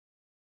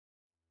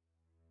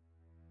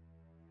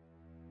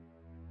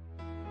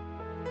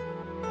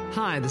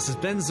Hi, this is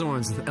Ben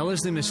Zorns with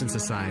Ellerslie Mission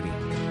Society.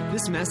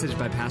 This message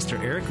by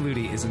Pastor Eric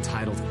Ludy is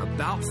entitled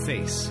About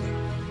Face.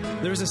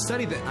 There was a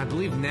study that I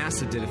believe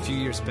NASA did a few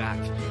years back,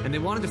 and they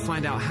wanted to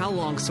find out how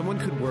long someone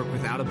could work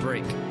without a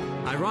break.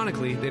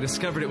 Ironically, they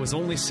discovered it was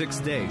only 6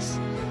 days.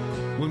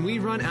 When we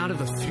run out of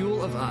the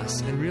fuel of us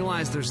and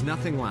realize there's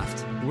nothing left,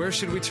 where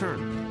should we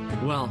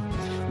turn? Well,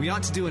 we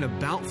ought to do an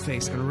about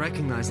face and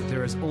recognize that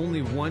there is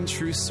only one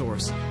true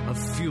source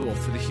of fuel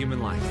for the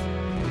human life.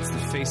 It's the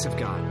face of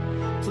God.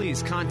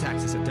 Please contact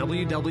us at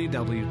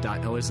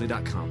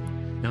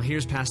www.ellerslie.com. Now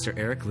here's Pastor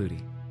Eric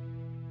Ludy.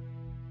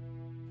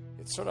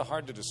 It's sort of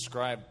hard to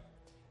describe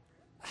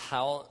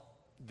how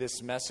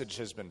this message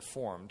has been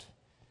formed,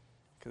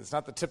 because it's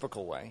not the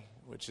typical way,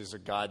 which is a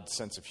God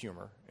sense of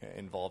humor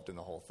involved in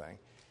the whole thing.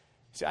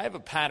 See, I have a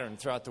pattern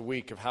throughout the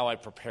week of how I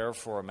prepare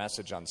for a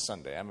message on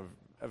Sunday. I have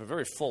a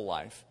very full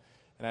life,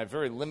 and I have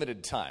very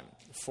limited time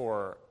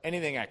for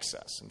anything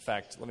excess. In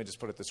fact, let me just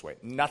put it this way,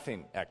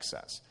 nothing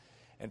excess.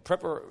 And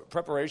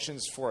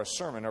preparations for a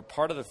sermon are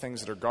part of the things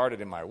that are guarded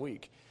in my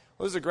week.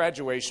 Well, this is a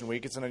graduation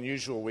week. It's an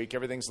unusual week.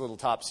 Everything's a little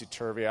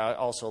topsy-turvy. I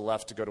also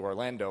left to go to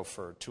Orlando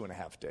for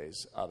 2.5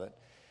 days of it.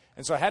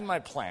 And so I had my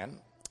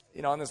plan.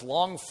 You know, on this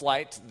long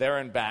flight there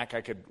and back,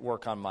 I could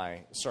work on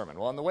my sermon.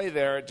 Well, on the way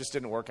there, it just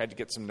didn't work. I had to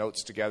get some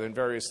notes together and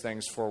various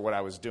things for what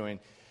I was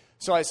doing.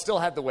 So I still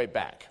had the way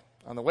back.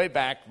 On the way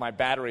back, my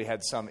battery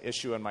had some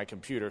issue in my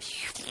computer,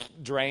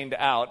 drained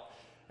out.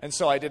 And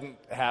so I didn't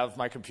have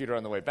my computer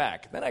on the way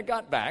back. Then I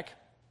got back.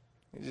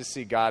 You just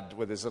see God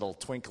with his little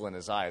twinkle in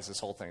his eyes. This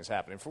whole thing is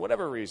happening. For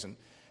whatever reason,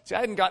 see, I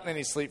hadn't gotten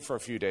any sleep for a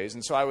few days,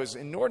 and so I was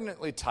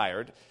inordinately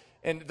tired.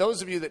 And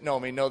those of you that know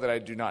me know that I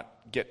do not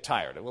get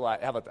tired. Well,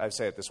 I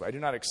say it this way. I do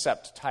not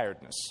accept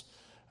tiredness.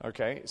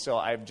 Okay? So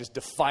I'm just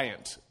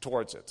defiant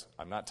towards it.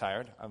 I'm not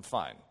tired. I'm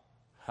fine.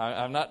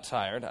 I'm not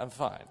tired. I'm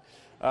fine.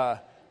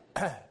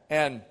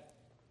 And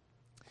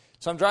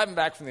so I'm driving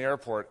back from the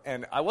airport,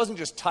 and I wasn't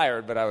just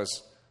tired, but I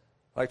was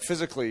like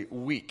physically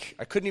weak.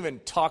 I couldn't even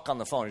talk on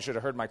the phone. You should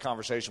have heard my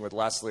conversation with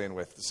Leslie and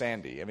with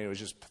Sandy. I mean, it was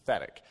just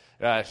pathetic.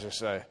 I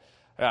just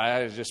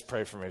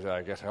pray for me till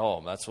I get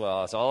home. That's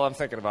all I'm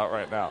thinking about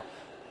right now.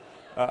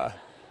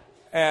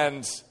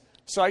 And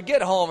so I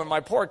get home, and my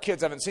poor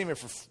kids haven't seen me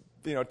for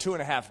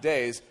 2.5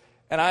 days,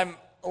 and I'm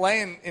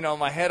laying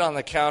my head on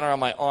the counter on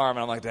my arm,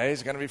 and I'm like, "Hey,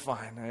 it's gonna be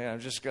fine. I'm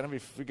just gonna be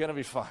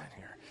fine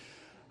here."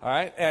 All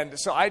right. And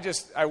so I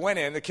went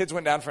in. The kids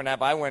went down for a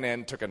nap. I went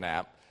in, took a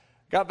nap.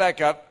 Got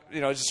back up,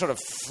 just sort of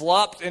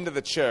flopped into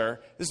the chair.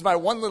 This is my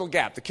one little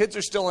gap. The kids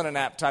are still in a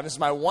nap time. This is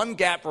my one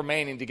gap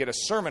remaining to get a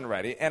sermon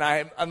ready. And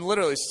I'm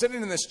literally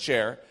sitting in this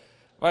chair.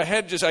 My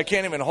head I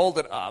can't even hold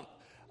it up.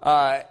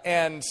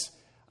 And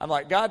I'm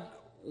like, God,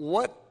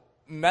 what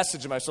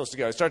message am I supposed to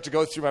give? I start to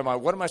go through my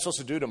mind. What am I supposed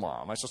to do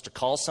tomorrow? Am I supposed to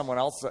call someone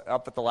else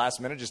up at the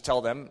last minute, just tell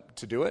them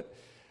to do it?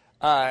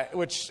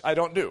 Which I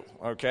don't do,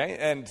 okay?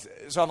 And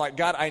so I'm like,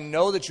 God, I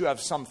know that you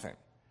have something.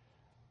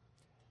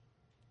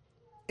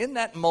 In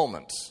that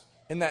moment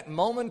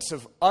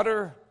of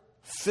utter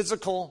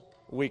physical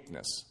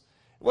weakness,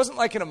 it wasn't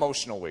like an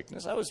emotional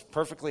weakness. I was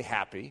perfectly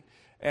happy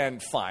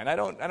and fine. I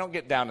don't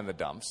get down in the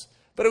dumps.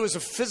 But it was a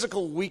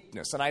physical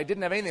weakness, and I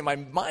didn't have anything. My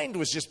mind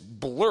was just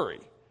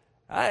blurry.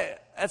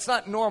 That's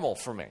not normal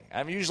for me.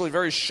 I'm usually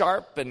very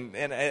sharp,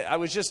 and I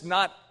was just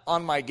not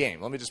on my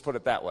game. Let me just put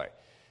it that way.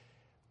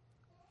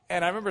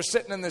 And I remember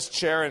sitting in this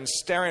chair and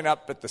staring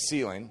up at the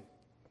ceiling.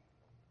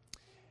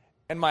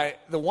 And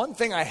the one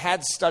thing I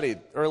had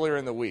studied earlier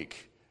in the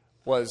week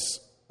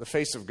was the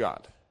face of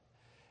God.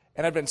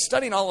 And I'd been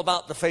studying all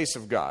about the face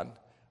of God.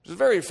 It was a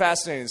very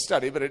fascinating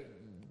study, but it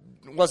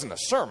wasn't a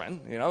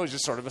sermon. It was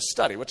just sort of a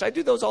study, which I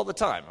do those all the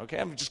time. Okay,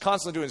 I'm just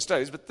constantly doing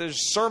studies, but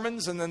there's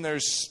sermons and then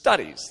there's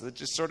studies that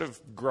just sort of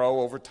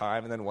grow over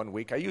time, and then one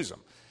week I use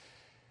them.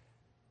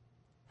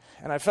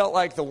 And I felt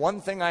like the one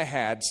thing I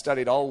had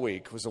studied all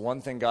week was the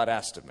one thing God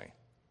asked of me.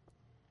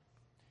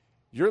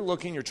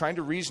 You're trying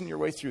to reason your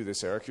way through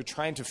this, Eric. You're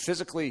trying to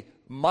physically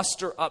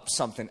muster up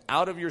something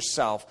out of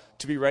yourself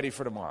to be ready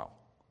for tomorrow.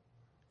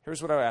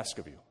 Here's what I ask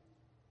of you.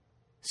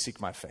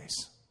 Seek my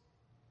face.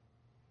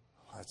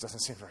 Well, that doesn't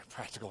seem very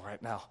practical right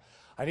now.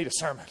 I need a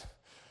sermon.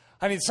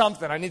 I need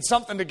something. I need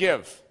something to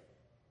give.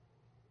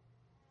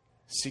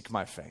 Seek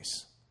my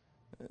face.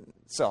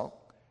 So,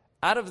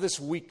 out of this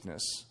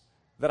weakness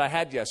that I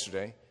had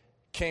yesterday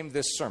came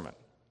this sermon.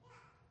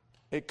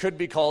 It could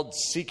be called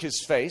Seek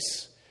His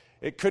Face.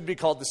 It could be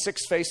called The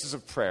 6 Faces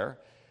of Prayer.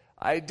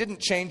 I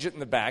didn't change it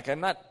in the back. I'm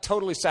not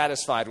totally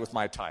satisfied with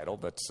my title,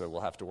 but we'll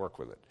have to work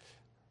with it.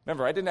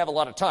 Remember, I didn't have a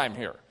lot of time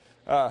here.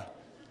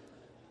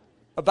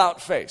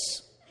 About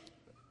face.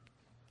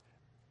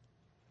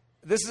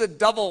 This is a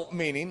double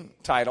meaning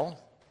title,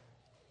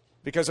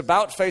 because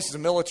about face is a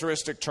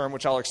militaristic term,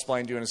 which I'll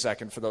explain to you in a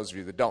second for those of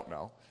you that don't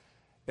know.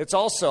 It's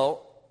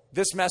also,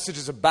 this message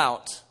is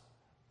about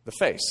the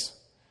face.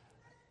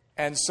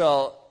 And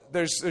so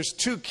there's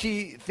 2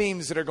 key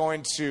themes that are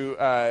going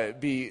to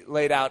be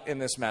laid out in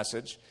this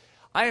message.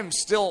 I am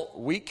still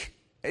weak,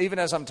 even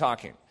as I'm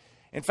talking.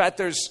 In fact,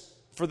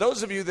 for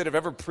those of you that have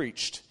ever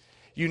preached,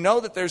 you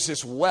know that there's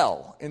this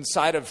well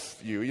inside of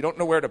you. You don't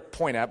know where to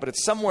point at, but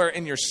it's somewhere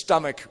in your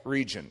stomach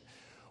region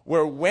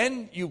where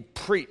when you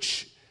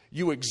preach,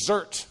 you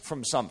exert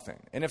from something.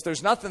 And if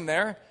there's nothing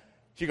there,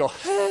 you go,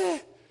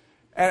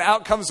 and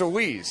out comes a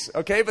wheeze,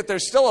 okay? But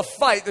there's still a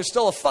fight, there's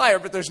still a fire,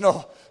 but there's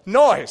no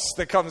noise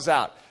that comes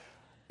out.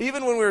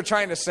 Even when we were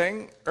trying to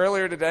sing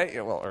earlier today,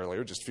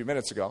 just a few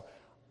minutes ago,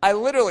 I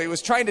literally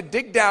was trying to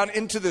dig down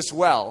into this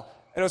well,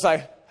 and it was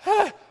like,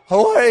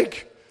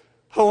 awake.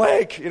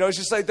 It's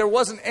just like there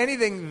wasn't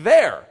anything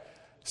there.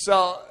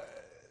 So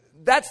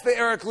that's the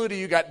Eric Ludy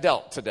you got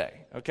dealt today,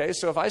 okay?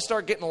 So if I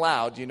start getting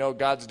loud, you know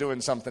God's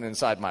doing something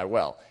inside my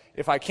well.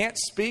 If I can't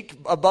speak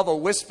above a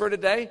whisper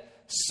today,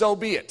 so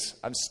be it.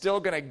 I'm still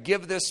going to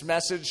give this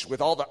message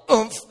with all the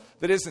oomph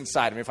that is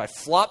inside of me. If I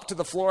flop to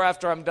the floor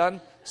after I'm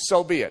done,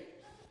 so be it.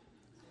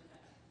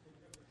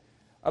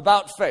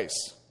 About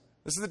face.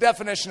 This is the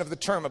definition of the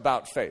term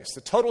about face.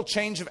 The total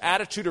change of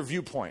attitude or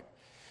viewpoint.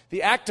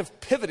 The act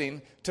of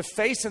pivoting to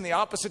face in the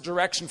opposite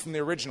direction from the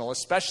original,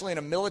 especially in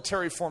a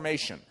military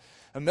formation.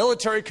 A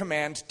military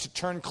command to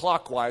turn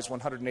clockwise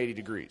 180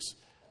 degrees.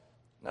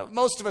 Now,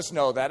 most of us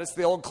know that. It's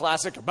the old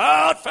classic,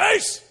 about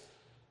face!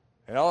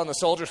 And the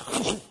soldiers,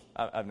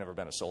 I've never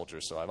been a soldier,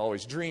 so I've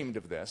always dreamed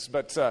of this.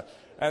 But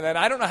and then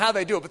I don't know how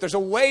they do it, but there's a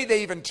way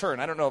they even turn.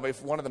 I don't know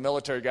if one of the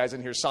military guys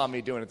in here saw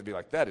me doing it, they'd be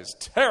like, that is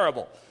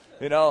terrible.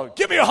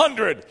 Give me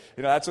 100.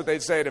 That's what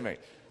they'd say to me.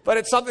 But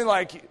it's something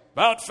like,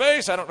 about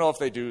face. I don't know if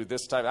they do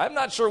this type. I'm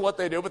not sure what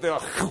they do, but they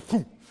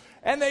go,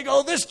 and they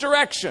go this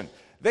direction.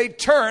 They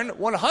turn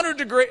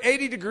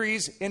 180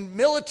 degrees in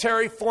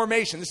military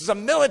formation. This is a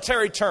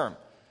military term.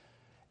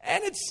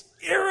 And it's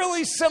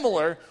eerily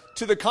similar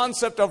to the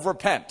concept of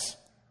repent.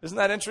 Isn't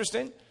that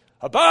interesting?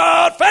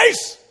 About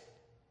face!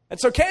 And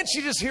so can't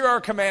you just hear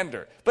our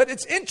commander? But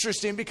it's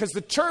interesting because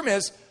the term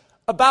is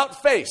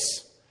about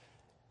face.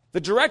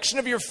 The direction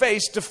of your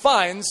face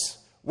defines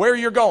where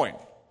you're going.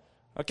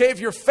 Okay, if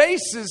your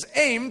face is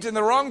aimed in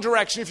the wrong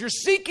direction, if you're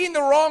seeking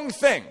the wrong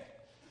thing,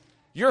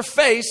 your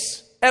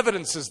face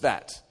evidences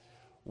that.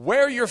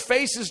 Where your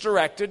face is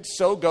directed,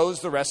 so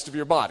goes the rest of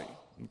your body.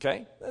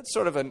 Okay, that's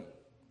sort of an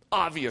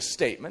obvious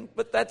statement,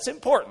 but that's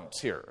important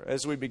here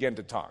as we begin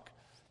to talk.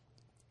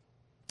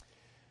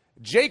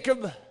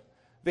 Jacob,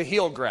 the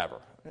heel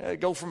grabber.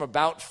 Go from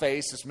about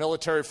face, this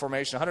military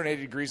formation, 180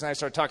 degrees, and I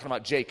start talking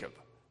about Jacob.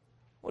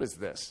 What is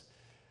this?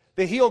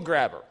 The heel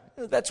grabber.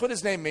 That's what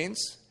his name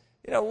means.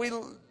 A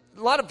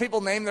lot of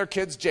people name their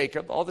kids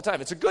Jacob all the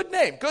time. It's a good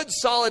name, good,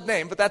 solid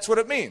name, but that's what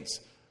it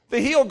means. The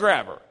heel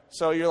grabber.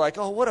 So you're like,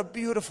 oh, what a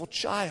beautiful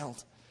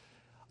child.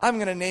 I'm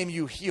going to name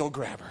you heel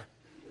grabber.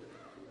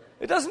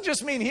 It doesn't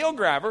just mean heel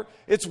grabber.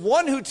 It's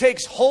one who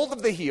takes hold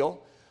of the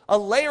heel, a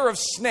layer of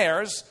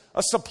snares,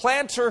 a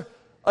supplanter,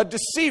 a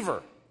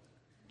deceiver.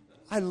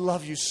 I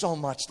love you so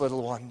much,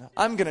 little one.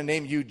 I'm going to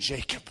name you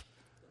Jacob.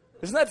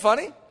 Isn't that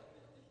funny?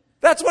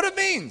 That's what it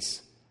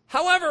means.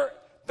 However,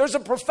 there's a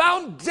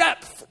profound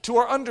depth to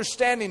our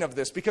understanding of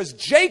this because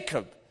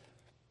Jacob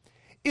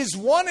is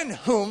one in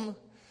whom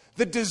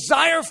the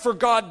desire for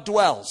God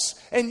dwells,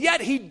 and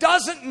yet he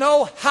doesn't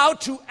know how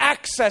to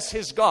access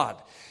his God.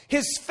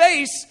 His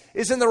face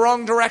is in the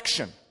wrong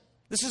direction.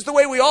 This is the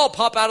way we all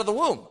pop out of the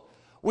womb.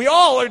 We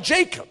all are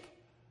Jacob.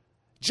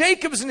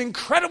 Jacob is an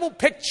incredible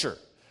picture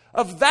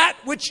of that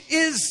which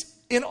is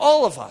in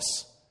all of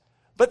us.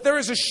 But there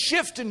is a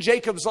shift in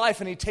Jacob's life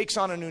and he takes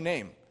on a new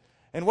name.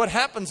 And what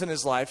happens in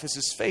his life is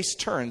his face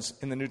turns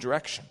in the new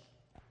direction.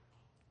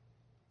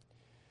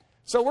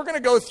 So we're going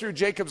to go through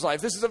Jacob's life.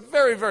 This is a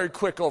very, very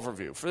quick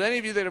overview. For any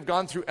of you that have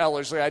gone through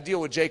Ellerslie, I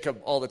deal with Jacob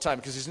all the time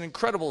because he's an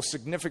incredible,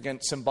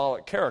 significant,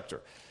 symbolic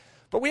character.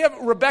 But we have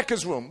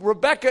Rebekah's womb.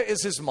 Rebekah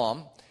is his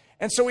mom.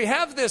 And so we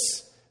have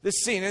this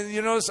scene. And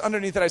you notice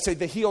underneath it I say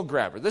the heel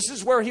grabber. This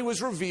is where he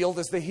was revealed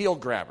as the heel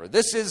grabber.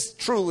 This is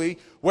truly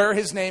where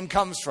his name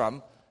comes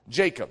from,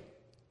 Jacob.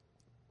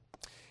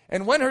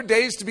 And when her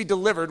days to be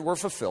delivered were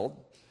fulfilled,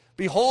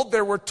 behold,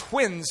 there were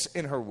twins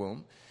in her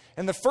womb.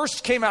 And the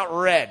first came out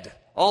red,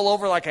 all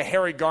over like a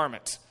hairy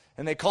garment.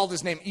 And they called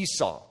his name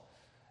Esau.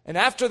 And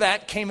after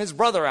that came his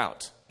brother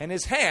out. And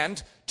his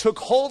hand took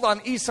hold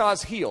on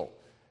Esau's heel.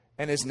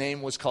 And his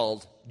name was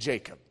called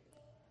Jacob.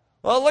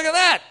 Well, look at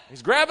that.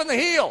 He's grabbing the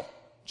heel.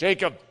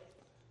 Jacob.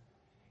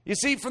 You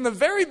see, from the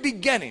very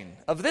beginning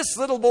of this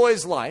little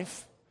boy's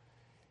life,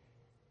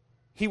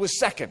 he was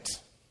second.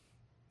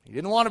 He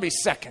didn't want to be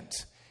second.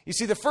 You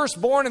see, the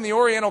firstborn in the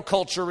Oriental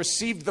culture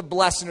received the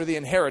blessing or the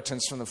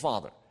inheritance from the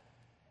father.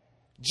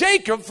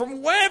 Jacob,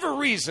 from whatever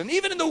reason,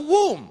 even in the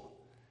womb,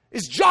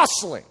 is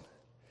jostling.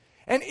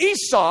 And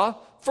Esau,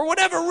 for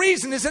whatever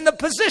reason, is in the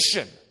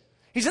position.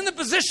 He's in the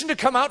position to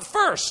come out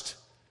first.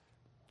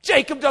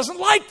 Jacob doesn't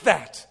like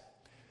that.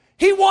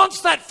 He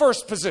wants that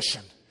first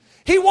position.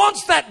 He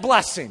wants that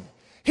blessing.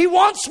 He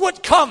wants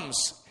what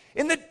comes.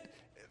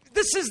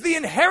 This is the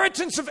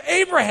inheritance of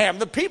Abraham,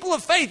 the people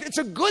of faith. It's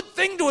a good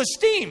thing to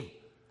esteem.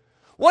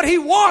 What he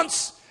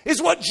wants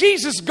is what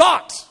Jesus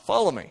got.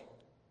 Follow me.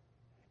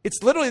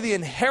 It's literally the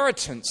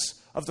inheritance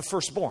of the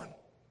firstborn.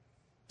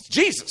 It's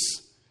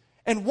Jesus.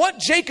 And what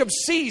Jacob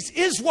sees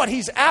is what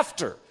he's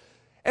after.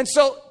 And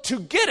so to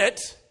get it,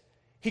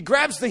 he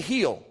grabs the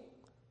heel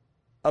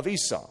of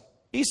Esau.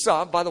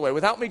 Esau, by the way,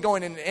 without me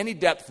going into any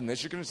depth in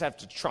this, you're going to have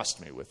to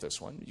trust me with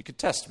this one. You could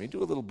test me,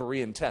 do a little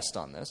Berean test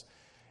on this.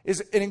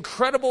 Is an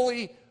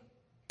incredibly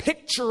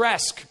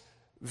picturesque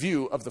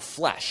view of the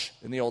flesh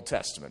in the Old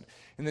Testament.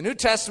 In the New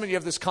Testament, you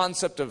have this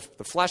concept of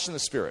the flesh and the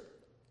spirit.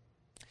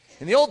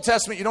 In the Old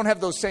Testament, you don't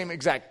have those same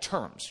exact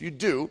terms. You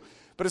do,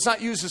 but it's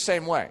not used the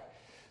same way.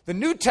 The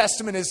New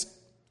Testament is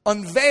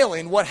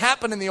unveiling what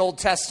happened in the Old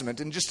Testament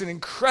in just an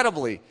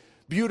incredibly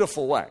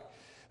beautiful way.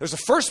 There's a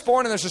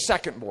firstborn and there's a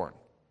secondborn.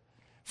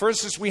 For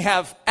instance, we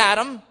have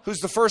Adam, who's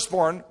the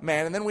firstborn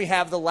man, and then we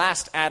have the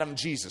last Adam,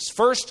 Jesus.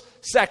 First,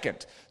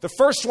 second. The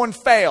first one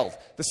failed.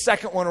 The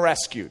second one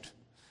rescued.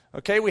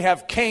 Okay, we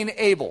have Cain,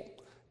 Abel.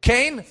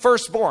 Cain,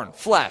 firstborn,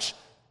 flesh.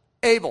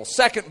 Abel,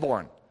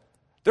 secondborn.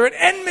 They're at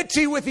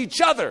enmity with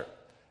each other.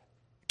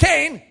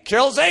 Cain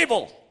kills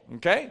Abel.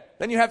 Okay,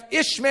 then you have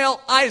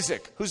Ishmael,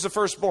 Isaac, who's the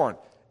firstborn.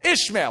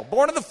 Ishmael,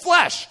 born of the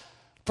flesh,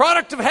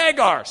 product of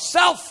Hagar,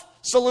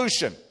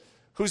 self-solution.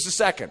 Who's the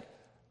second?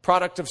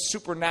 Product of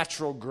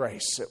supernatural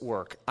grace at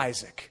work,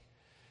 Isaac.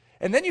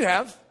 And then you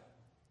have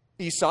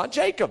Esau,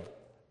 Jacob.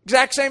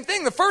 Exact same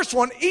thing. The first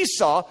one,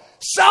 Esau,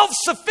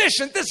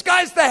 self-sufficient. This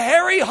guy's the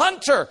hairy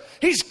hunter.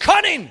 He's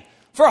cunning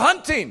for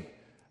hunting.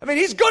 I mean,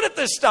 he's good at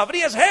this stuff, and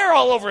he has hair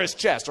all over his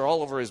chest, or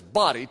all over his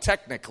body,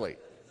 technically.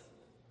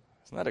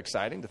 Isn't that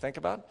exciting to think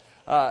about?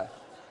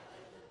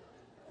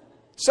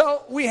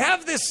 So we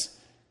have this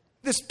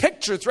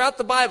picture throughout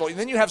the Bible. And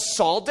then you have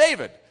Saul,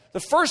 David. The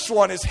first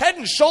one is head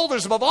and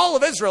shoulders above all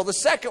of Israel. The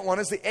second one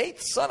is the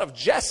eighth son of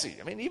Jesse.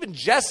 I mean, even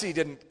Jesse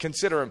didn't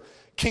consider him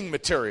king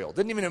material.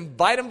 Didn't even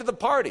invite him to the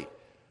party.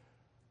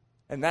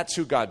 And that's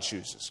who God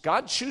chooses.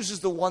 God chooses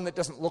the one that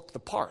doesn't look the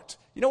part.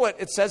 You know what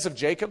it says of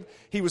Jacob?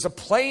 He was a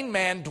plain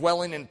man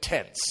dwelling in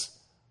tents.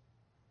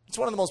 It's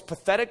one of the most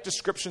pathetic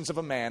descriptions of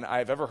a man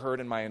I've ever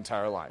heard in my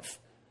entire life.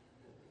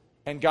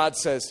 And God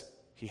says,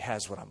 he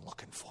has what I'm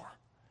looking for.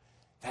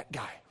 That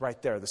guy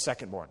right there, the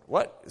secondborn.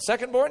 What? The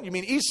secondborn? You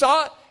mean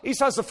Esau?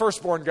 Esau's the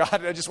firstborn,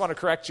 God. I just want to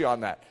correct you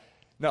on that.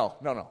 No.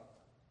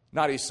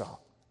 Not Esau.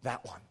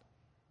 That one.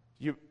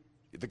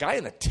 The guy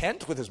in the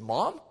tent with his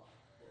mom?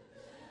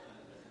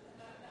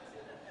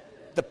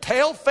 The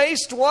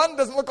pale-faced one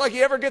doesn't look like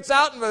he ever gets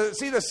out and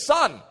see the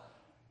sun.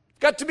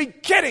 Got to be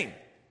kidding.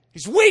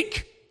 He's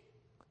weak.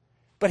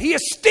 But he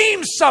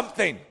esteems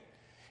something.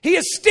 He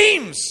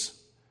esteems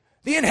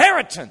the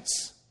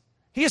inheritance.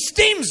 He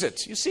esteems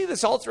it. You see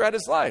this all throughout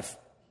his life.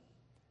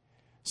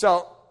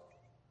 So,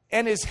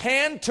 and his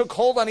hand took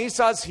hold on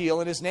Esau's heel,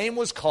 and his name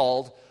was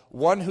called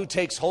one who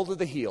takes hold of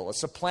the heel, a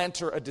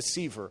supplanter, a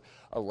deceiver,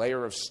 a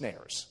layer of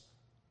snares.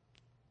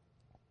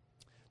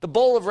 The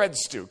bowl of red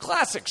stew,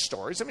 classic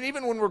stories. I mean,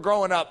 even when we're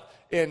growing up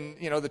in,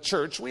 the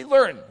church, we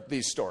learn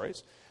these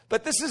stories.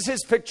 But this is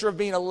his picture of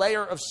being a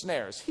layer of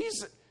snares.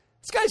 This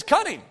guy's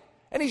cunning,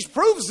 and he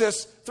proves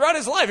this throughout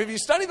his life. If you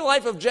study the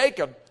life of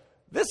Jacob,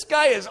 this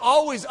guy is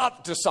always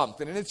up to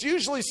something, and it's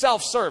usually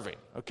self-serving,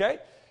 okay?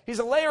 He's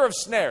a layer of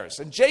snares,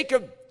 and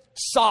Jacob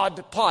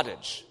sod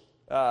pottage.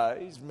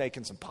 He's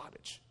making some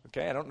pottage,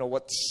 okay? I don't know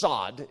what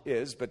sod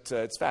is, but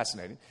it's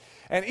fascinating.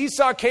 And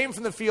Esau came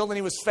from the field, and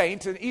he was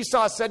faint, and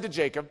Esau said to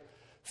Jacob,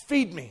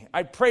 feed me,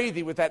 I pray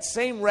thee, with that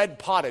same red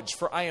pottage,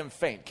 for I am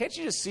faint. Can't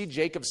you just see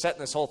Jacob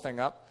setting this whole thing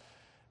up?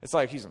 It's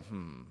like he's,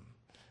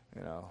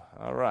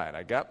 all right,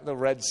 I got the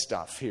red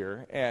stuff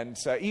here. And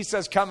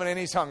Esau's coming in,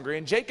 he's hungry.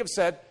 And Jacob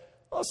said,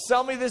 well,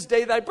 sell me this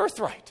day thy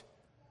birthright.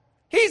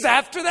 He's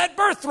after that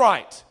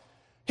birthright.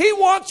 He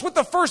wants what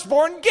the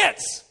firstborn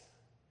gets.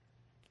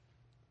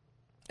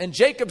 And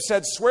Jacob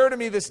said, swear to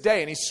me this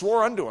day. And he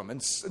swore unto him.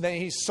 And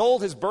then he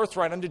sold his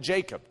birthright unto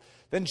Jacob.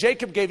 Then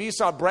Jacob gave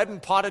Esau bread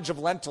and pottage of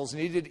lentils.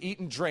 And he did eat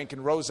and drink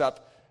and rose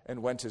up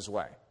and went his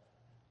way.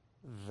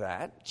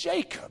 That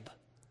Jacob.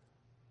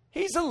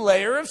 He's a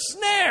layer of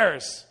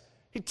snares.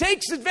 He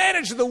takes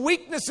advantage of the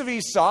weakness of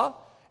Esau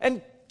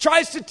and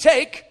tries to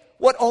take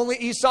what only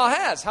Esau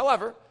has.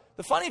 However,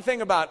 the funny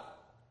thing about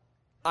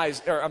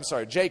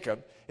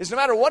Jacob is no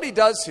matter what he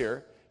does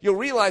here, you'll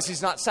realize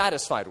he's not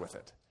satisfied with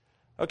it.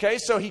 Okay,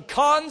 so he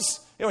cons,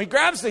 he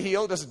grabs the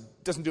heel,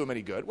 doesn't do him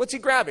any good. What's he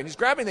grabbing? He's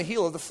grabbing the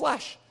heel of the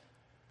flesh.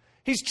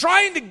 He's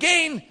trying to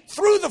gain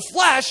through the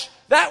flesh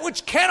that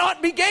which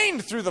cannot be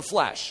gained through the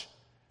flesh.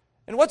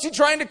 And what's he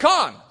trying to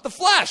con? The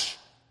flesh.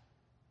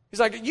 He's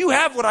like, you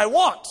have what I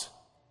want.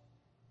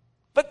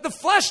 But the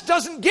flesh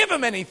doesn't give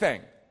him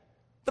anything.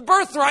 The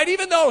birthright,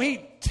 even though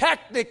he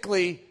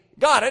technically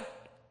got it,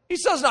 he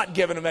still's not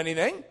giving him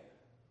anything.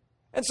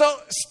 And so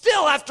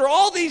still, after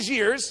all these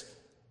years,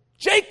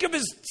 Jacob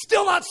is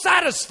still not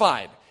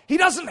satisfied. He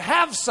doesn't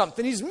have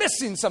something. He's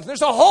missing something.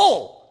 There's a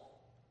hole.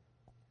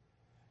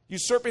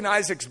 Usurping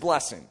Isaac's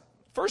blessing.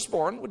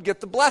 Firstborn would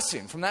get the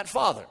blessing from that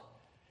father.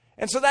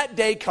 And so that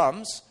day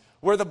comes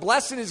where the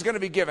blessing is going to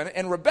be given,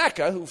 and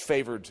Rebekah, who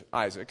favored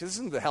Isaac, this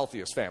isn't the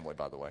healthiest family,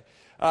 by the way,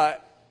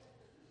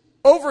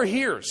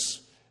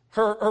 overhears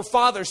her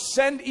father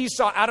send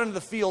Esau out into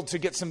the field to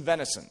get some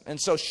venison. And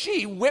so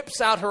she whips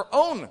out her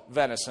own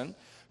venison,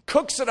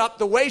 cooks it up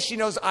the way she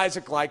knows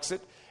Isaac likes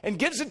it, and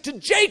gives it to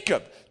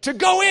Jacob to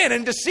go in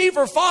and deceive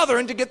her father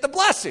and to get the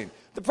blessing.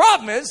 The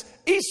problem is,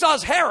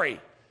 Esau's hairy.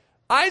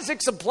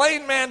 Isaac's a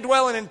plain man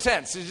dwelling in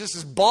tents. He's just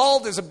as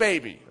bald as a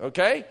baby,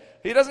 okay?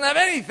 He doesn't have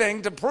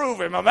anything to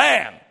prove him a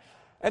man.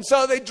 And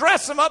so they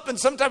dress him up in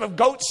some type of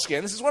goat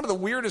skin. This is one of the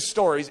weirdest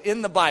stories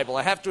in the Bible,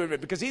 I have to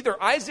admit, because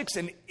either Isaac's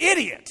an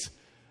idiot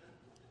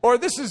or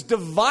this is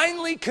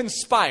divinely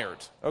conspired,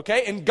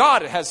 okay? And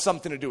God has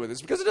something to do with this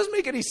because it doesn't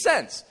make any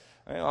sense.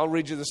 I'll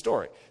read you the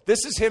story.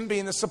 This is him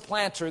being the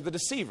supplanter, the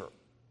deceiver.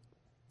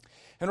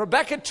 And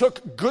Rebekah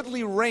took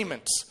goodly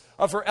raiments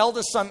of her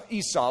eldest son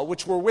Esau,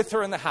 which were with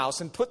her in the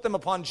house, and put them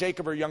upon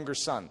Jacob, her younger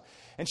son.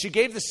 And she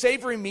gave the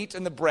savory meat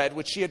and the bread,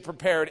 which she had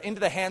prepared, into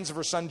the hands of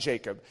her son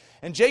Jacob.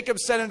 And Jacob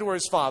said unto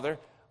his father,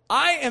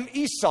 I am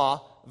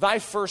Esau, thy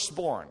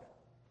firstborn.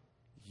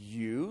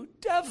 You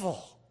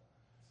devil.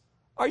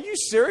 Are you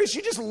serious?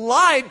 You just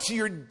lied to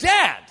your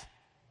dad.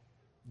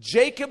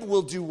 Jacob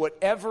will do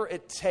whatever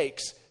it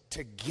takes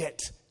to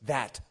get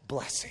that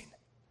blessing.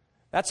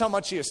 That's how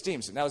much he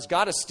esteems it. Now, is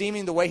God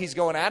esteeming the way he's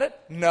going at it?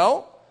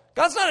 No.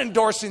 God's not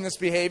endorsing this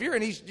behavior,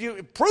 and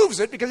he proves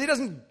it because he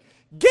doesn't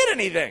get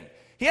anything.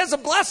 He has a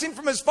blessing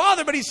from his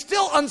father, but he's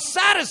still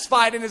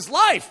unsatisfied in his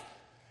life.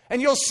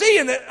 And you'll see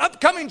in the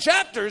upcoming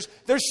chapters,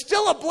 there's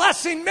still a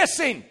blessing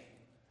missing.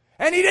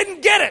 And he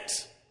didn't get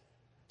it.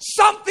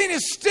 Something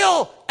is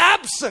still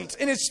absent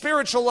in his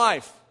spiritual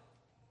life.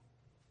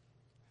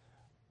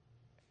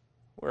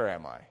 Where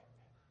am I?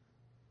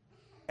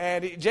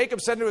 And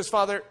Jacob said to his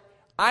father,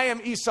 I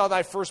am Esau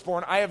thy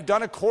firstborn. I have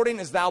done according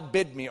as thou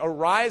bid me.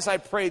 Arise, I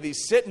pray thee,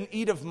 sit and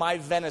eat of my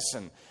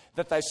venison,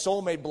 that thy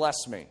soul may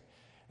bless me.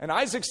 And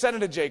Isaac said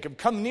unto Jacob,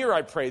 come near,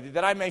 I pray thee,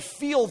 that I may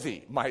feel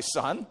thee, my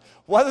son,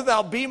 whether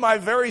thou be my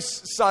very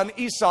son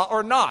Esau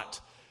or not.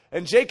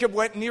 And Jacob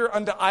went near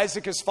unto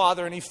Isaac his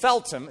father, and he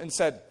felt him, and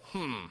said,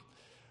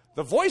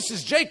 the voice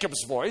is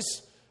Jacob's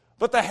voice,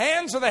 but the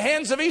hands are the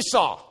hands of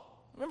Esau.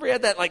 Remember he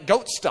had that like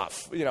goat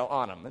stuff,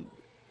 on him. And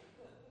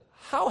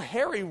how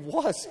hairy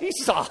was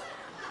Esau?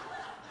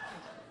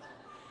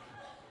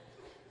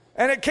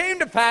 And it came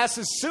to pass,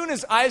 as soon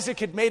as Isaac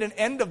had made an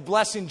end of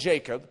blessing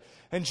Jacob,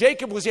 and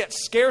Jacob was yet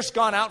scarce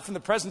gone out from the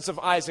presence of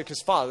Isaac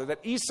his father, that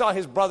Esau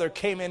his brother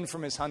came in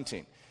from his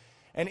hunting.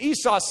 And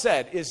Esau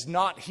said, is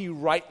not he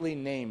rightly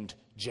named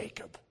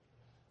Jacob?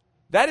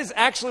 That is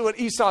actually what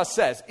Esau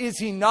says. Is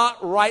he not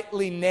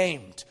rightly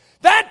named?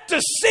 That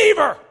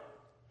deceiver,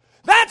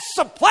 that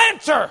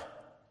supplanter,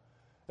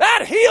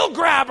 that heel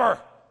grabber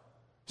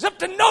is up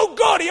to no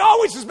good. He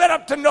always has been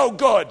up to no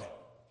good.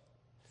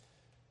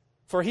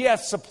 For he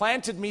hath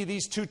supplanted me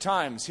these 2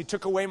 times. He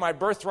took away my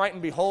birthright,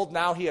 and behold,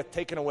 now he hath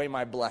taken away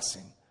my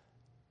blessing.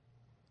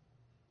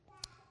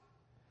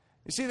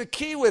 You see, the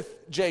key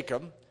with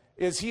Jacob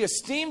is he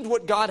esteemed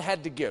what God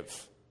had to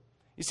give.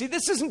 You see,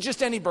 this isn't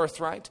just any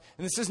birthright,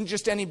 and this isn't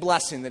just any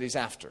blessing that he's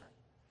after.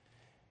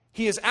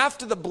 He is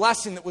after the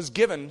blessing that was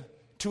given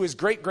to his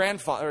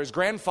great-grandfather, or his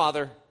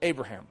grandfather,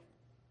 Abraham.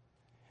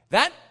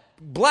 That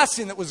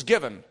blessing that was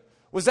given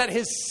was that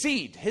his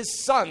seed,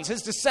 his sons,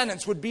 his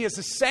descendants would be as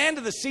the sand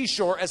of the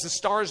seashore, as the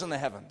stars in the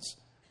heavens.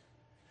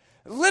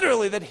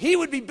 Literally, that he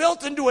would be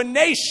built into a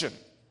nation,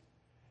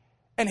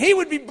 and he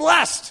would be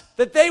blessed,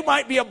 that they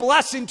might be a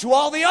blessing to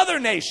all the other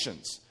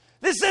nations.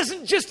 This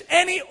isn't just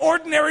any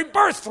ordinary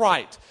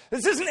birthright.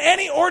 This isn't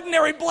any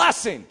ordinary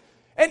blessing.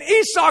 And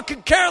Esau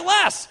could care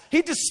less.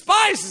 He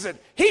despises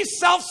it. He's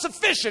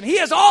self-sufficient. He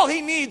has all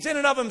he needs in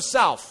and of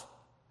himself.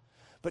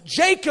 But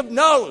Jacob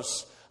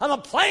knows, I'm a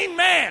plain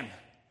man.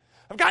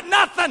 I've got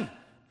nothing.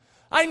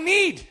 I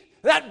need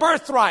that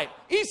birthright.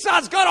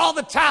 Esau's got all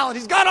the talent.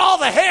 He's got all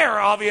the hair,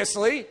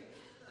 obviously.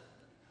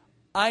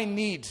 I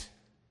need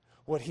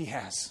what he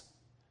has.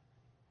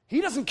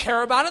 He doesn't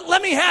care about it.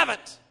 Let me have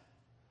it.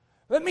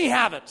 Let me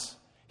have it.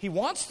 He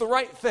wants the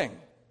right thing.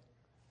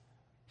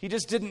 He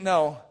just didn't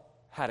know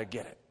how to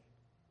get it.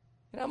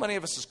 You know how many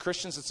of us as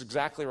Christians, that's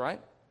exactly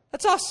right?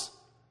 That's us.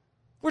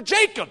 We're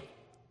Jacob.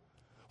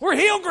 We're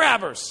heel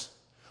grabbers.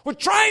 We're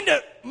trying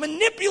to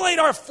manipulate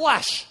our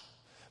flesh.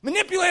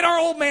 Manipulate our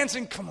old man,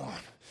 saying, come on,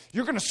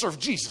 you're going to serve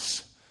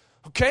Jesus.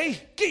 Okay?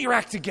 Get your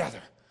act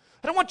together.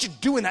 I don't want you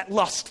doing that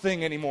lust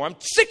thing anymore. I'm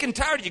sick and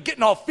tired of you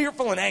getting all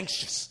fearful and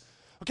anxious.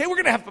 Okay? We're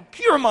going to have a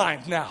pure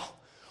mind now.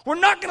 We're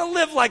not going to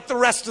live like the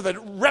rest of the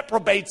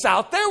reprobates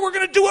out there. We're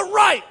going to do it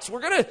right.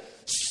 We're going to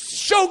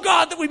show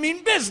God that we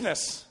mean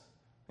business.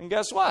 And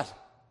guess what?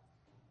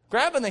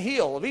 Grabbing the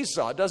heel of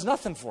Esau does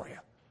nothing for you.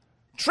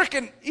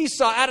 Tricking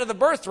Esau out of the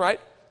birthright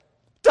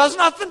does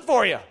nothing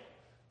for you.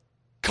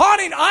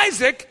 Conning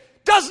Isaac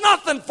does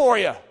nothing for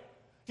you.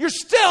 You're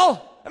still,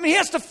 he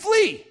has to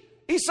flee.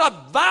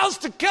 Esau vows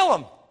to kill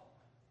him.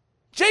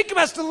 Jacob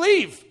has to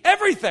leave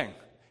everything.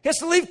 He has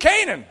to leave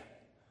Canaan.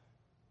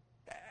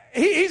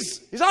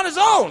 He's on his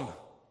own.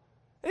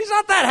 He's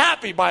not that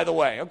happy, by the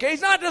way. Okay,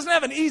 doesn't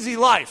have an easy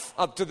life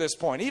up to this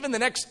point. Even the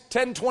next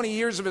 10, 20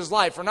 years of his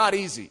life are not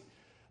easy.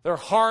 They're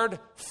hard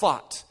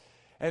fought.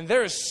 And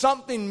there is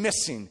something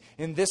missing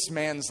in this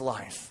man's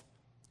life.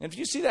 And if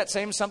you see that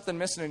same something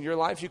missing in your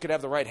life, you could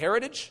have the right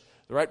heritage,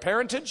 the right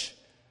parentage.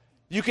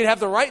 You could have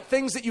the right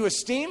things that you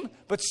esteem,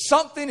 but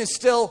something is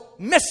still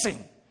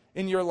missing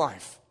in your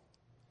life.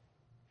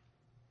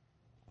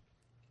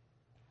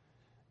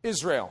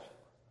 Israel,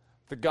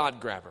 the God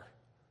grabber.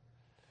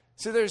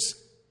 See, there's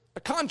a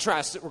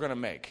contrast that we're going to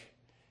make.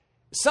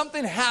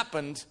 Something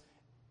happened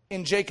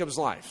in Jacob's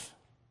life.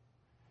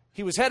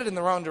 He was headed in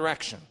the wrong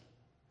direction.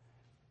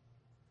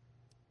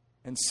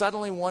 And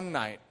suddenly one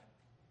night,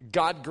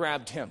 God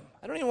grabbed him.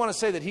 I don't even want to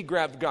say that he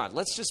grabbed God.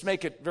 Let's just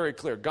make it very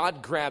clear.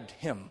 God grabbed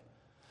him,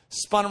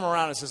 spun him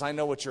around and says, I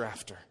know what you're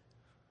after.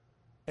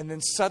 And then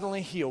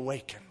suddenly he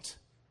awakened.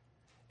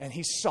 And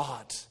he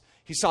saw it.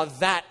 He saw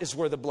that is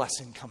where the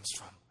blessing comes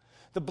from.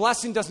 The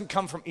blessing doesn't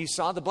come from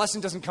Esau. The blessing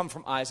doesn't come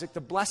from Isaac.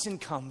 The blessing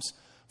comes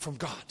from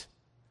God.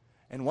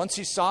 And once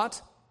he saw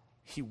it,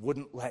 he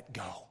wouldn't let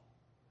go.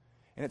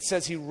 And it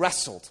says he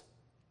wrestled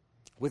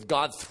with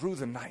God through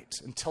the night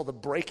until the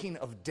breaking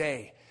of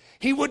day.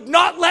 He would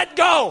not let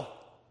go.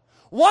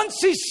 Once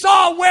he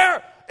saw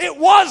where it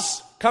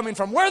was coming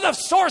from, where the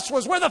source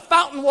was, where the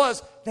fountain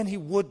was, then he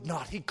would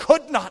not. He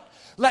could not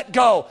let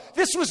go.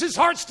 This was his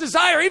heart's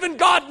desire. Even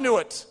God knew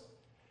it.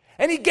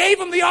 And he gave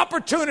him the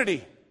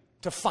opportunity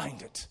to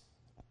find it.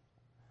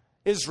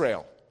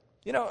 Israel.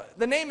 You know,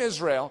 the name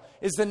Israel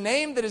is the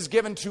name that is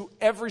given to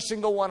every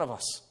single one of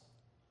us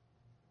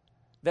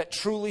that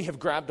truly have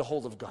grabbed a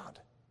hold of God.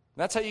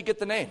 That's how you get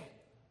the name.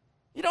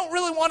 You don't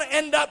really want to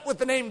end up with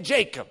the name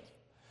Jacob.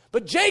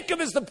 But Jacob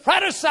is the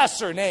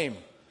predecessor name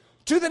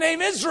to the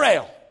name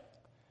Israel.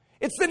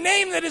 It's the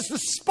name that is the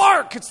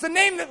spark. It's the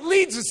name that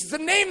leads us. It's the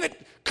name that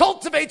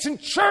cultivates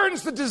and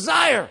churns the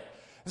desire.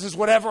 This is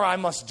whatever I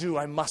must do,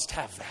 I must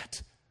have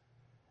that.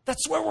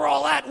 That's where we're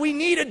all at. We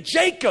need a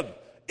Jacob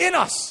in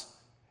us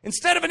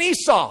instead of an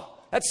Esau.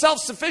 That's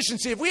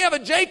self-sufficiency. If we have a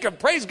Jacob,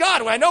 praise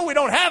God. I know we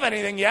don't have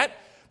anything yet,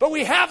 but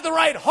we have the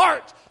right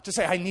heart to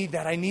say, I need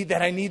that, I need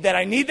that, I need that,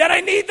 I need that,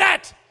 I need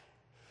that.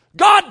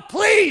 God,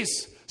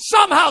 please,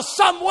 somehow,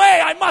 some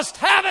way, I must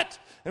have it.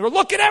 And we're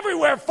looking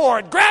everywhere for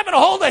it, grabbing a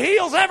hold of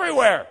heels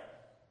everywhere.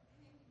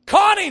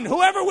 Conning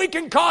whoever we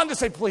can con to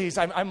say, please,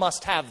 I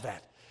must have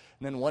that.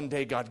 And then one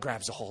day God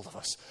grabs a hold of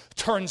us,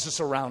 turns us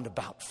around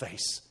about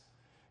face,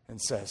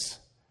 and says,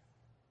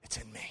 it's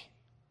in me,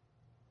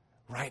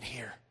 right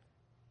here.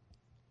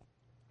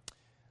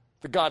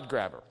 The God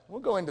grabber.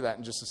 We'll go into that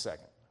in just a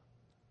second.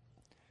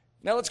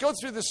 Now let's go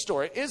through this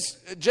story.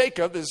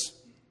 Jacob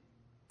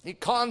he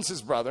cons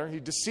his brother, he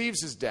deceives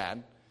his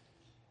dad,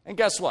 and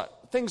guess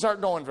what? Things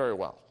aren't going very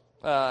well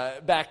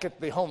back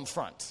at the home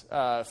front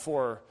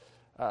for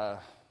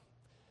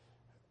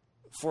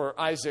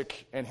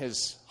Isaac and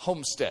his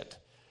homestead.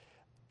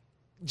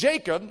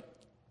 Jacob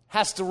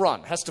has to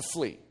run, has to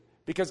flee,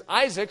 because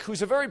Isaac,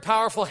 who's a very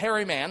powerful,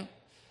 hairy man,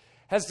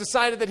 has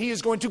decided that he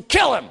is going to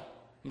kill him.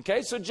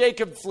 Okay, so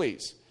Jacob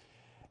flees.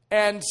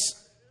 And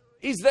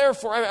he's there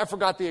for, I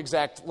forgot the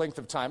exact length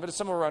of time, but it's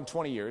somewhere around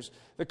 20 years.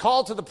 The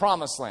call to the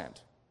promised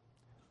land.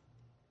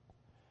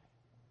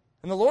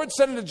 And the Lord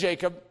said unto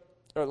Jacob,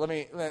 or let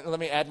me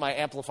add my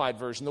amplified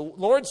version. The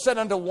Lord said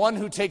unto one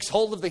who takes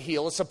hold of the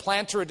heel, a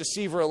supplanter, a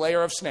deceiver, a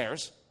layer of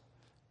snares,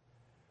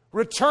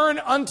 return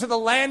unto the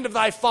land of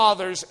thy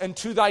fathers and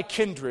to thy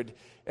kindred,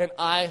 and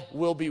I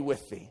will be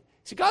with thee.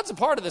 See, God's a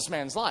part of this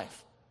man's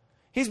life.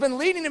 He's been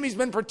leading him, he's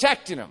been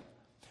protecting him.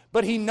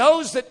 But he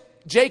knows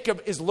that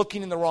Jacob is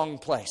looking in the wrong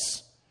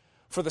place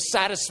for the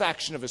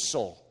satisfaction of his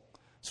soul.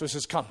 So he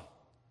says, come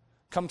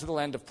to the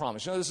land of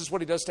promise. You know, this is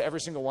what he does to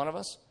every single one of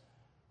us.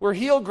 We're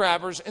heel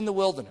grabbers in the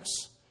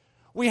wilderness.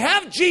 We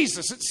have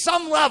Jesus at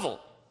some level.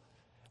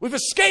 We've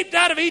escaped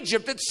out of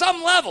Egypt at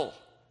some level.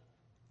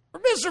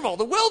 We're miserable.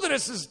 The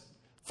wilderness is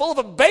full of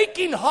a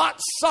baking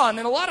hot sun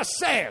and a lot of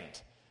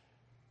sand.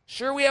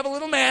 Sure, we have a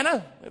little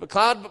manna. We have a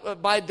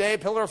cloud by day, a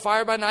pillar of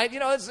fire by night. You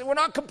know, we're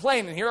not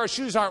complaining here. Our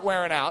shoes aren't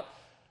wearing out.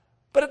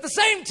 But at the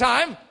same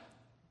time,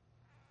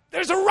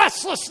 there's a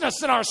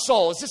restlessness in our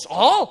soul. Is this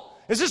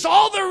all? Is this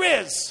all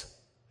there is?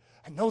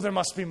 I know there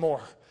must be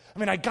more. I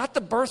mean, I got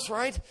the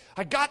birthright.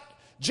 I got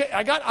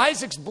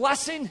Isaac's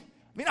blessing.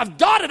 I mean, I've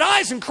dotted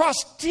I's and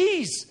crossed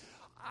T's.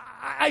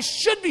 I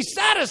should be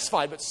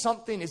satisfied, but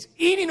something is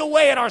eating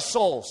away at our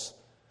souls.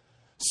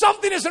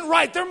 Something isn't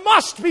right. There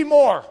must be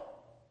more.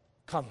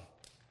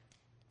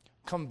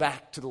 Come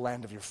back to the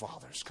land of your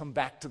fathers. Come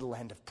back to the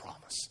land of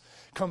promise.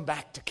 Come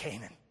back to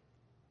Canaan.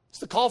 It's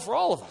the call for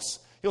all of us.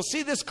 You'll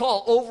see this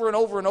call over and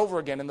over and over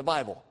again in the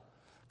Bible.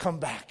 Come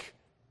back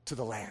to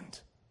the land.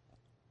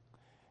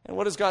 And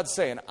what is God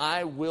saying?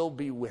 I will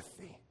be with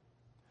thee.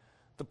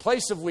 The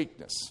place of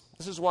weakness.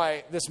 This is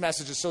why this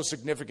message is so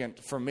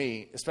significant for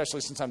me,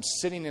 especially since I'm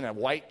sitting in a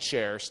white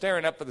chair,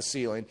 staring up at the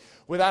ceiling,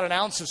 without an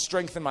ounce of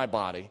strength in my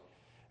body.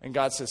 And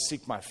God says,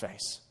 seek my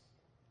face.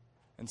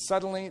 And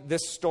suddenly,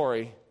 this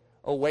story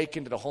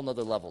awakened at a whole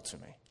nother level to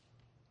me.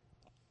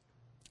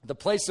 The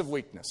place of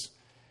weakness.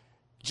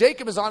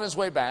 Jacob is on his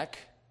way back.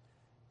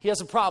 He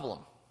has a problem.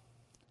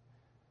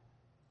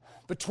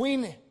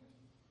 Between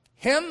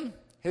him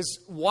his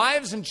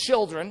wives and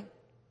children.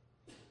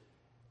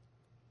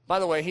 By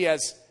the way, he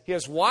has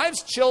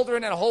wives,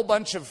 children, and a whole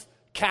bunch of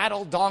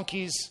cattle,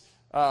 donkeys,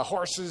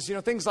 horses,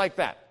 things like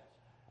that.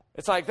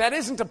 It's like that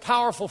isn't a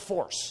powerful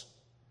force.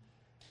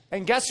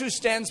 And guess who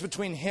stands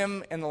between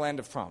him and the land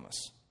of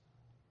promise?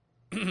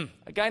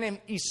 A guy named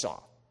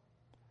Esau.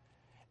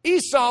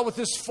 Esau with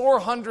his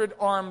 400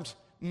 armed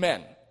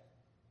men.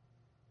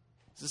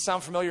 Does this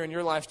sound familiar in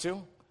your life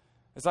too?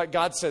 It's like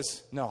God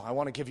says, no, I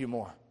want to give you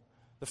more.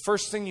 The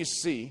first thing you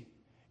see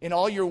in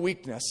all your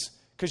weakness,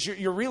 because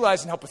you're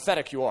realizing how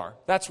pathetic you are.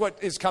 That's what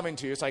is coming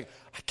to you. It's like,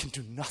 I can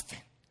do nothing.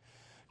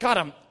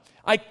 God,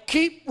 I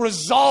keep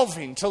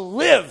resolving to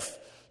live,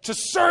 to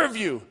serve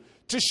you,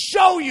 to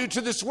show you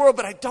to this world,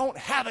 but I don't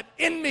have it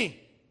in me.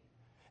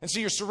 And so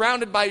you're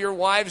surrounded by your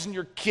wives and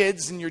your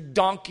kids and your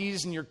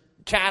donkeys and your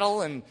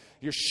cattle and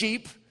your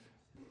sheep.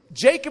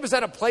 Jacob is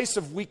at a place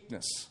of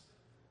weakness.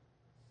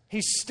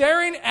 He's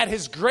staring at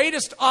his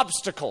greatest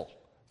obstacle,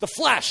 the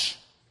flesh.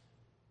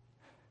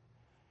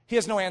 He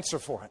has no answer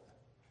for it.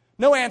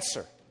 No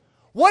answer.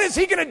 What is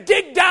he going to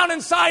dig down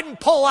inside and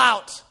pull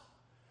out?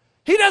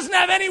 He doesn't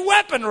have any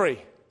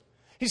weaponry.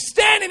 He's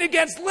standing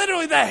against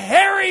literally the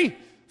hairy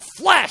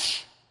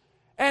flesh,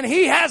 and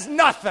he has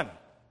nothing.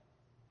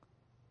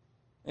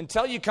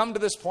 Until you come to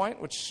this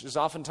point, which is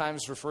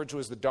oftentimes referred to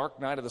as the dark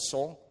night of the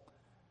soul,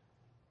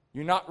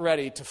 you're not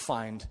ready to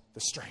find the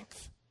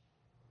strength.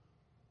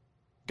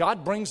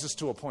 God brings us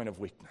to a point of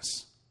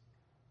weakness,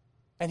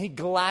 and he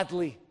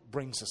gladly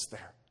brings us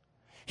there.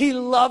 He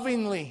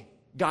lovingly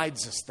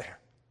guides us there.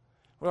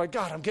 We're like,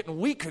 God, I'm getting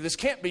weaker. This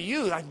can't be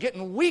you. I'm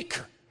getting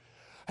weaker.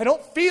 I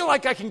don't feel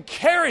like I can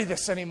carry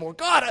this anymore.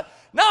 God,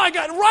 now I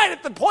got right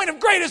at the point of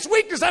greatest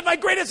weakness. I have my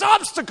greatest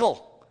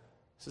obstacle.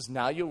 He says,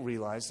 now you'll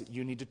realize that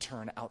you need to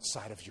turn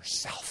outside of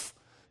yourself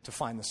to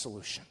find the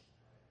solution.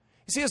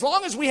 You see, as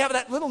long as we have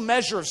that little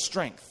measure of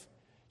strength,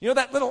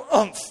 that little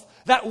oomph,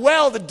 that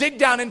well to dig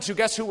down into,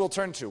 guess who we'll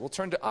turn to? We'll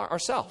turn to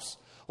ourselves.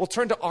 We'll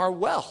turn to our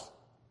well.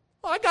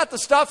 I got the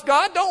stuff,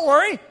 God, don't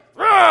worry.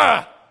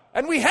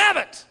 And we have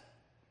it.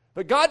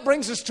 But God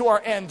brings us to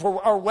our end where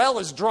our well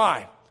is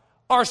dry.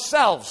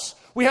 Ourselves.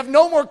 We have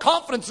no more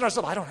confidence in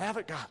ourselves. I don't have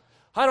it, God.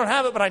 I don't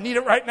have it, but I need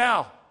it right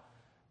now.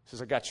 He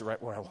says, I got you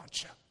right where I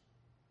want you.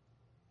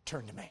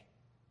 Turn to me.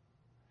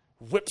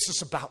 Whips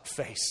us about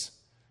face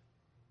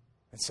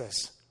and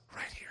says,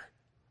 right here.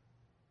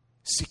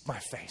 Seek my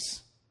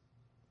face.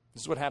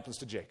 This is what happens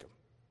to Jacob.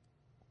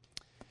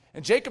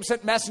 And Jacob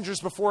sent messengers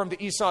before him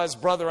to Esau, his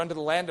brother, unto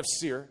the land of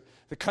Seir,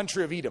 the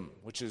country of Edom,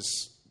 which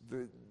is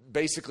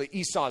basically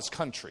Esau's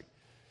country.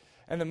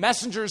 And the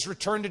messengers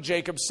returned to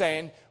Jacob,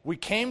 saying, we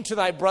came to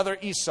thy brother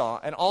Esau,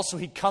 and also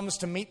he comes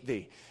to meet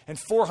thee, and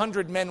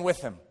 400 men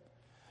with him.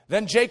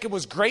 Then Jacob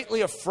was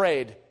greatly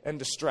afraid and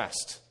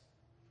distressed.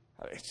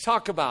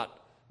 Talk about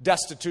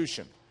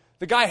destitution.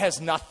 The guy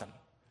has nothing.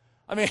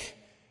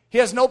 He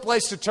has no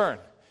place to turn.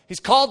 He's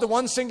called to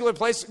one singular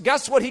place.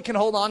 Guess what he can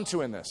hold on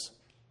to in this?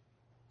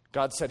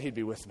 God said he'd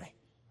be with me.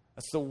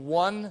 That's the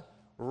one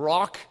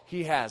rock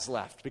he has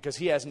left, because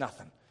he has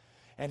nothing.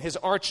 And his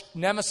arch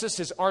nemesis,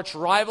 his arch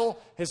rival,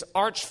 his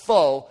arch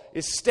foe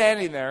is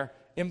standing there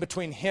in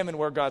between him and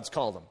where God's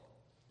called him.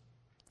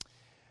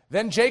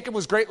 Then Jacob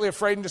was greatly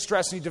afraid and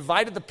distressed, and he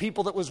divided the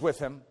people that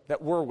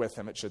were with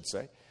him, it should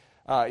say,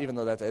 even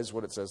though that is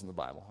what it says in the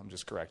Bible. I'm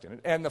just correcting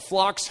it. And the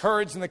flocks,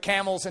 herds, and the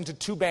camels into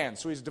two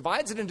bands. So he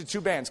divides it into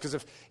two bands, because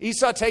if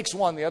Esau takes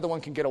one, the other one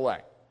can get away.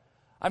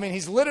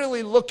 He's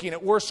literally looking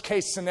at worst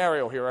case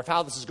scenario here of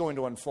how this is going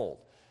to unfold.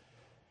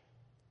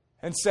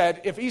 And said,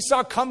 if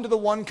Esau come to the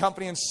one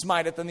company and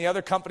smite it, then the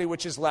other company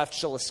which is left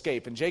shall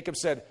escape. And Jacob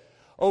said,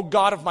 O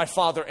God of my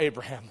father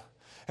Abraham,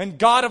 and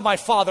God of my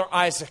father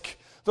Isaac,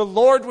 the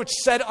Lord which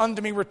said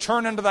unto me,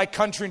 return unto thy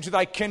country and to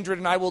thy kindred,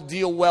 and I will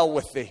deal well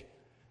with thee.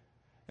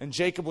 And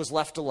Jacob was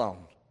left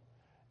alone,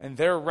 and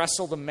there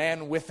wrestled a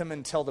man with him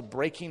until the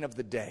breaking of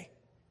the day.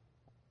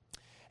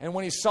 And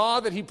when he saw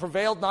that he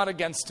prevailed not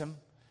against him,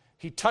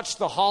 he touched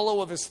the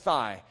hollow of his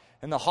thigh,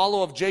 and the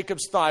hollow of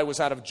Jacob's thigh was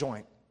out of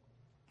joint.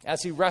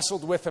 As he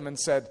wrestled with him and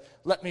said,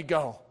 let me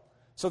go.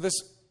 So this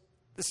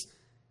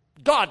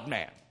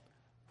God-man,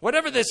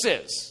 whatever this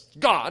is,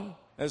 God,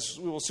 as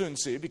we will soon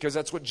see, because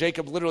that's what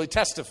Jacob literally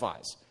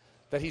testifies,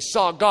 that he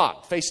saw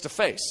God face to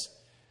face.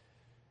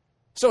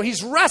 So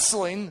he's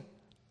wrestling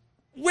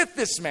with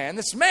this man.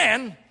 This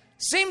man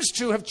seems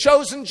to have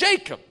chosen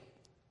Jacob.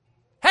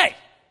 Hey,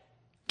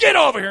 get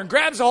over here, and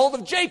grabs a hold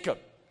of Jacob.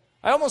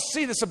 I almost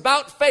see this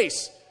about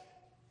face.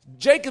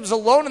 Jacob's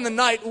alone in the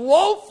night,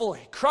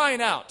 woefully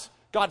crying out.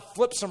 God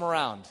flips him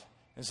around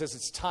and says,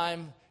 it's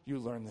time you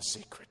learn the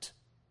secret.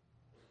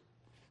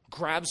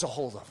 Grabs a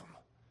hold of him,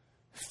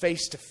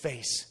 face to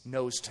face,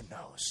 nose to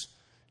nose.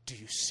 Do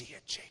you see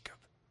it, Jacob?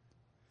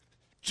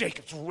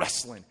 Jacob's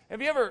wrestling.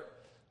 Have you ever,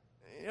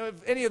 if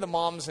any of the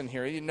moms in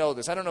here, you know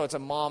this. I don't know, it's a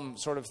mom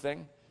sort of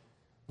thing.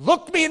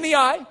 Look me in the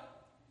eye.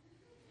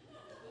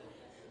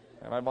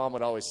 And my mom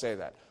would always say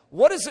that.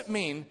 What does it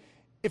mean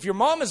if your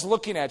mom is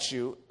looking at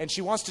you and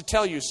she wants to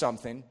tell you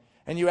something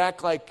and you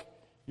act like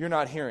you're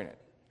not hearing it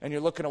and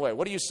you're looking away?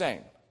 What are you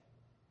saying?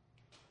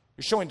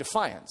 You're showing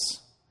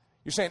defiance.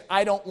 You're saying,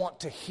 I don't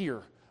want to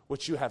hear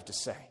what you have to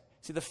say.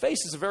 See, the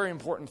face is a very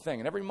important thing,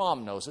 and every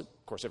mom knows it.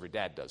 Of course, every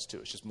dad does too.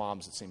 It's just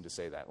moms that seem to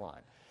say that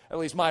line. At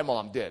least my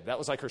mom did. That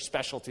was like her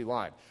specialty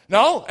line.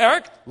 No,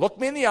 Eric, look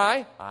me in the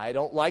eye. I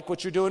don't like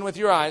what you're doing with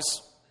your eyes.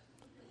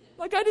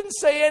 Like I didn't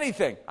say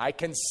anything. I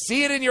can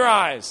see it in your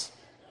eyes.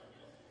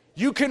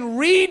 You can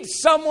read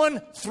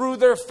someone through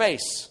their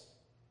face.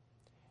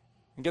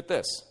 And get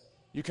this,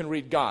 you can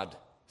read God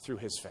through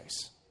his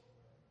face.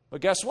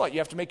 But guess what? You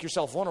have to make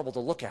yourself vulnerable to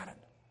look at it.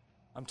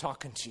 I'm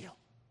talking to you.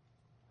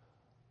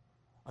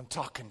 I'm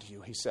talking to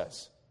you, he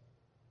says.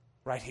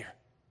 Right here,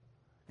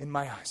 in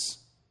my eyes.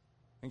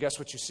 And guess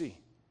what you see?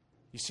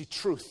 You see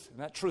truth, and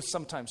that truth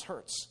sometimes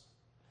hurts.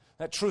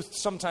 That truth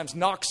sometimes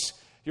knocks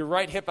your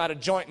right hip out of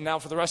joint, and now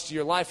for the rest of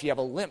your life you have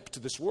a limp to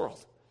this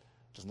world.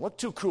 Doesn't look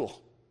too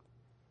cool.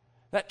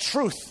 That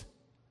truth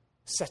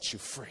sets you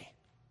free.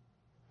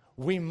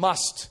 We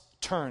must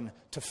turn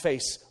to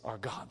face our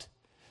God.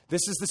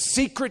 This is the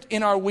secret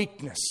in our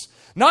weakness.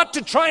 Not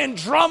to try and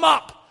drum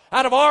up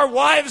out of our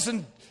wives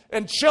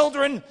and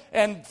children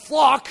and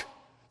flock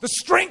the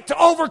strength to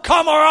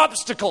overcome our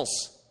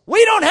obstacles.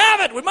 We don't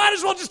have it. We might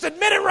as well just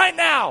admit it right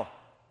now.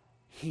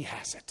 He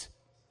has it.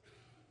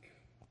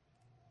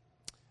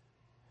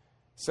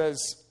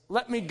 Says,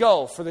 let me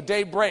go, for the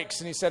day breaks.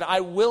 And he said,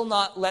 I will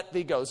not let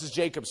thee go. This is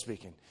Jacob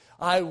speaking.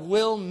 I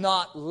will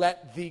not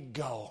let thee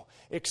go,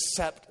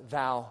 except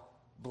thou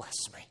bless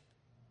me.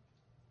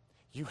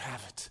 You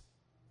have it.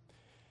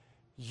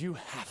 You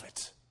have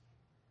it.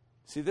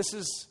 See, this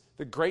is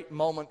the great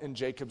moment in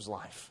Jacob's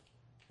life.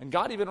 And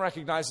God even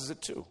recognizes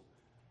it too.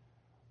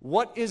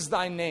 What is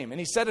thy name? And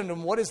he said unto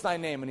him, what is thy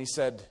name? And he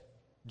said,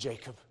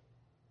 Jacob.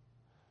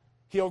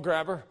 Heel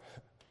grabber.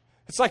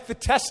 It's like the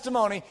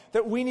testimony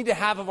that we need to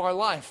have of our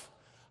life.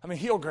 I'm a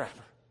heel grabber.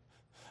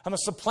 I'm a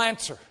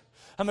supplanter.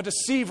 I'm a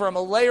deceiver. I'm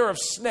a layer of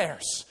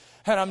snares.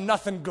 And I'm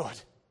nothing good.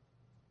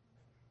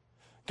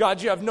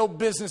 God, you have no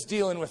business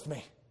dealing with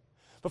me.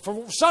 But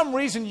for some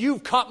reason,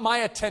 you've caught my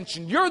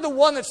attention. You're the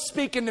one that's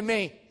speaking to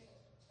me.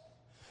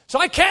 So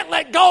I can't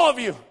let go of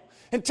you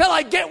until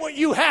I get what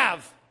you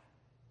have.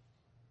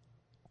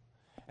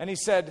 And he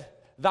said,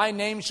 thy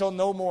name shall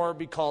no more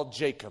be called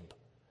Jacob,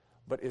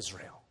 but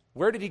Israel.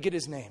 Where did he get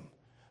his name?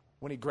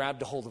 When he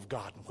grabbed a hold of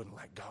God and wouldn't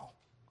let go.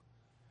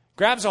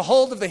 Grabs a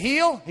hold of the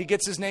heel, he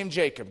gets his name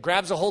Jacob.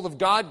 Grabs a hold of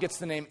God, gets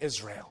the name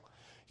Israel.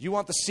 You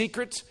want the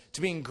secret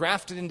to being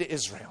grafted into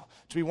Israel,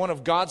 to be one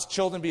of God's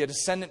children, be a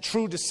descendant,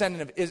 true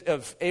descendant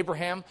of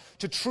Abraham,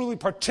 to truly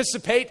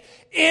participate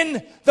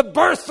in the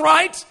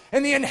birthright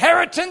and the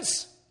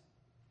inheritance.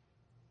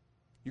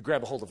 You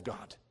grab a hold of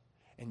God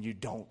and you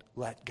don't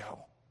let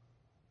go.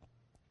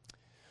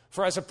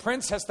 For as a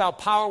prince hast thou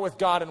power with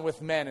God and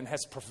with men, and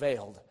hast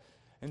prevailed.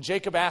 And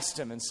Jacob asked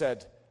him and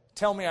said,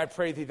 tell me, I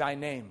pray thee, thy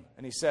name.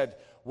 And he said,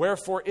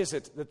 wherefore is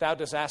it that thou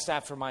dost ask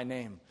after my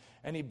name?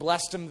 And he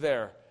blessed him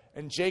there.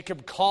 And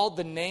Jacob called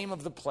the name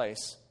of the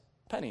place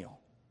Peniel.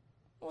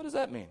 What does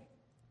that mean?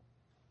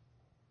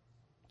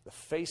 The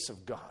face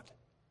of God.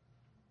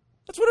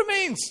 That's what it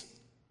means.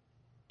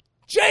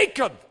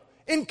 Jacob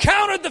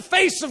encountered the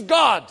face of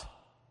God,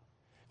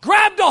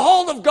 grabbed a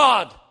hold of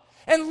God,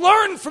 and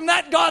learned from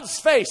that God's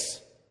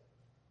face.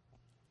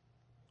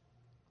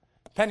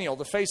 Peniel,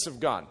 the face of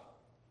God.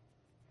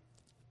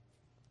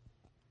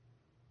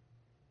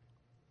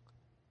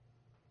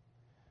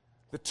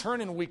 The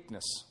turn in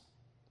weakness.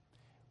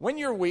 When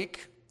you're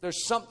weak,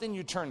 there's something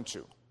you turn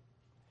to.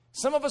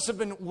 Some of us have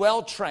been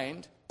well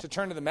trained to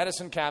turn to the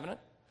medicine cabinet,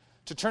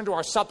 to turn to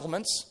our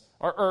supplements,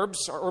 our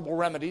herbs, our herbal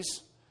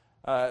remedies.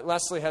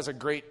 Leslie has a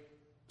great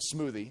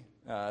smoothie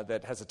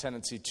that has a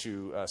tendency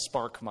to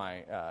spark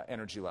my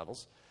energy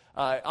levels.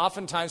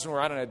 Oftentimes when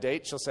we're out on a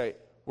date, she'll say,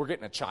 we're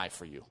getting a chai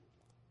for you.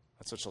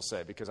 That's what she'll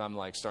say, because I'm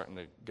like starting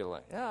to get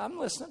like, yeah, I'm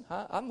listening.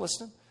 I'm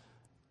listening.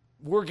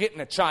 We're getting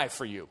a chai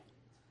for you.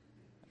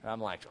 And I'm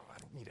like, oh, I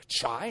don't need a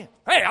chai.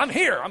 Hey, I'm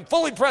here. I'm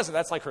fully present.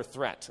 That's like her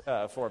threat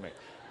for me.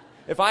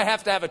 If I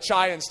have to have a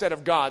chai instead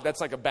of God,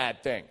 that's like a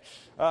bad thing.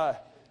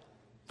 But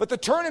the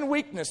turn in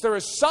weakness, there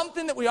is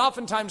something that we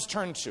oftentimes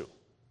turn to.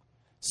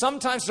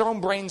 Sometimes it's our own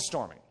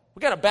brainstorming. We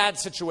got a bad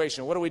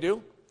situation. What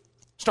do?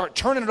 Start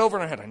turning it over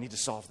in our head. I need to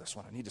solve this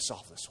one. I need to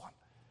solve this one.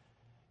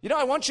 You know,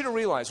 I want you to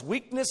realize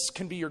weakness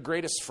can be your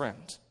greatest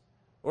friend,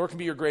 or it can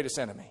be your greatest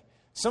enemy.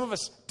 Some of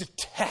us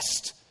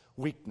detest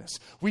weakness.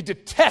 We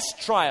detest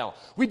trial.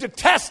 We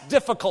detest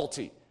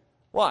difficulty.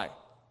 Why?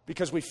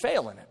 Because we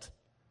fail in it.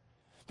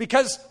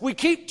 Because we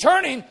keep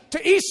turning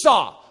to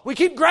Esau. We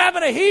keep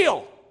grabbing a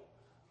heel.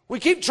 We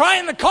keep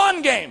trying the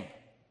con game.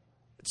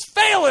 It's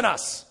failing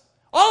us.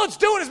 All it's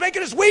doing is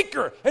making us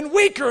weaker and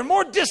weaker and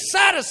more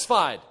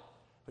dissatisfied.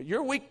 But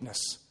your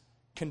weakness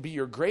can be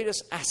your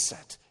greatest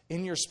asset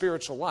in your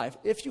spiritual life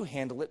if you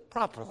handle it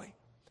properly.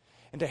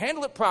 And to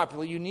handle it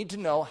properly, you need to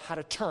know how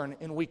to turn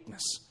in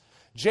weakness.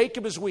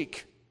 Jacob is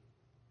weak.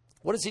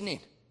 What does he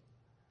need?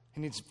 He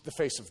needs the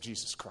face of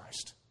Jesus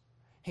Christ.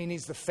 He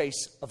needs the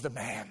face of the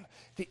man.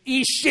 The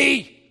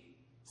Ishi.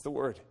 It's the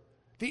word.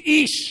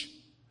 The Ish.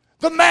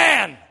 The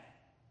man.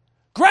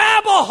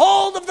 Grab a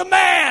hold of the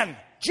man,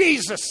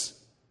 Jesus.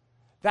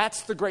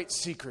 That's the great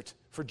secret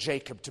for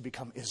Jacob to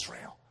become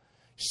Israel.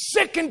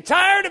 Sick and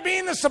tired of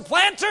being the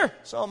supplanter?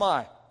 So am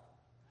I.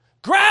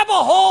 Grab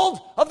a hold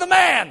of the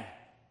man.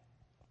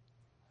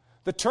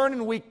 The turn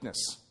in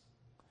weakness.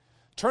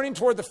 Turning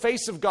toward the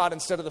face of God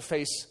instead of the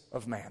face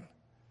of man.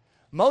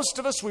 Most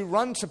of us, we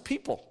run to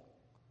people.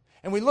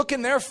 And we look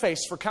in their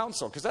face for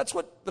counsel. Because that's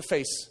what the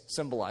face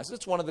symbolizes.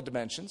 It's one of the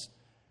dimensions.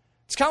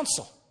 It's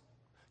counsel.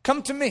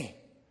 Come to me.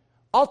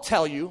 I'll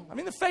tell you. I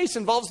mean, the face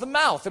involves the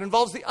mouth. It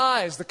involves the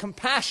eyes, the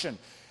compassion.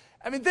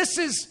 I mean, this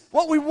is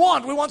what we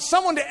want. We want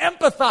someone to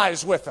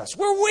empathize with us.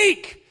 We're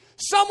weak.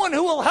 Someone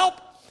who will help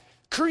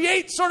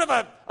create sort of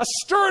a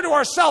stir to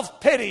our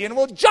self-pity and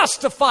will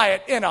justify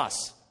it in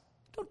us.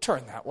 Don't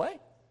turn that way.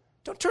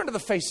 Don't turn to the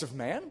face of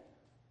man.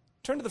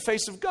 Turn to the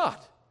face of God.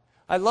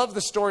 I love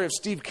the story of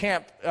Steve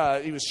Camp.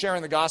 He was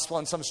sharing the gospel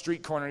on some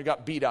street corner and he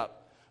got beat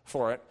up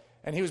for it.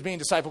 And he was being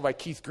discipled by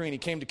Keith Green. He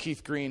came to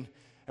Keith Green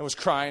and was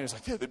crying. He was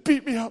like, they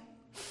beat me up.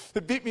 They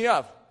beat me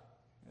up.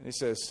 And he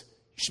says,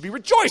 you should be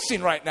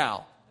rejoicing right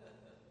now.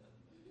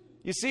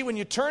 You see, when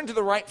you turn to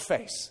the right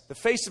face, the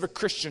face of a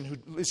Christian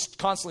who is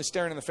constantly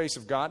staring in the face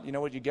of God, you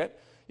know what you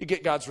get? You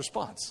get God's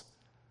response.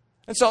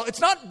 And so it's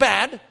not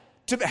bad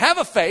to have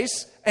a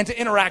face and to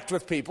interact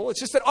with people.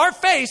 It's just that our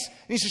face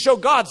needs to show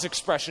God's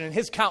expression and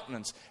his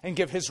countenance and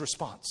give his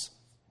response.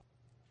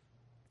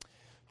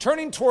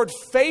 Turning toward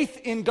faith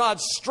in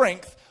God's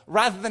strength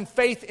rather than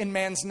faith in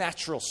man's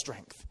natural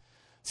strength.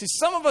 See,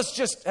 some of us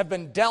just have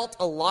been dealt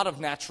a lot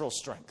of natural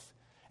strength.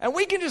 And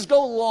we can just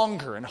go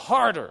longer and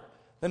harder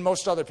than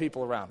most other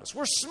people around us.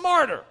 We're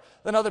smarter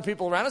than other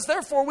people around us.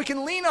 Therefore, we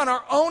can lean on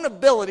our own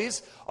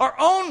abilities, our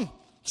own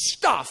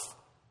stuff,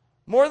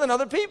 more than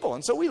other people.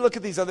 And so we look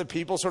at these other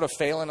people sort of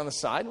failing on the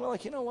side, and we're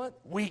like, you know what?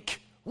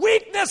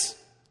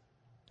 Weakness!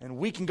 And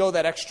we can go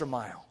that extra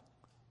mile.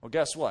 Well,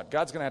 guess what?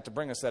 God's going to have to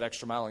bring us that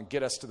extra mile and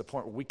get us to the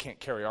point where we can't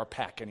carry our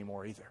pack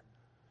anymore either.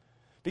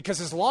 Because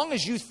as long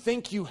as you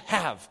think you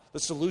have the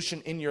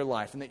solution in your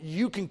life and that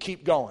you can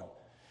keep going,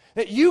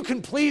 that you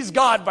can please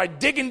God by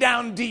digging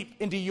down deep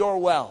into your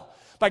well,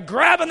 by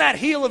grabbing that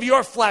heel of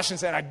your flesh and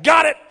saying, I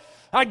got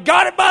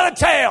it by the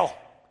tail.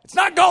 It's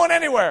not going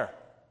anywhere.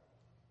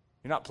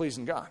 You're not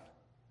pleasing God.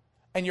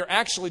 And you're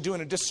actually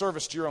doing a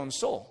disservice to your own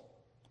soul.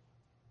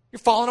 You're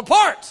falling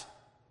apart.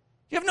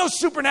 You have no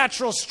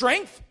supernatural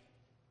strength.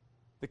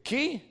 The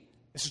key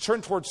is to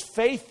turn towards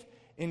faith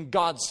in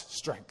God's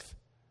strength.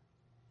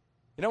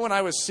 You know, when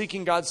I was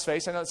seeking God's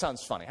face, I know it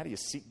sounds funny. How do you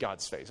seek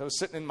God's face? I was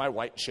sitting in my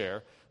white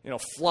chair,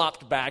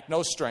 flopped back,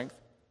 no strength.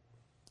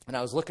 And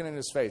I was looking in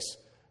his face.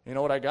 You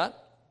know what I got?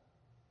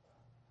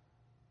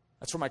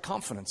 That's where my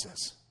confidence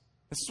is.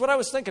 This is what I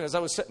was thinking as I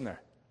was sitting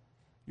there.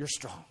 You're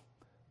strong.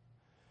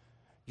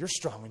 You're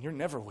strong and you're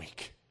never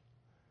weak.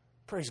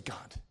 Praise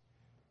God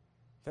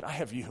that I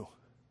have you.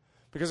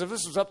 Because if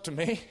this was up to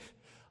me,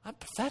 I'm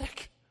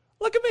pathetic.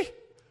 Look at me.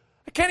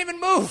 I can't even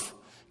move.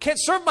 Can't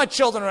serve my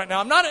children right now.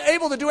 I'm not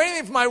able to do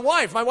anything for my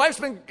wife. My wife's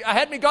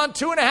had me gone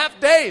 2.5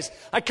 days.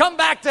 I come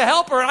back to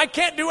help her and I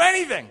can't do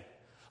anything.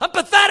 I'm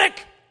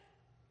pathetic.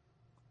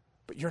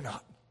 But you're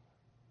not.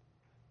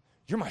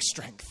 You're my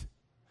strength.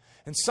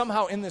 And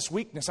somehow in this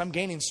weakness, I'm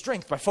gaining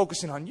strength by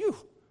focusing on you.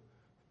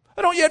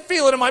 I don't yet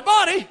feel it in my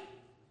body,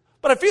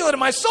 but I feel it in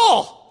my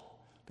soul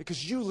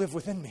because you live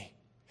within me.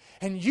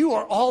 And you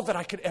are all that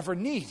I could ever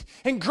need.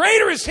 And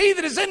greater is he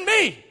that is in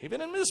me,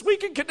 even in this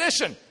weakened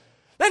condition,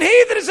 than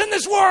he that is in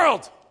this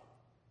world.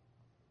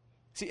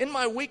 See, in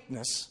my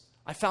weakness,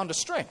 I found a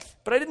strength,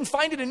 but I didn't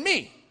find it in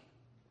me.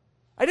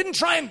 I didn't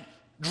try and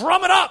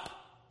drum it up.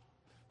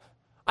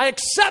 I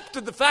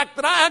accepted the fact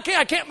that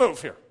I can't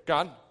move here,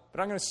 God,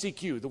 but I'm going to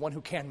seek you, the one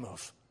who can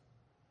move.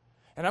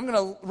 And I'm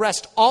going to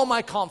rest all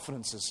my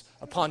confidences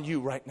upon you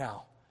right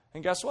now.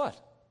 And guess what?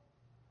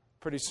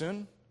 Pretty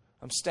soon,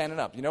 I'm standing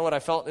up. You know what I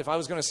felt? If I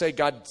was going to say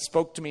God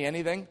spoke to me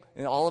anything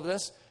in all of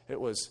this, it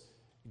was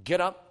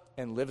get up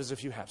and live as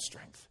if you have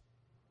strength.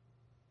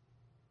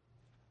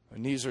 My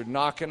knees are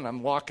knocking, and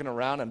I'm walking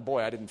around, and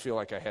boy, I didn't feel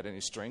like I had any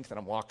strength, and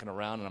I'm walking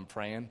around, and I'm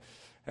praying.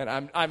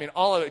 And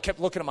all of it kept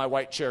looking at my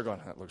white chair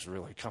going, that looks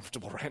really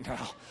comfortable right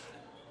now.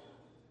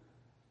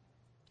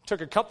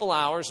 Took a couple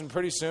hours, and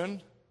pretty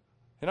soon,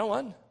 you know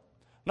what? I'm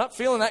not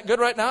feeling that good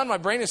right now, and my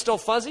brain is still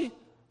fuzzy,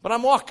 but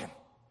I'm walking.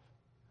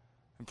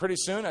 And pretty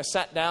soon, I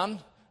sat down.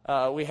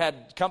 We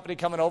had company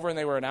coming over, and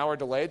they were an hour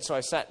delayed, so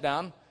I sat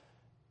down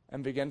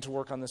and began to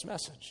work on this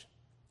message.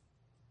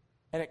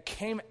 And it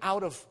came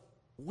out of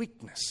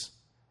weakness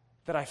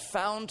that I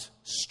found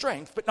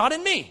strength, but not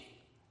in me,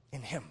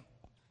 in him.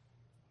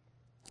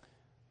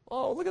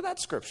 Oh, look at that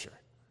scripture.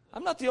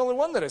 I'm not the only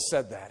one that has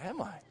said that, am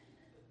I?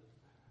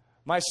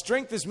 My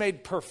strength is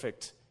made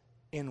perfect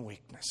in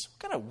weakness.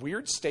 What kind of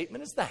weird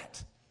statement is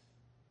that?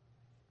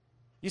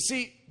 You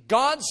see,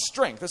 God's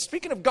strength,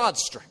 speaking of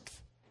God's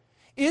strength,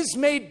 is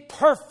made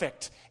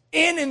perfect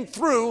in and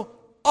through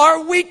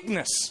our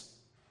weakness.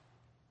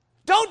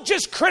 Don't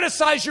just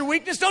criticize your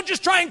weakness. Don't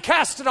just try and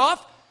cast it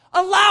off.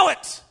 Allow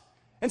it.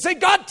 And say,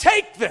 God,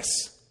 take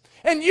this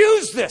and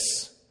use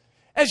this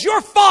as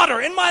your fodder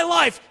in my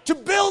life to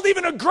build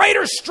even a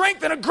greater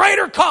strength and a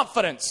greater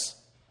confidence.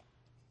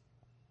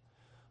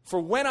 For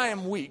when I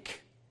am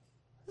weak,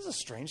 this is a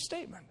strange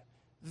statement,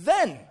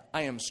 then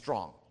I am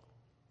strong.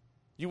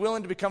 You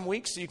willing to become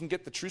weak so you can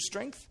get the true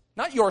strength?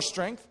 Not your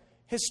strength,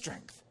 his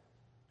strength.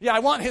 Yeah, I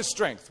want his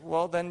strength.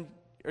 Well, then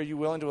are you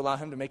willing to allow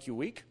him to make you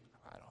weak?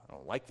 I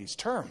don't like these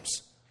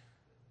terms.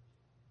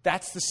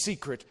 That's the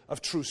secret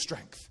of true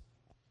strength.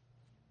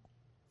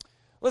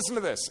 Listen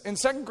to this. In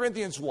 2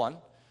 Corinthians 1,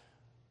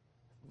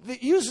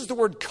 it uses the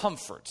word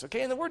comfort,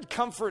 okay? And the word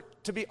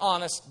comfort, to be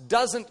honest,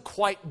 doesn't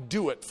quite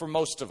do it for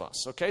most of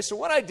us, okay? So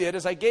what I did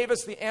is I gave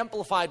us the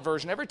amplified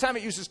version. Every time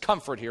it uses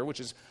comfort here, which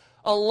is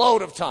a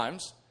load of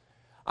times,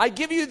 I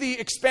give you the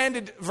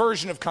expanded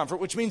version of comfort,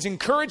 which means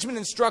encouragement,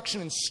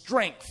 instruction, and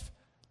strength.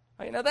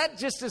 Right? Now that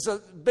just is a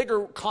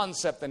bigger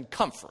concept than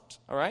comfort,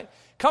 all right?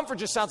 Comfort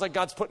just sounds like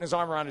God's putting his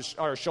arm around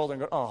our shoulder and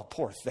going, oh,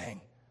 poor thing.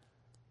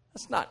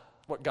 That's not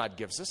what God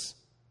gives us.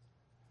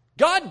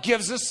 God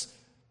gives us,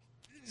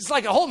 it's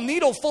like a whole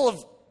needle full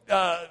of,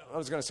 I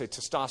was going to say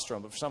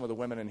testosterone, but for some of the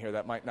women in here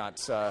that might not,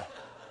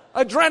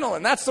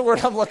 adrenaline, that's the word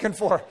I'm looking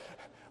for.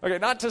 Okay,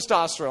 not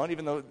testosterone,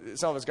 even though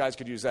some of us guys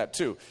could use that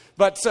too.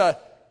 But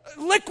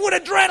liquid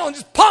adrenaline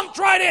just pumped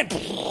right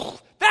in.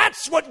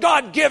 That's what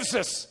God gives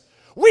us.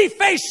 We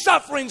face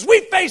sufferings,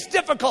 we face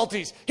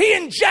difficulties. He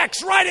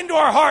injects right into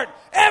our heart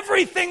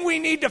everything we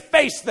need to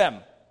face them.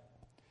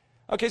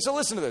 Okay, so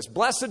listen to this.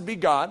 Blessed be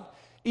God,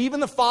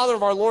 even the Father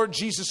of our Lord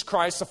Jesus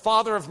Christ, the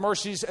Father of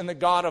mercies and the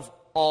God of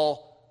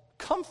all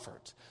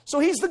comfort. So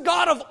he's the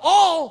God of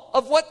all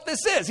of what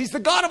this is. He's the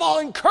God of all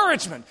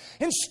encouragement,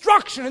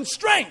 instruction, and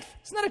strength.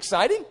 Isn't that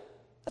exciting?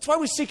 That's why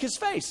we seek his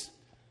face.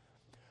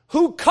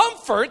 Who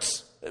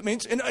comforts, it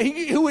means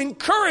who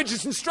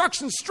encourages,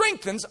 instructs, and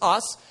strengthens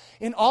us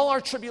in all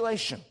our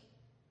tribulation.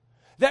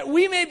 That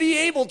we may be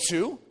able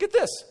to, get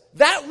this,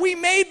 that we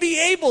may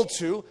be able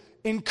to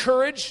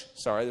encourage,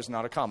 sorry, there's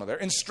not a comma there,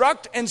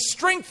 instruct and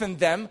strengthen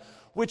them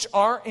which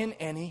are in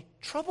any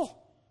trouble.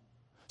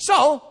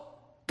 So,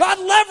 God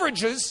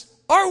leverages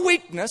our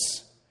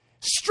weakness,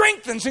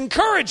 strengthens,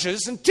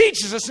 encourages, and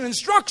teaches us and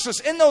instructs us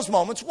in those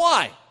moments.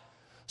 Why?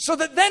 So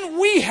that then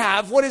we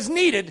have what is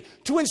needed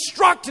to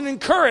instruct and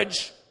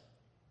encourage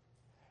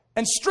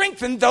and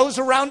strengthen those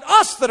around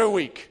us that are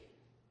weak.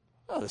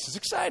 Oh, this is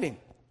exciting.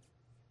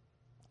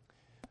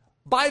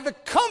 By the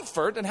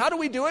comfort, and how do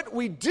we do it?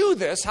 We do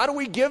this. How do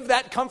we give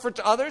that comfort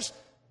to others?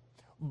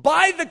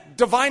 By the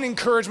divine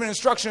encouragement,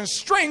 instruction, and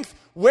strength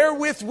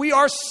wherewith we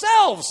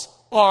ourselves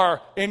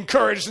are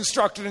encouraged,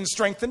 instructed, and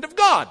strengthened of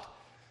God.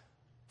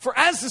 For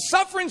as the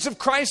sufferings of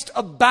Christ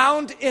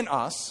abound in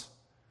us,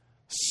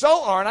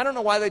 so are, and I don't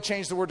know why they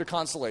changed the word to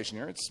consolation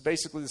here. It's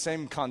basically the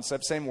same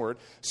concept, same word.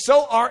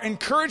 So our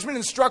encouragement,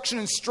 instruction,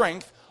 and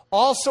strength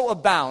also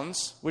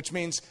abounds, which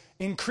means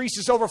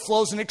increases,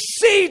 overflows, and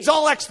exceeds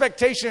all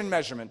expectation and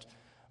measurement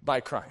by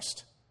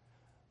Christ.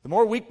 The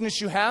more weakness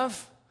you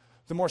have,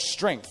 the more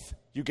strength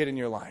you get in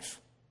your life.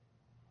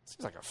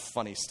 Seems like a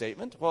funny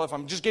statement. Well, if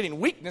I'm just getting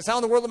weakness, how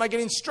in the world am I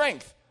getting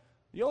strength?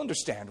 You'll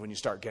understand when you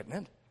start getting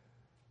it.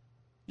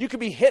 You could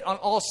be hit on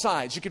all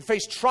sides. You could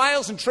face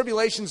trials and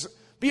tribulations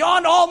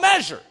beyond all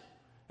measure.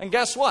 And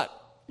guess what?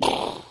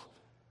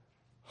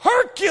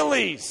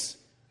 Hercules!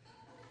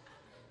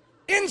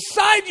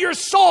 Inside your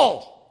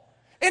soul,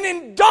 an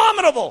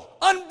indomitable,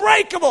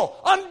 unbreakable,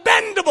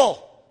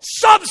 unbendable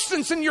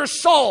substance in your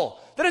soul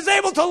that is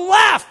able to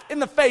laugh in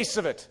the face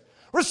of it.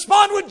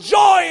 Respond with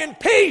joy and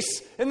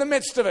peace in the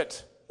midst of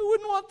it. Who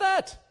wouldn't want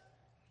that?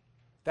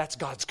 That's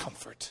God's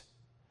comfort.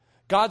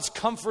 God's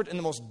comfort in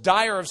the most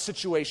dire of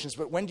situations.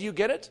 But when do you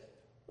get it?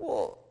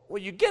 Well,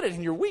 you get it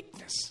in your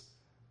weakness.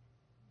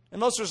 And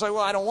most of us are like,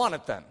 well, I don't want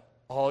it then.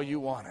 Oh, you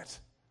want it.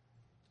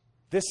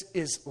 This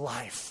is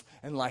life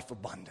and life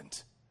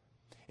abundant.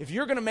 If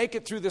you're going to make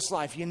it through this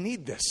life, you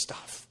need this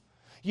stuff.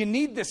 You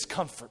need this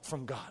comfort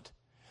from God.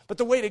 But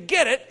the way to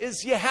get it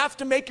is you have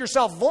to make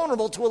yourself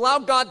vulnerable to allow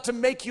God to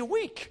make you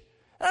weak.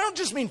 And I don't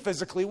just mean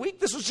physically weak.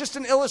 This was just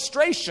an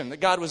illustration that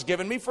God was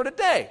giving me for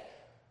today.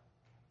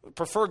 I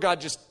prefer God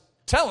just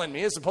telling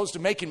me as opposed to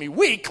making me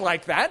weak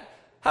like that.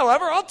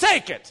 However, I'll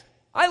take it.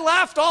 I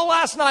laughed all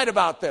last night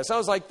about this. I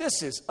was like,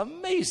 this is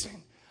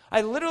amazing.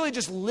 I literally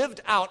just lived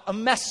out a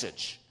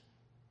message.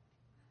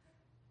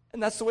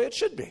 And that's the way it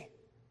should be.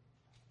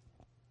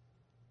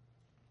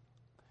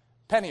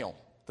 Peniel,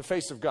 the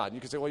face of God. And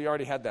you can say, well, you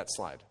already had that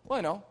slide. Well,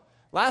 I know.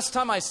 Last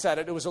time I said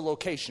it, it was a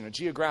location, a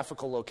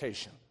geographical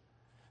location.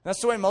 And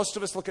that's the way most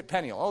of us look at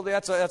Peniel. Oh,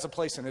 that's a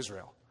place in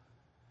Israel.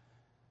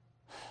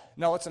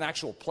 No, it's an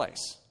actual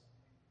place.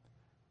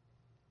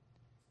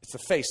 It's the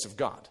face of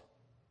God.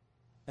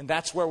 And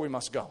that's where we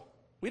must go.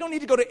 We don't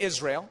need to go to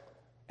Israel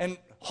and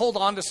hold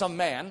on to some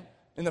man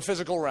in the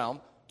physical realm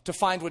to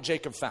find what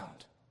Jacob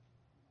found.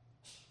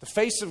 The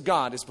face of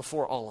God is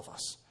before all of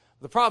us.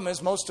 The problem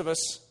is most of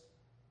us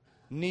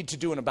need to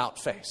do an about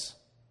face.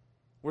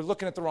 We're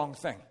looking at the wrong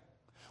thing.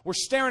 We're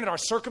staring at our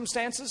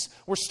circumstances.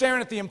 We're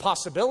staring at the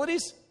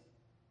impossibilities.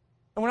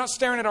 And we're not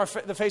staring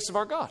at the face of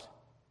our God.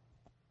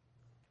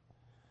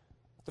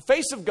 The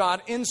face of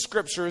God in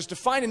Scripture is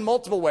defined in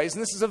multiple ways,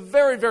 and this is a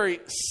very, very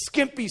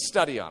skimpy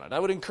study on it. I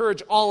would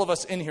encourage all of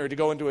us in here to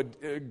go into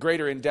a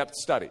greater in-depth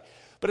study.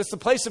 But it's the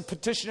place of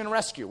petition and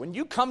rescue. When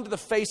you come to the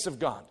face of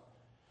God,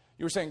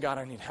 you were saying, God,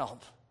 I need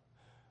help.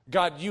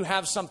 God, you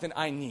have something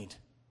I need.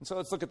 And so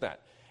let's look at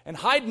that. And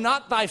hide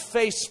not thy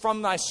face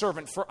from thy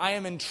servant, for I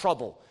am in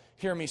trouble.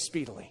 Hear me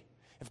speedily.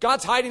 If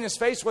God's hiding his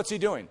face, what's he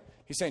doing?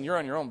 He's saying, you're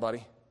on your own,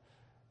 buddy.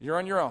 You're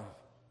on your own.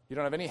 You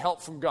don't have any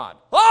help from God.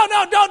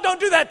 Oh, no, don't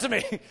do that to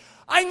me.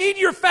 I need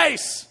your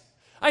face.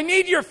 I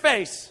need your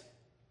face.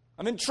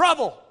 I'm in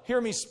trouble.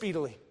 Hear me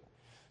speedily.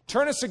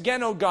 Turn us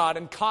again, O God,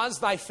 and cause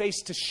thy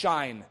face to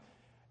shine,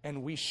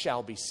 and we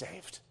shall be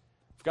saved.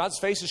 If God's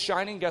face is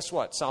shining, guess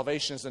what?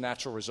 Salvation is the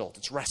natural result.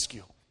 It's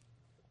rescue.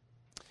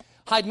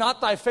 Hide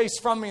not thy face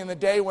from me in the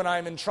day when I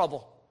am in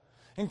trouble.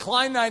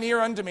 Incline thine ear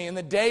unto me in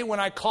the day when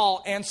I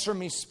call. Answer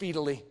me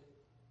speedily.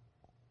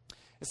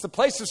 It's the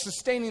place of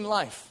sustaining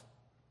life.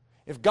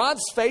 If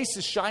God's face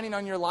is shining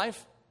on your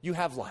life, you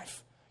have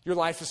life. Your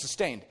life is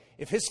sustained.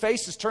 If his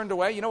face is turned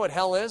away, you know what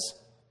hell is?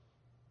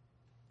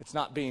 It's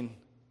not being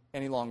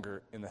any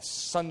longer in the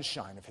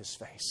sunshine of his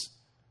face.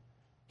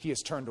 He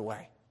has turned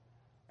away.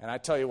 And I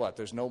tell you what,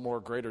 there's no more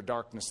greater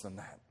darkness than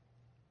that.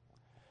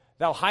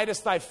 Thou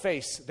hidest thy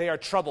face, they are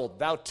troubled.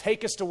 Thou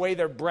takest away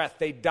their breath,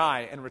 they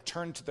die and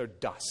return to their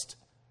dust.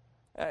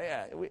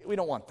 We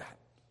don't want that.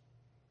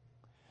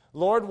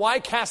 Lord, why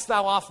cast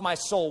thou off my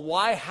soul?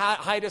 Why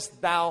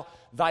hidest thou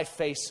thy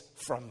face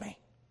from me?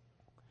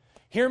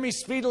 Hear me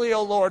speedily,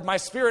 O Lord, my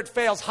spirit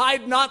fails.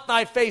 Hide not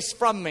thy face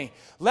from me,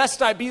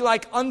 lest I be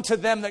like unto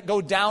them that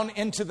go down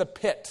into the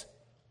pit.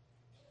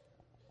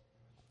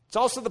 It's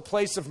also the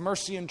place of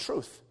mercy and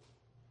truth.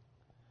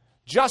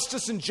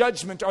 Justice and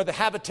judgment are the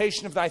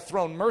habitation of thy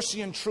throne.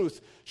 Mercy and truth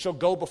shall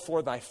go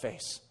before thy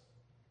face.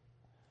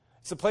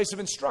 It's the place of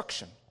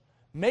instruction.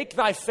 Make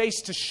thy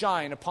face to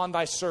shine upon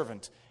thy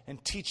servant,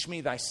 and teach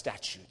me thy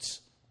statutes.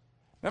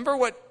 Remember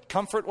what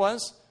comfort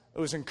was? It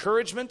was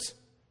encouragement,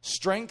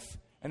 strength,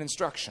 and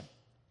instruction.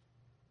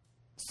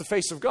 It's the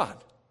face of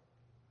God.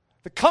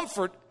 The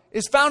comfort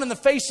is found in the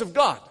face of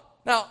God.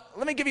 Now,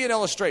 let me give you an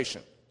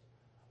illustration.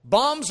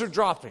 Bombs are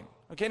dropping.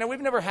 Okay, now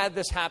we've never had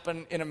this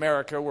happen in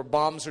America where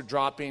bombs are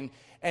dropping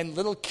and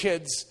little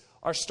kids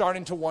are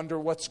starting to wonder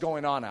what's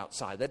going on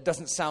outside. That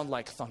doesn't sound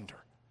like thunder.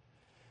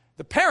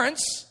 The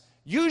parents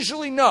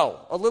usually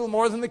know a little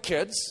more than the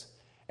kids,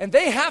 and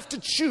they have to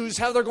choose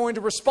how they're going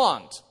to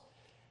respond.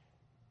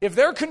 If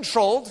they're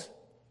controlled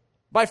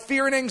by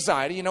fear and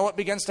anxiety, you know what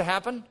begins to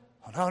happen?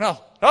 Oh,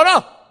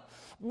 no.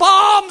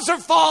 Bombs are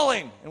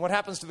falling. And what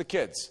happens to the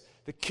kids?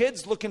 The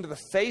kids look into the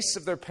face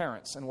of their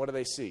parents, and what do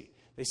they see?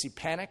 They see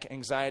panic,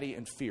 anxiety,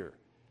 and fear.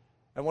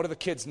 And what do the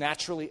kids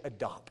naturally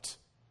adopt?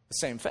 The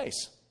same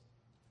face.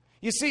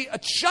 You see, a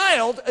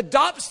child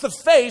adopts the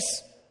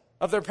face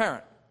of their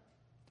parent.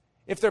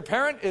 If their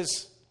parent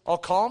is all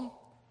calm,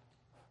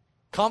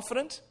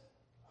 confident,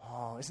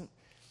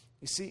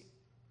 you see,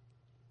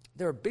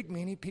 there are big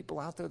meanie people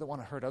out there that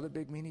want to hurt other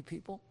big meanie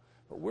people,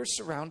 but we're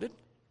surrounded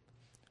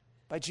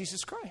by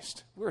Jesus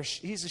Christ.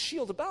 He's a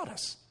shield about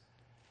us.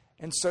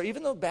 And so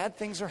even though bad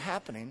things are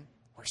happening,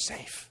 we're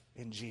safe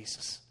in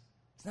Jesus.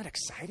 Isn't that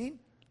exciting?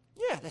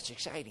 Yeah, that's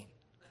exciting.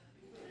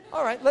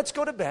 All right, let's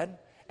go to bed.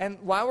 And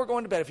while we're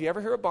going to bed, if you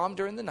ever hear a bomb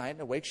during the night and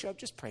it wakes you up,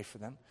 just pray for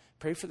them.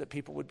 Pray for the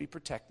people would be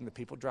protected, the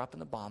people dropping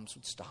the bombs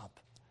would stop.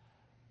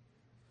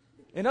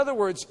 In other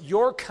words,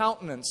 your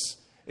countenance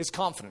is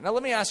confident. Now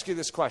let me ask you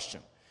this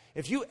question.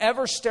 If you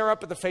ever stare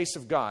up at the face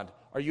of God,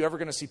 are you ever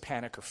going to see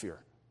panic or fear?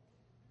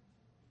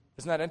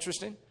 Isn't that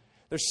interesting?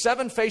 There's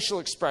 7 facial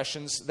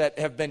expressions that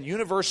have been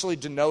universally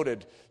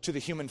denoted to the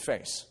human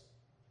face.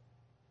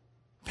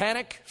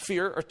 Panic,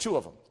 fear are 2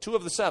 of them. 2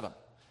 of the 7.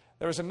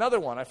 There was another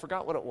one. I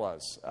forgot what it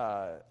was.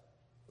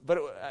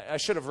 I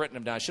should have written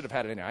them down. I should have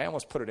had it in there. I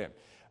almost put it in.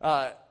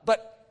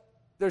 But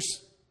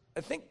there's,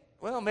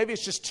 maybe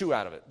it's just 2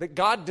 out of it, that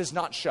God does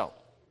not show.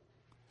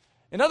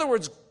 In other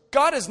words,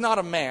 God is not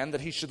a man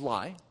that he should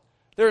lie.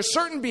 There are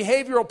certain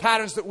behavioral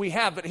patterns that we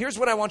have, but here's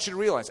what I want you to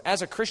realize.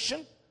 As a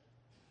Christian,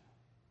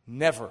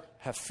 never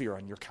have fear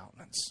on your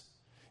countenance.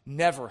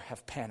 Never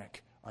have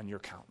panic on your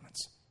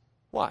countenance.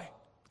 Why?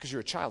 Because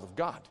you're a child of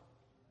God.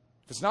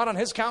 If it's not on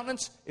his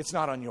countenance, it's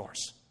not on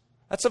yours.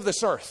 That's of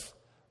this earth,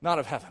 not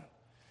of heaven.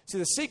 See,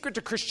 the secret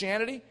to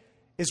Christianity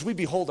is we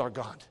behold our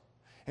God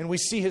and we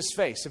see his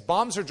face. If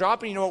bombs are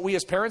dropping, you know what we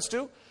as parents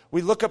do?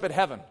 We look up at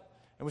heaven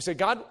and we say,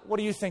 God, what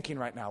are you thinking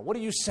right now? What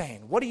are you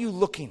saying? What are you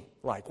looking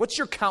like? What's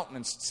your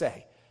countenance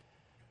say?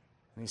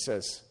 And he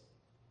says,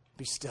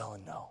 be still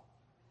and know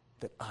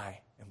that I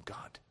am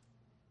God.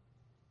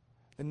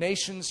 The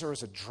nations are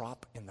as a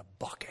drop in the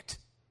bucket.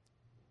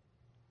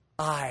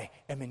 I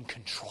am in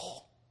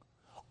control.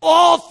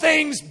 All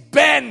things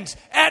bend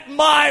at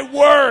my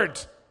word.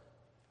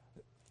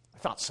 I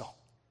thought so.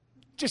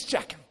 Just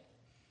checking.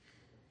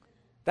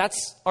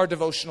 That's our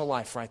devotional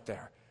life right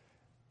there.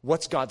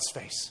 What's God's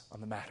face on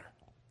the matter?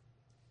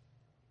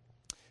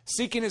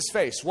 Seeking his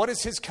face. What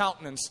is his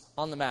countenance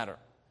on the matter?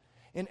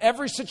 In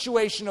every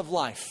situation of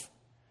life,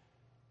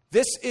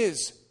 this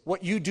is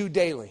what you do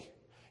daily.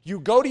 You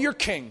go to your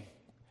king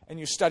and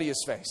you study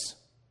his face.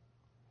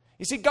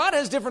 You see, God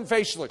has different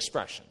facial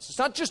expressions. It's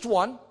not just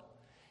one.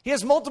 He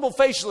has multiple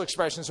facial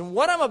expressions. And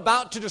what I'm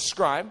about to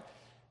describe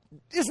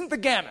isn't the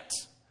gamut.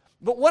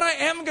 But what I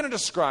am going to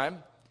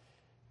describe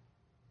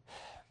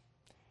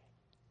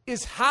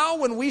is how,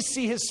 when we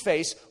see his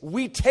face,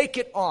 we take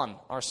it on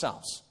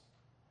ourselves.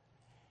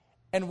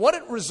 And what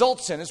it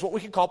results in is what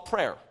we could call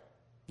prayer.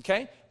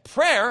 Okay?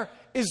 Prayer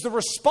is the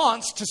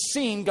response to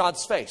seeing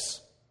God's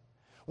face.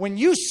 When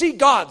you see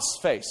God's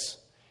face,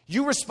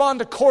 you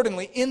respond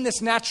accordingly in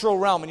this natural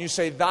realm and you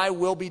say, thy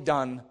will be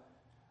done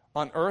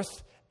on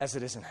earth as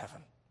it is in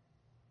heaven.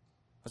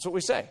 That's what we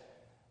say.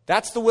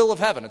 That's the will of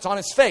heaven. It's on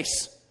his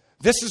face.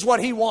 This is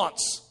what he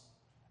wants.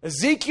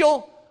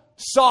 Ezekiel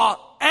saw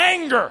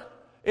anger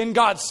in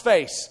God's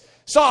face.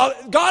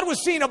 God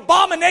was seeing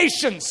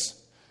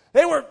abominations.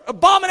 They were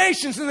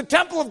abominations in the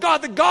temple of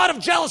God. The God of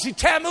jealousy,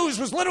 Tammuz,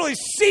 was literally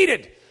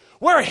seated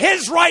where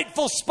his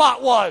rightful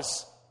spot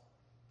was.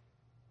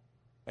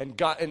 And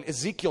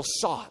Ezekiel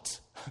saw it.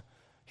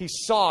 He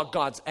saw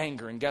God's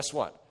anger. And guess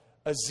what?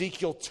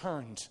 Ezekiel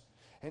turned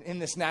and in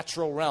this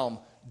natural realm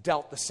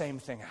dealt the same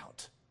thing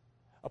out.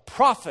 A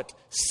prophet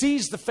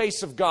sees the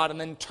face of God and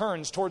then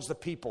turns towards the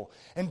people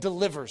and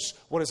delivers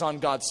what is on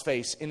God's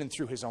face in and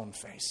through his own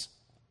face.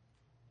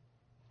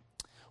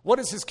 What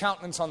is his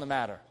countenance on the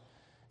matter?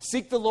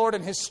 Seek the Lord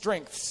in his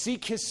strength.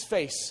 Seek his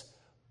face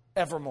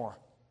evermore.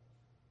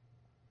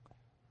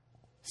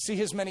 See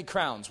his many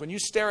crowns. When you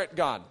stare at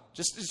God,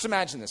 just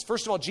imagine this.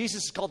 First of all,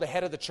 Jesus is called the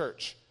head of the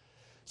church.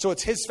 So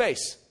it's his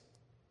face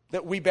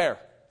that we bear.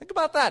 Think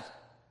about that.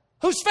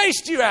 Whose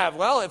face do you have?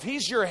 Well, if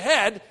he's your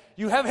head,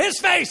 you have his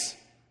face.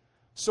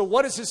 So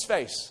what is his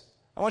face?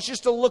 I want you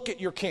just to look at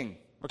your king.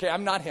 Okay,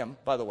 I'm not him,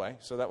 by the way.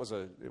 So that was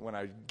when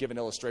I give an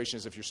illustration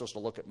as if you're supposed to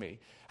look at me.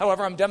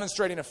 However, I'm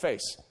demonstrating a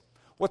face.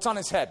 What's on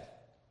his head?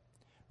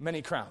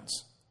 Many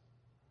crowns.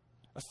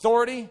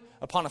 Authority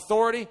upon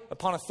authority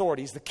upon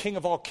authority. He's the king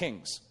of all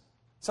kings.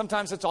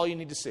 Sometimes that's all you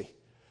need to see.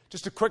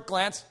 Just a quick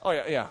glance. Oh,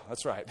 yeah,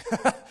 that's right.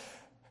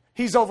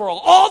 He's over all.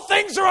 All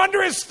things are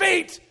under his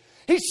feet.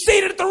 He's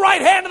seated at the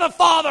right hand of the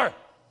Father.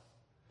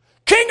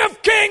 King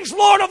of kings,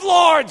 Lord of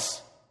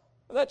lords.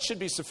 Well, that should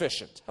be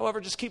sufficient.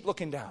 However, just keep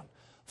looking down.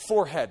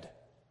 Forehead.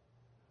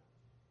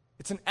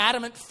 It's an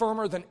adamant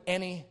firmer than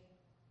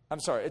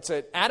it's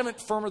an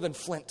adamant firmer than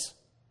flint.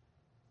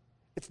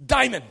 It's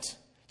diamond.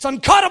 It's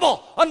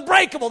uncuttable,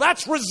 unbreakable.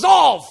 That's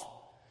resolve.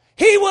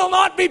 He will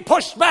not be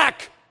pushed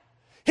back.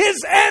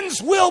 His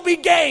ends will be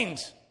gained.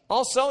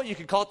 Also, you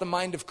could call it the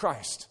mind of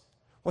Christ.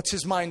 What's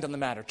his mind on the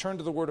matter? Turn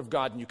to the Word of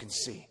God and you can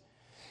see.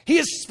 He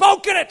has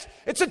spoken it.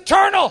 It's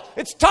eternal.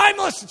 It's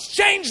timeless. It's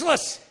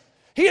changeless.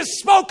 He has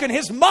spoken.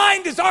 His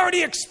mind is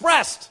already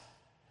expressed.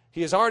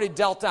 He has already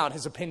dealt out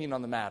his opinion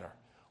on the matter.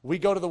 We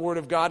go to the Word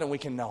of God and we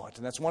can know it.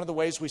 And that's one of the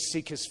ways we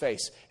seek his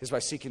face is by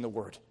seeking the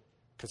Word.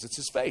 Because it's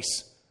his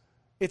face.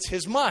 It's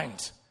his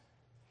mind.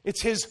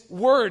 It's his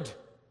word.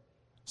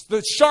 It's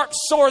the sharp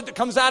sword that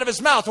comes out of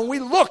his mouth. When we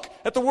look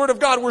at the Word of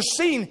God, we're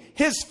seeing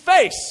his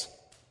face.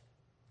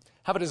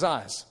 How about his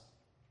eyes?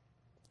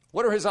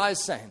 What are his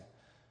eyes saying?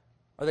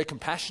 Are they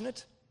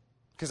compassionate?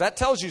 Because that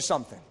tells you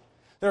something.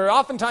 There are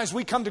oftentimes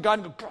we come to God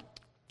and go, God,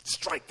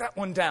 strike that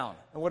one down.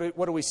 And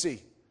what do we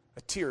see?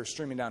 A tear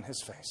streaming down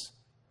his face.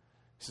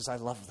 He says, I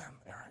love them,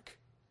 Eric.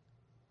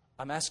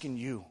 I'm asking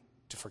you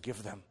to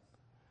forgive them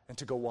and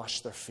to go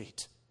wash their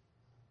feet.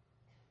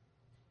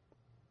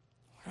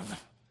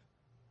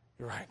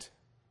 You're right.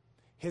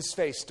 His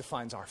face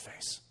defines our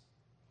face.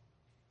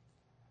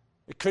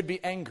 It could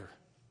be anger.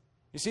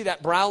 You see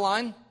that brow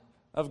line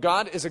of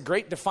God is a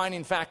great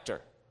defining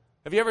factor.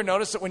 Have you ever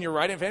noticed that when you're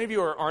writing, if any of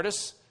you are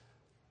artists,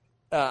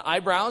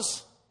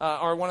 eyebrows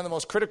are one of the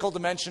most critical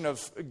dimension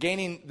of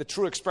gaining the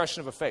true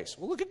expression of a face.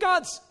 Well, look at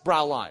God's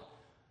brow line.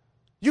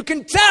 You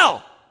can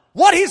tell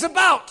what he's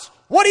about,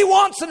 what he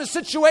wants in a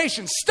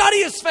situation.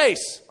 Study his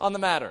face on the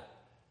matter.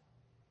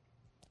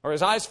 Are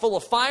his eyes full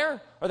of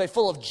fire? Are they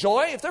full of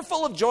joy? If they're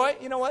full of joy,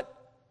 you know what?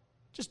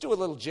 Just do a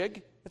little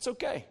jig. It's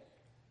okay.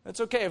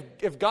 It's okay.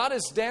 If God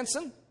is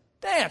dancing,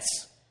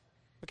 dance.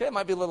 Okay, it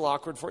might be a little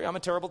awkward for you. I'm a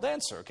terrible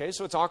dancer, okay?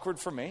 So it's awkward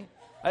for me.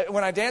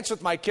 When I dance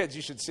with my kids,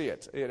 you should see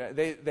it. You know,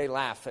 they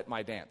laugh at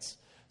my dance.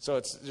 So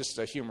it's just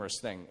a humorous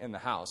thing in the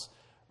house.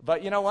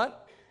 But you know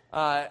what?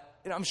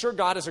 I'm sure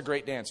God is a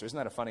great dancer. Isn't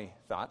that a funny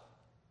thought?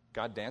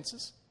 God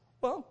dances?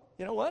 Well,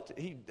 you know what?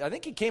 I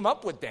think he came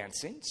up with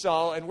dancing.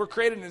 And we're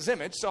created in his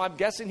image, so I'm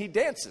guessing he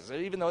dances,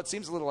 even though it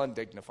seems a little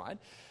undignified.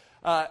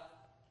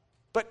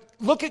 But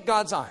look at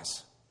God's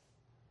eyes.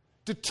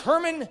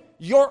 Determine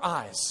your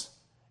eyes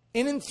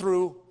in and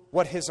through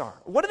what his are.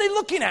 What are they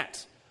looking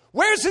at?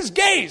 Where's his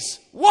gaze?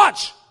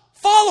 Watch.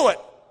 Follow it.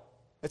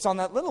 It's on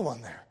that little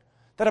one there,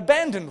 that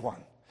abandoned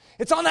one.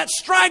 It's on that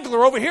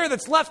straggler over here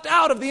that's left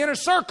out of the inner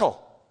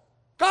circle.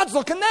 God's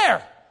looking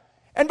there.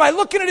 And by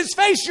looking at his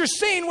face, you're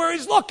seeing where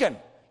he's looking.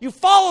 You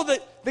follow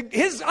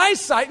his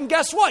eyesight, and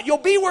guess what? You'll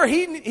be where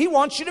he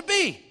wants you to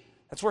be.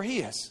 That's where he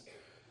is.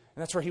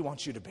 And that's where he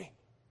wants you to be.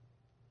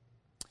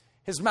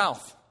 His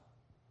mouth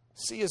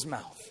See his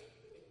mouth.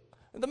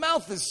 The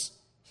mouth is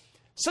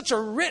such a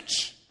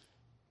rich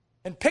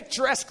and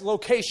picturesque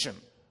location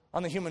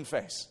on the human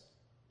face.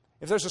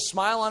 If there's a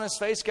smile on his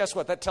face, guess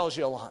what? That tells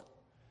you a lot.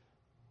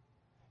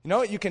 You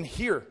know, you can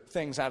hear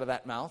things out of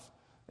that mouth.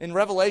 In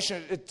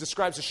Revelation, it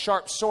describes a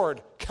sharp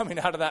sword coming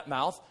out of that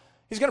mouth.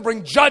 He's going to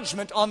bring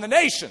judgment on the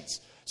nations.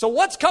 So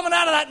what's coming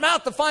out of that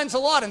mouth defines a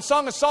lot. In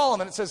Song of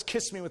Solomon, it says,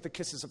 kiss me with the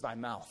kisses of thy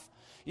mouth.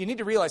 You need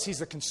to realize he's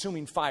the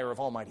consuming fire of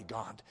Almighty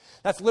God.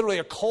 That's literally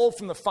a coal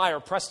from the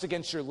fire pressed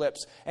against your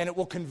lips, and it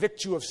will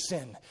convict you of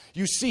sin.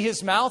 You see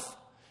his mouth,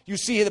 you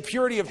see the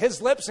purity of his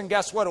lips, and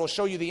guess what? It will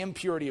show you the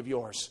impurity of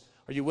yours.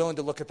 Are you willing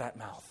to look at that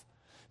mouth?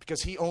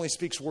 Because he only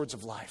speaks words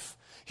of life.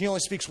 He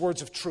only speaks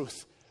words of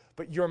truth.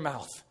 But your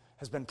mouth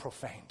has been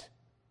profaned.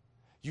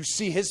 You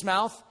see his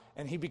mouth,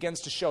 and he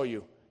begins to show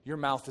you, your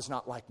mouth is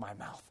not like my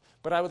mouth.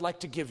 But I would like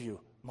to give you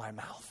my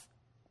mouth.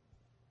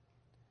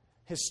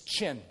 His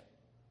chin.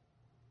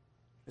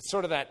 It's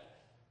sort of that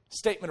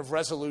statement of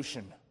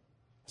resolution.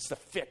 It's the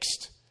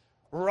fixed,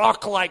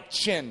 rock-like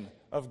chin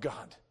of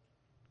God.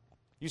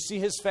 You see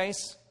his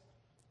face,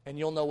 and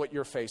you'll know what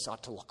your face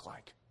ought to look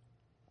like.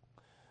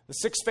 The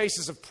 6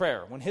 faces of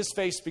prayer, when his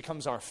face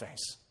becomes our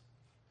face.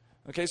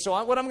 Okay,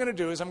 so what I'm going to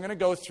do is I'm going to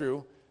go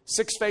through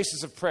 6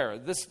 faces of prayer.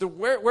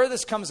 Where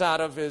this comes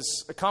out of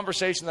is a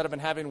conversation that I've been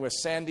having with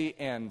Sandy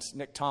and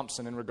Nick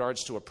Thompson in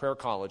regards to a prayer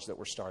college that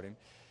we're starting.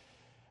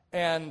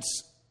 And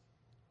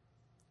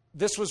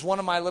this was one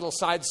of my little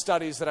side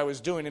studies that I was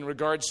doing in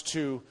regards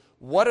to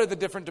what are the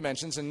different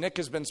dimensions, and Nick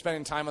has been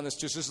spending time on this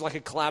too, so this is like a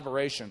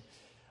collaboration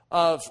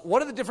of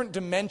what are the different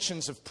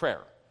dimensions of prayer,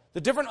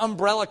 the different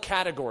umbrella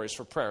categories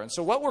for prayer. And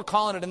so what we're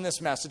calling it in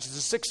this message is the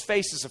 6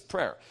 faces of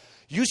prayer.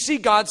 You see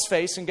God's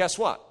face, and guess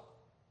what?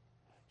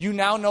 You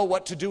now know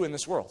what to do in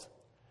this world.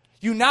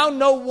 You now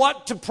know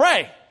what to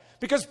pray,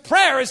 because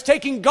prayer is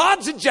taking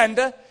God's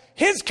agenda,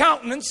 his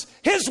countenance,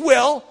 his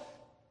will,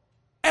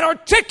 and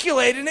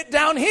articulating it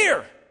down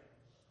here.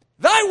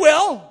 Thy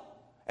will,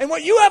 and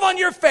what you have on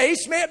your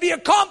face, may it be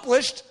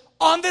accomplished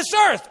on this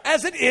earth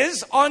as it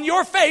is on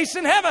your face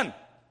in heaven.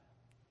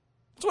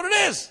 That's what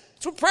it is.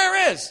 That's what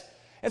prayer is.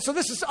 And so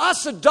this is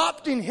us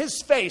adopting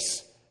his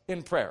face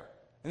in prayer.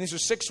 And these are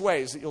 6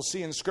 ways that you'll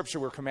see in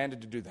Scripture we're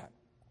commanded to do that.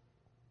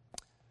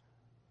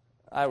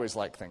 I always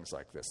like things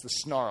like this. The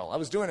snarl. I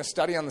was doing a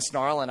study on the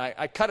snarl, and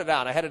I cut it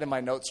out. I had it in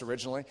my notes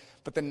originally.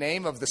 But the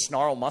name of the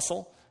snarl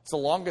muscle, it's the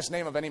longest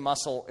name of any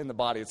muscle in the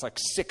body. It's like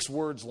 6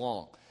 words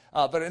long.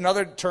 But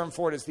another term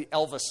for it is the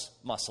Elvis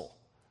muscle.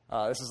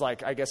 This is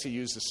like, I guess he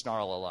used the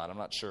snarl a lot. I'm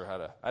not sure how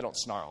to, I don't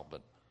snarl,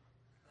 but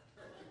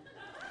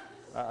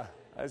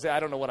I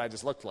don't know what I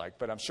just looked like,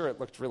 but I'm sure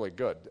it looked really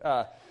good.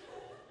 The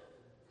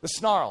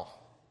snarl.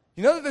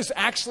 You know that there's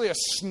actually a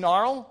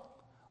snarl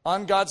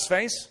on God's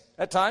face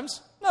at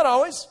times? Not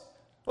always.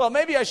 Well,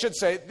 maybe I should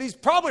say these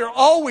probably are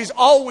always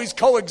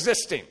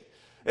coexisting.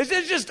 It's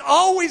just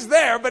always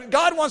there, but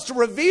God wants to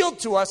reveal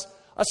to us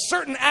a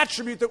certain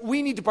attribute that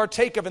we need to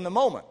partake of in the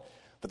moment.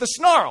 But the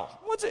snarl,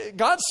 what's it?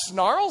 God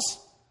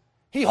snarls?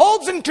 He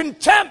holds in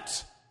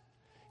contempt.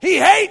 He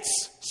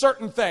hates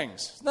certain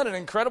things. Isn't that an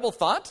incredible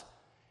thought?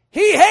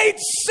 He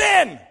hates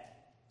sin.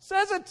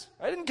 Says it.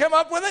 I didn't come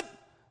up with it.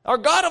 Our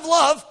God of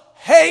love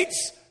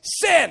hates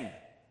sin.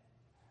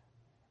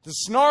 The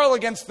snarl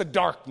against the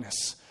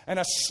darkness, and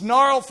a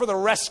snarl for the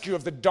rescue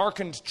of the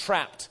darkened,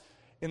 trapped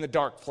in the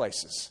dark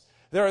places.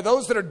 There are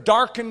those that are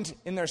darkened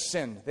in their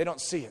sin. They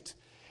don't see it.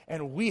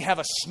 And we have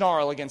a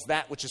snarl against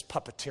that which is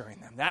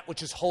puppeteering them, that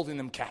which is holding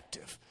them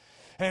captive.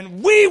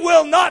 And we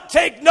will not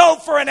take no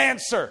for an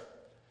answer.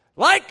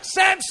 Like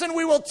Samson,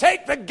 we will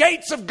take the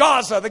gates of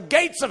Gaza, the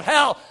gates of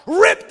hell,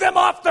 rip them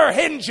off their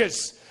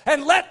hinges,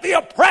 and let the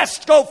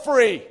oppressed go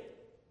free.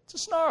 It's a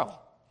snarl.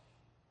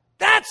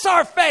 That's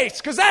our face,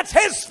 because that's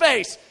his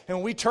face. And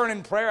when we turn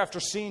in prayer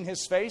after seeing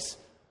his face,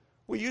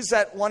 we use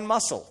that one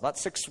muscle, about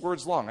 6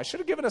 words long. I should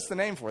have given us the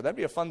name for it. That'd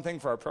be a fun thing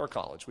for our prayer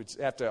college. We'd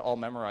have to all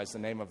memorize the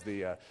name of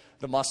the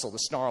muscle, the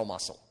snarl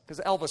muscle. Because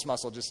the Elvis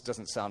muscle just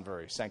doesn't sound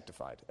very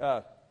sanctified.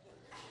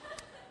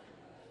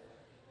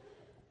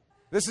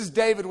 This is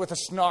David with a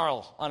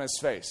snarl on his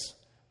face.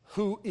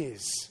 Who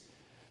is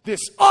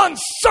this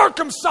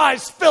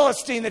uncircumcised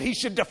Philistine that he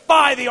should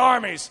defy the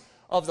armies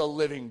of the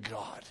living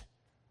God?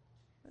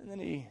 And then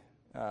he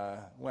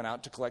went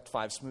out to collect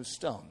 5 smooth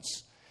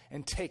stones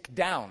and take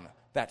down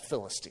that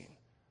Philistine.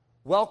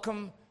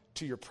 Welcome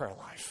to your prayer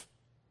life.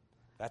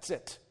 That's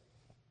it.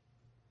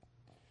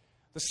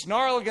 The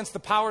snarl against the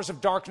powers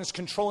of darkness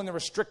controlling the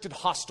restricted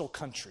hostile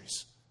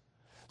countries.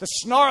 The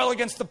snarl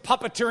against the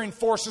puppeteering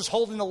forces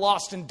holding the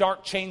lost in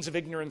dark chains of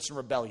ignorance and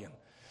rebellion.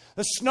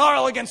 The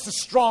snarl against the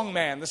strong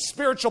man, the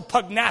spiritual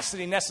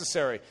pugnacity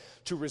necessary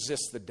to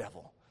resist the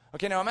devil.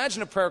 Okay, now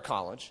imagine a prayer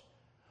college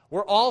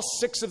where all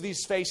 6 of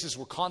these faces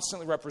were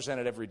constantly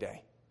represented every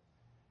day.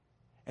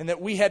 And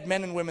that we had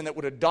men and women that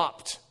would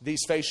adopt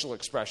these facial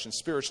expressions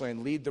spiritually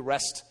and lead the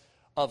rest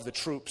of the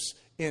troops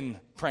in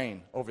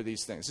praying over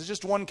these things. It's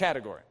just one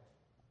category.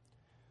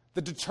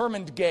 The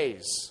determined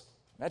gaze.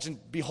 Imagine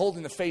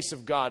beholding the face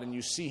of God and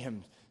you see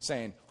him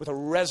saying, with a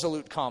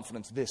resolute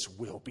confidence, this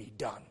will be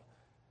done.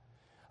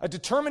 A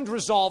determined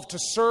resolve to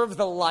serve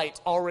the light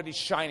already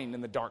shining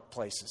in the dark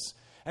places,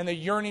 and the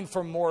yearning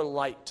for more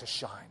light to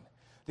shine.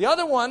 The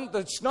other one,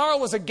 the snarl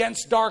was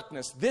against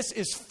darkness. This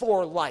is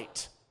for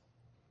light.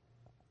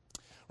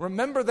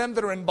 Remember them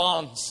that are in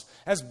bonds,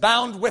 as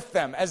bound with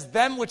them, as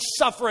them which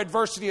suffer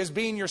adversity, as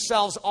being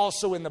yourselves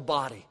also in the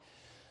body.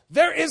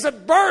 There is a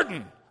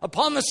burden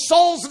upon the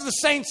souls of the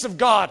saints of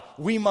God.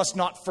 We must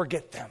not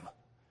forget them.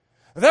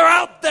 They're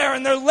out there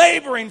and they're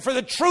laboring for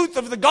the truth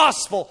of the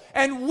gospel,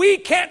 and we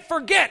can't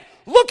forget.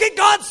 Look at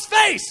God's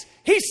face.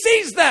 He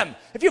sees them.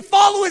 If you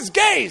follow his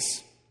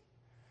gaze,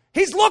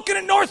 he's looking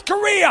at North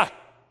Korea,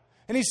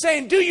 and he's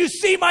saying, do you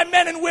see my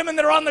men and women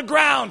that are on the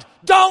ground?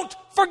 Don't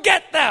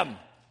forget them.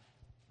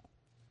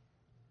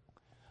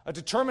 A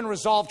determined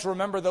resolve to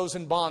remember those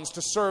in bonds,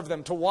 to serve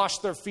them, to wash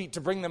their feet,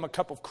 to bring them a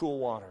cup of cool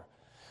water.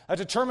 A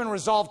determined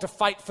resolve to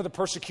fight for the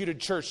persecuted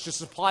church, to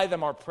supply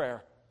them our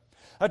prayer.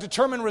 A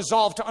determined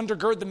resolve to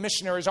undergird the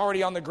missionaries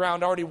already on the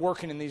ground, already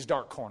working in these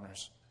dark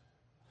corners.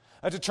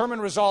 A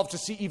determined resolve to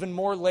see even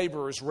more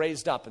laborers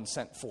raised up and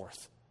sent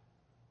forth.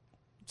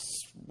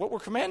 It's what we're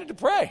commanded to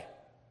pray.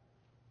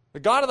 The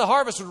God of the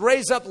harvest would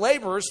raise up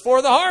laborers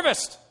for the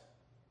harvest.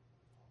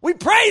 We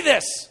pray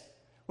this.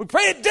 We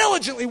pray it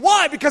diligently.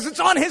 Why? Because it's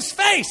on his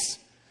face.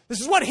 This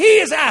is what he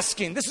is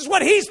asking. This is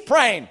what he's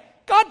praying.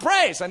 God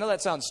prays. I know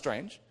that sounds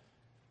strange.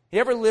 He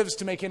ever lives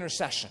to make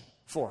intercession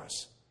for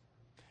us.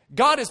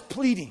 God is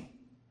pleading.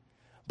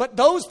 But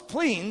those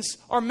pleadings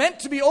are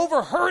meant to be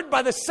overheard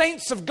by the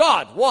saints of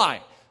God.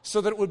 Why? So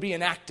that it would be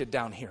enacted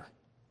down here.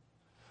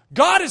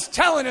 God is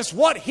telling us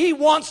what he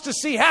wants to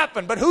see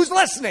happen. But who's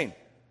listening?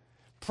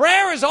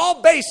 Prayer is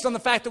all based on the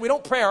fact that we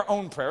don't pray our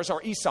own prayers,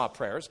 our Esau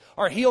prayers,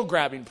 our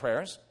heel-grabbing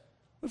prayers.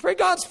 We pray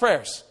God's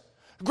prayers.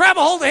 Grab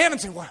a hold of him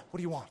and say, what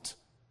do you want?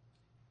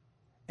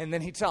 And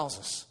then he tells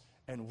us,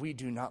 and we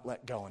do not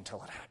let go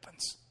until it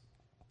happens.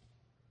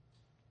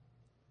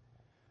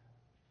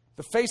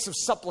 The face of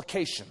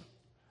supplication.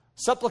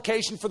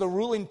 Supplication for the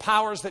ruling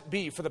powers that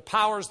be, for the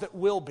powers that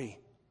will be.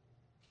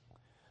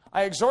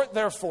 I exhort,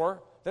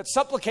 therefore, that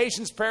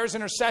supplications, prayers,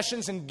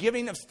 intercessions, and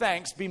giving of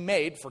thanks be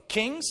made for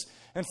kings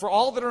and for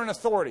all that are in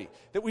authority,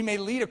 that we may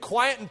lead a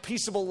quiet and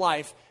peaceable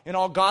life in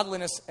all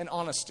godliness and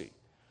honesty.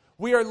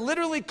 We are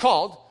literally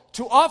called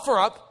to offer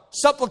up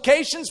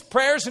supplications,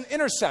 prayers, and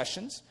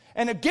intercessions,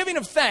 and a giving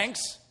of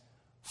thanks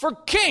for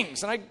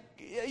kings. And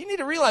you need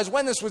to realize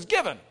when this was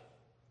given.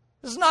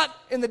 This is not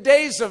in the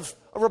days of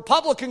a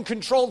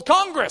Republican-controlled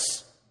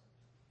Congress.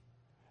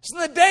 It's in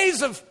the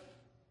days of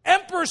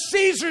Emperor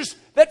Caesars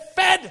that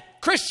fed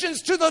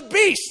Christians to the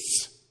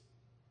beasts.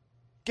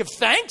 Give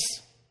thanks?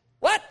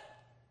 What?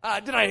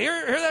 Did I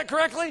hear that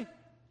correctly?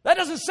 That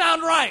doesn't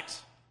sound right.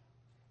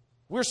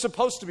 We're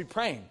supposed to be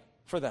praying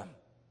for them.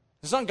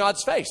 It's on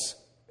God's face.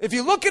 If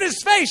you look at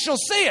his face, you'll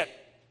see it.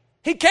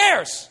 He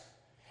cares.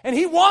 And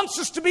he wants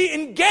us to be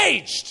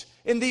engaged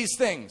in these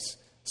things.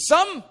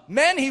 Some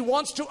men he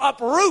wants to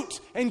uproot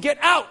and get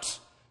out.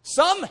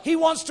 Some he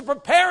wants to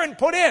prepare and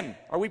put in.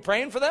 Are we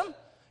praying for them?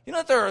 You know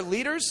that there are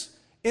leaders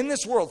in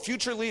this world,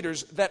 future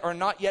leaders, that are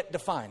not yet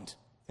defined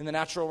in the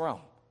natural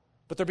realm.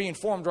 But they're being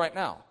formed right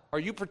now. Are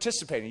you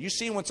participating? Are you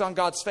seeing what's on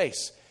God's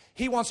face?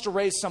 He wants to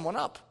raise someone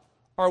up.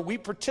 Are we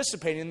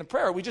participating in the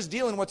prayer? Are we just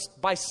dealing what's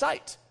by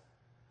sight?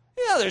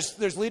 Yeah,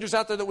 there's leaders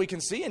out there that we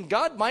can see, and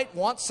God might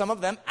want some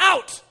of them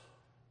out.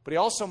 But he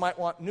also might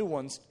want new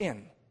ones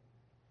in.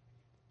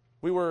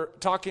 We were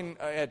talking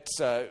at,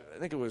 I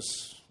think it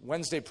was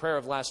Wednesday prayer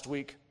of last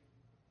week,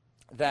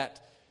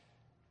 that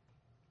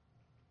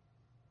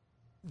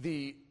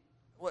I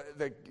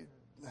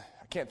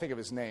can't think of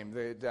his name,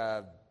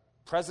 the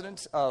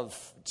president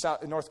of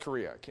North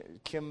Korea,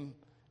 Kim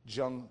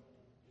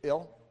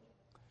Jong-il,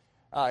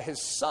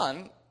 his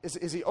son,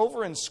 is he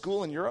over in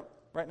school in Europe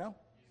right now?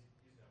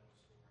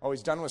 Oh,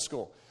 he's done with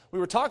school. We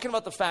were talking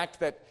about the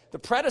fact that the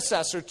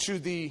predecessor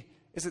to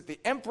is it the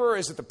emperor?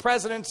 Is it the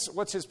president?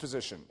 What's his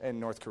position in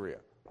North Korea?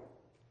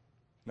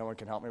 No one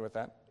can help me with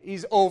that?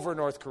 He's over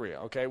North Korea,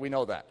 okay? We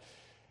know that.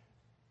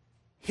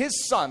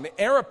 His son, the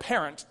heir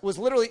apparent, was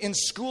literally in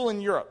school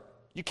in Europe.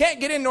 You can't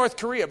get in North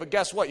Korea, but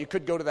guess what? You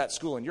could go to that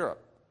school in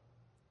Europe.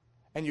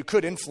 And you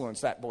could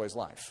influence that boy's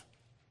life.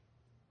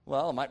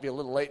 Well, it might be a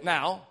little late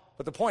now,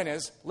 but the point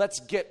is,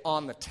 let's get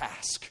on the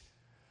task.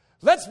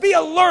 Let's be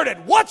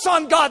alerted. What's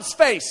on God's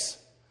face?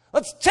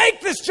 Let's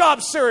take this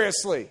job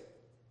seriously.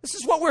 This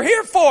is what we're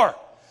here for.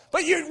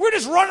 But we're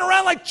just running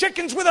around like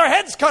chickens with our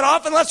heads cut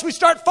off unless we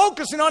start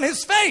focusing on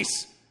his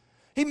face.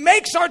 He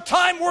makes our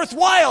time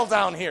worthwhile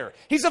down here.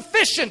 He's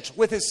efficient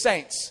with his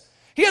saints.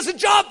 He has a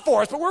job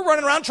for us, but we're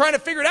running around trying to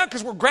figure it out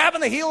because we're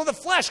grabbing the heel of the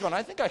flesh going,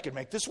 I think I could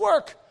make this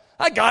work.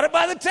 I got it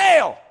by the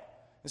tail.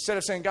 Instead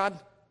of saying, God,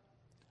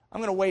 I'm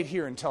going to wait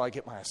here until I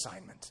get my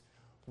assignment.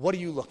 What are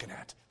you looking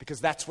at? Because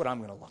that's what I'm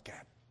going to look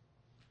at.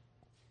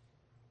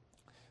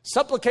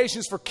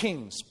 Supplications for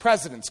kings,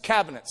 presidents,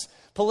 cabinets,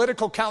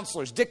 political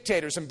counselors,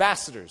 dictators,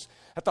 ambassadors,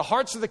 that the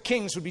hearts of the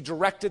kings would be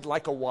directed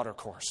like a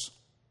watercourse.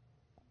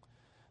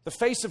 The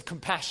face of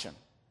compassion.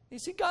 You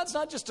see, God's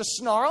not just a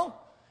snarl.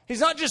 He's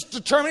not just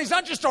determined. He's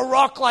not just a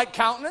rock-like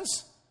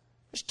countenance.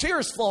 There's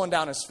tears flowing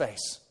down his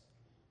face.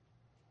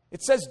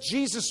 It says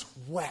Jesus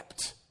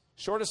wept.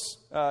 Shortest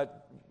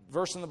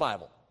verse in the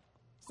Bible.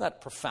 Isn't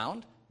that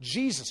profound?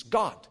 Jesus,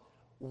 God,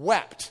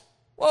 wept.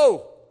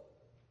 Whoa.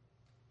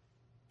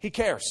 He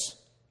cares.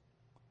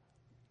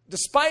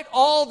 Despite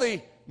all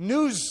the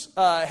news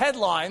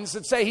headlines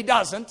that say he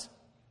doesn't,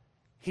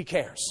 he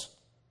cares.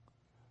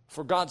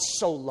 For God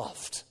so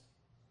loved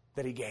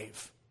that he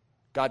gave.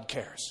 God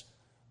cares.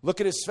 Look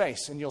at his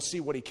face and you'll see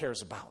what he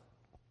cares about.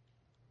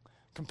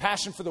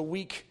 Compassion for the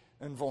weak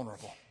and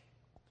vulnerable.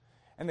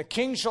 And the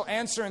king shall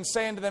answer and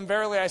say unto them,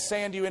 verily I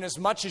say unto you,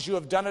 inasmuch as you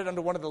have done it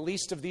unto one of the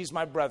least of these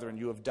my brethren,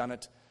 you have done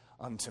it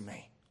unto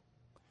me.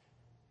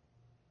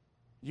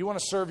 You want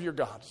to serve your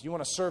God. You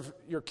want to serve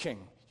your king.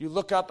 You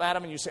look up at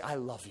him and you say, I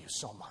love you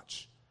so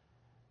much.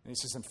 And he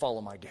says, then follow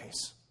my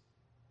gaze.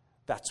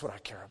 That's what I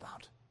care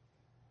about.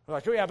 We're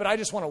like, oh yeah, but I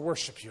just want to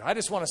worship you. I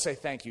just want to say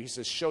thank you. He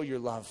says, show your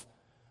love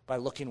by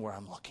looking where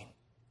I'm looking.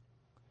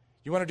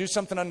 You want to do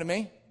something unto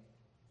me?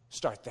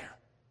 Start there.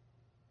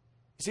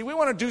 You see, we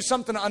want to do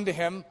something unto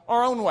him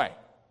our own way,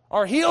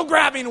 our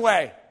heel-grabbing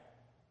way.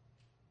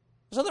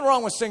 There's nothing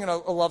wrong with singing a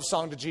love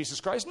song to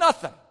Jesus Christ.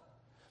 Nothing.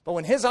 But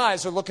when his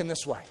eyes are looking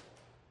this way,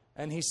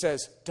 and he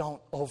says,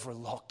 don't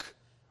overlook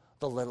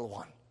the little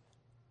one.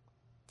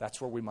 That's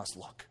where we must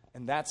look.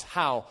 And that's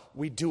how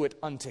we do it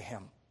unto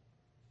him.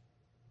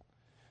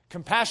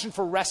 Compassion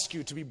for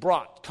rescue to be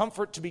brought,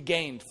 comfort to be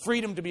gained,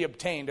 freedom to be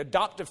obtained,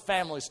 adoptive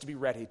families to be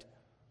readied.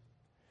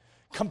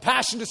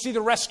 Compassion to see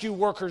the rescue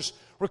workers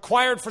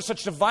required for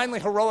such divinely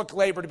heroic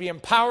labor to be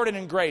empowered and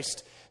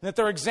engraced, and that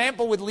their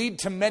example would lead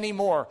to many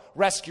more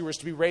rescuers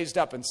to be raised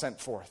up and sent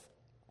forth.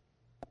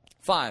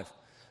 5,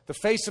 the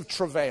face of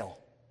travail.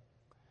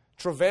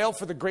 Travail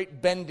for the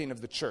great bending of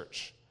the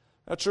church.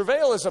 Now,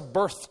 travail is a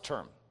birth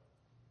term.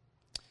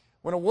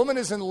 When a woman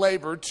is in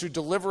labor to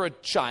deliver a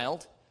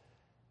child,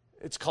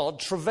 it's called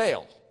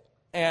travail.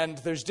 And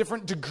there's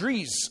different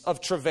degrees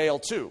of travail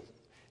too.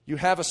 You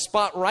have a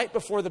spot right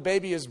before the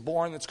baby is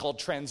born that's called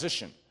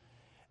transition.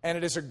 And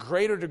it is a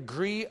greater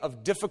degree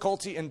of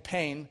difficulty and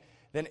pain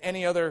than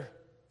any other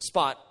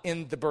spot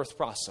in the birth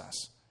process.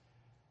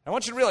 I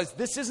want you to realize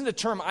this isn't a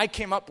term I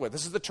came up with.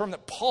 This is the term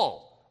that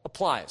Paul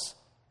applies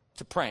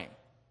to praying.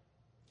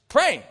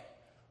 Praying.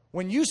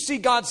 When you see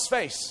God's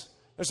face,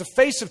 there's a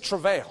face of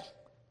travail.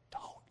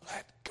 Don't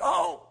let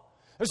go.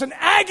 There's an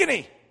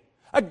agony.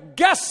 I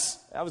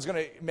was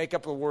going to make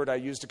up a word I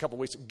used a couple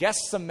weeks ago.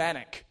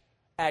 Gethsemanic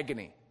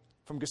agony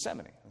from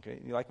Gethsemane. Okay,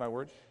 you like my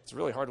word? It's a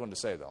really hard one to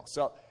say, though.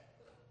 So,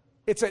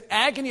 it's an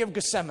agony of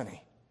Gethsemane.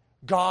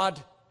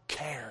 God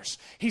cares.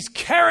 He's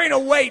carrying a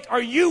weight.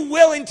 Are you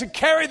willing to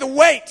carry the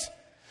weight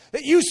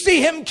that you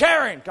see him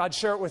carrying? God,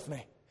 share it with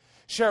me.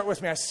 Share it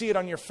with me. I see it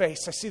on your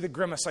face. I see the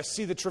grimace. I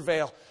see the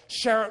travail.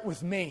 Share it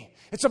with me.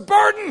 It's a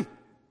burden.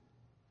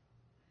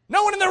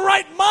 No one in their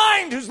right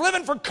mind who's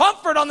living for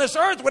comfort on this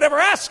earth would ever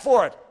ask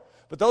for it.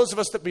 But those of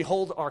us that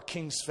behold our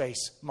King's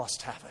face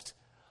must have it.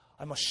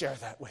 I must share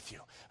that with you.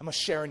 I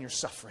must share in your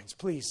sufferings.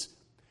 Please,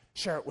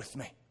 share it with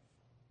me.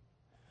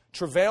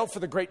 Travail for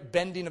the great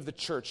bending of the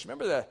church.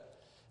 Remember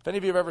if any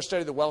of you have ever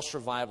studied the Welsh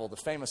revival, the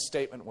famous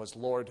statement was,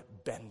 Lord,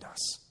 bend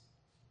us.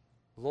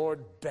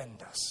 Lord,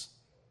 bend us.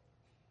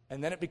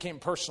 And then it became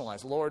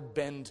personalized. Lord,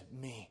 bend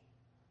me.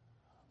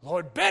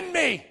 Lord, bend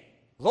me.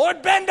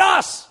 Lord, bend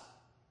us.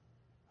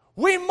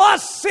 We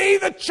must see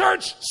the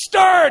church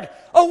stirred,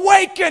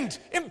 awakened,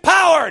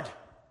 empowered.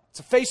 It's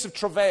a face of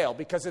travail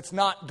because it's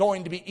not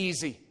going to be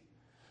easy.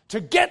 To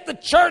get the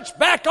church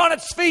back on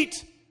its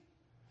feet,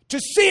 to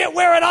see it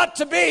where it ought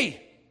to be,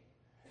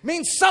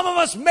 means some of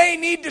us may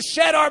need to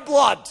shed our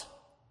blood.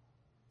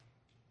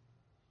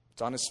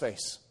 It's on his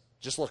face.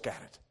 Just look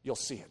at it. You'll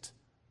see it.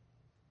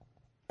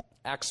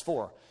 Acts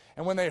 4.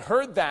 And when they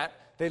heard that,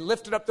 they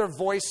lifted up their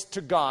voice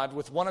to God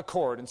with one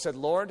accord and said,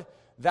 Lord,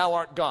 thou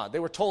art God. They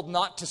were told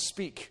not to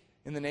speak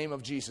in the name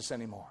of Jesus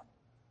anymore.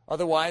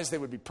 Otherwise, they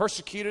would be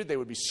persecuted, they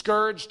would be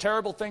scourged,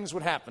 terrible things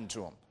would happen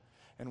to them.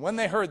 And when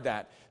they heard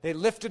that, they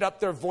lifted up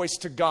their voice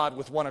to God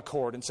with one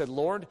accord and said,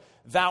 Lord,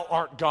 thou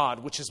art God,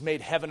 which has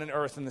made heaven and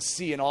earth and the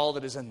sea and all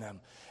that is in them.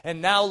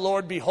 And now,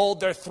 Lord, behold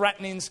their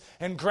threatenings,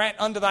 and grant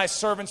unto thy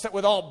servants that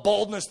with all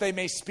boldness they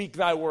may speak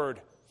thy word,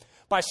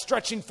 by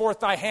stretching forth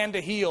thy hand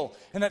to heal,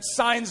 and that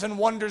signs and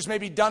wonders may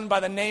be done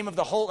by the name of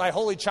thy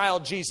holy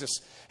child Jesus.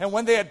 And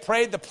when they had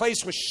prayed, the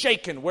place was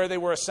shaken where they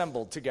were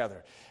assembled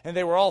together. And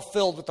they were all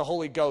filled with the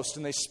Holy Ghost,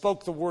 and they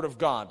spoke the word of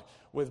God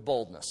with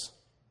boldness.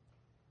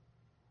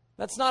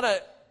 That's not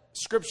a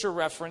scripture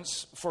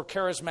reference for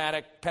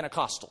charismatic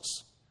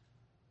Pentecostals.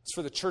 It's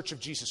for the Church of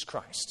Jesus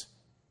Christ.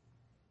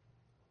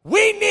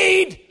 We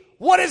need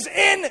what is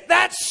in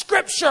that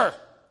scripture.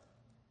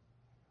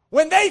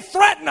 When they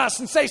threaten us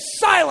and say,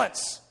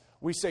 silence,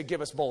 we say,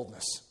 give us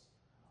boldness.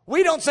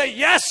 We don't say,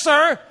 yes,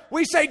 sir.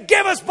 We say,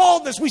 give us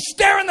boldness. We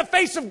stare in the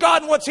face of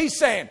God, and what's he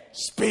saying?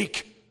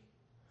 Speak.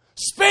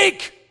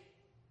 Speak.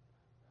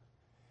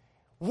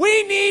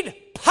 We need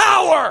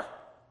power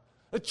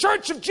The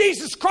church of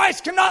Jesus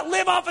Christ cannot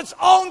live off its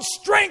own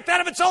strength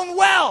out of its own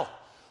well.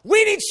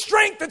 We need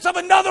strength that's of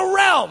another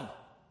realm.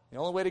 The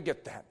only way to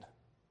get that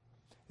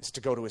is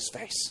to go to his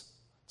face.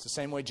 It's the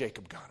same way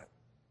Jacob got it.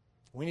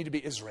 We need to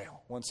be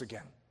Israel once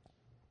again.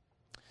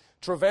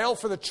 Travail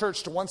for the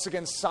church to once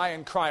again sigh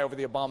and cry over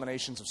the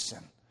abominations of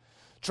sin.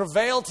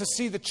 Travail to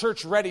see the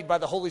church readied by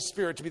the Holy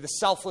Spirit to be the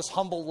selfless,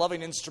 humble,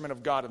 loving instrument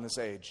of God in this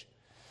age.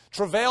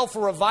 Travail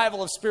for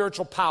revival of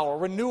spiritual power,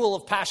 renewal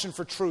of passion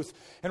for truth,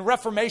 and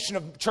reformation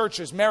of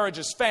churches,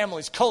 marriages,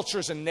 families,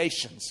 cultures, and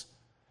nations.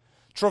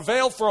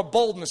 Travail for a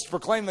boldness to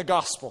proclaim the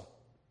gospel,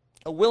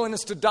 a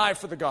willingness to die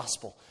for the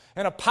gospel,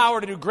 and a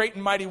power to do great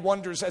and mighty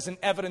wonders as an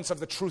evidence of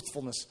the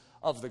truthfulness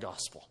of the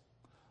gospel.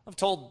 I've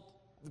told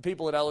the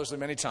people at Ellerslie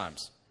many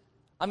times,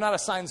 I'm not a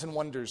signs and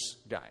wonders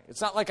guy.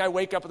 It's not like I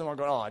wake up in the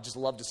morning going, I just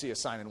love to see a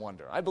sign and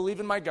wonder. I believe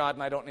in my God,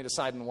 and I don't need a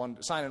sign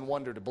and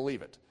wonder to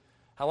believe it.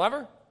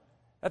 However,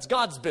 that's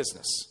God's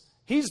business.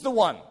 He's the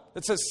one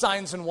that says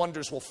signs and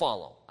wonders will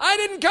follow. I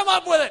didn't come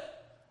up with it.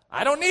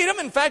 I don't need them.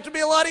 In fact, it'd be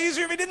a lot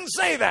easier if he didn't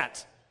say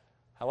that.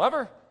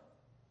 However,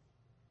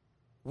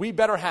 we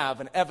better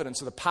have an evidence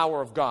of the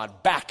power of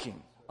God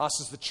backing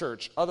us as the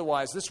church.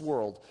 Otherwise, this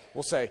world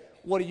will say,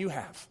 what do you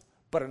have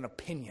but an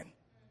opinion?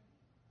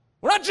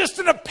 We're not just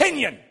an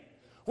opinion.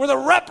 We're the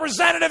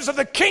representatives of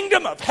the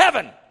kingdom of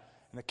heaven.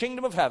 And the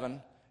kingdom of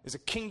heaven is a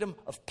kingdom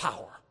of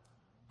power.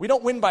 We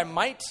don't win by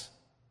might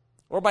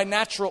or by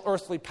natural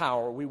earthly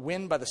power. We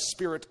win by the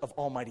Spirit of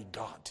Almighty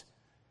God,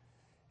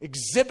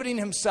 exhibiting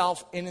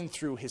himself in and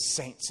through his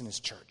saints in his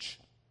church.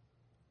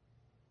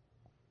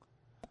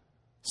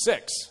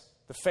 6,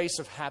 the face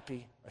of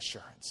happy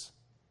assurance.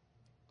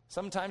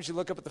 Sometimes you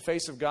look up at the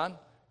face of God,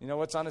 you know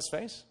what's on his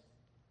face?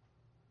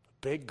 A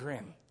big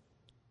grin.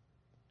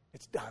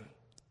 It's done.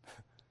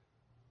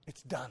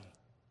 It's done.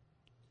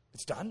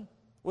 It's done?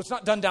 Well, it's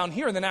not done down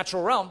here in the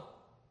natural realm.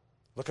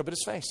 Look up at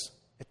his face.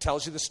 It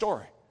tells you the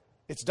story.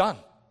 It's done.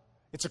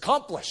 It's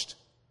accomplished.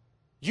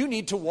 You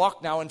need to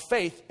walk now in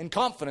faith and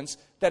confidence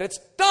that it's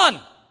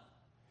done.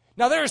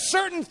 Now, there are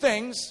certain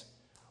things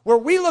where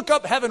we look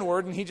up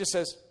heavenward and he just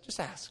says, just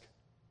ask.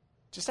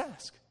 Just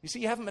ask. You see,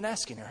 you haven't been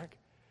asking, Eric.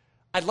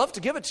 I'd love to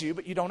give it to you,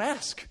 but you don't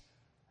ask.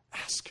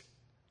 Ask.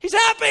 He's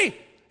happy.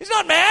 He's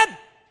not mad.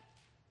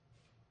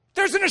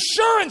 There's an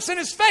assurance in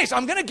his face.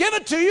 I'm going to give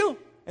it to you.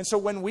 And so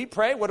when we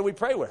pray, what do we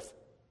pray with?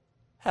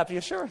 Happy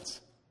assurance.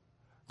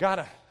 God,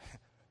 I'm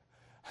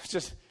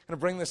just going to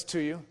bring this to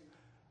you.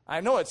 I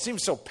know it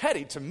seems so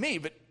petty to me,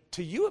 but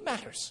to you it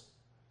matters.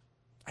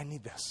 I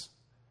need this.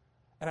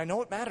 And I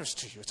know it matters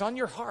to you. It's on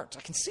your heart.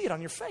 I can see it on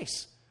your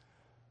face.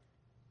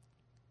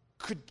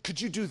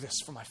 Could you do this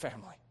for my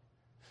family?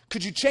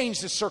 Could you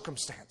change this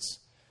circumstance?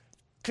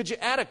 Could you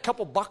add a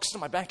couple bucks to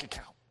my bank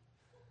account?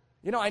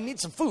 You know, I need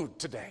some food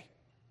today.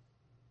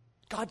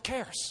 God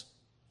cares.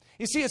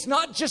 You see, it's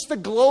not just the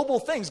global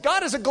things.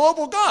 God is a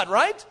global God,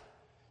 right?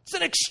 It's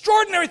an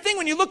extraordinary thing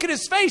when you look at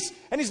his face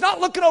and he's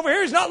not looking over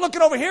here, he's not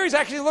looking over here, he's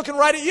actually looking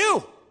right at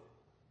you.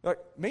 You're like,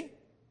 me?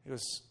 He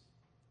goes,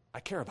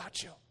 I care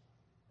about you.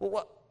 Well,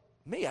 what?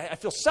 Me? I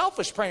feel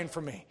selfish praying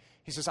for me.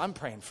 He says, I'm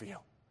praying for you.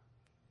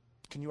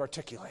 Can you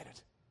articulate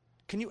it?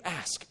 Can you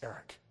ask,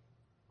 Eric?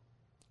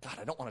 God,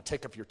 I don't want to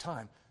take up your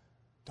time.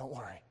 Don't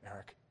worry,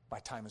 Eric. My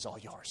time is all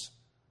yours.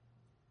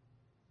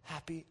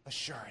 Happy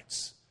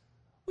assurance.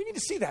 We need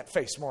to see that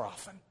face more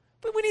often.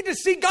 But we need to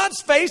see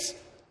God's face.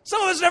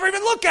 Some of us never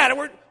even look at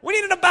it. We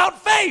need an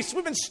about face.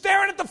 We've been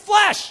staring at the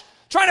flesh,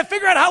 trying to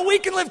figure out how we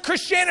can live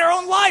Christianity in our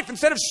own life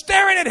instead of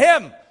staring at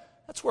him.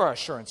 That's where our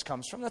assurance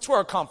comes from. That's where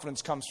our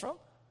confidence comes from.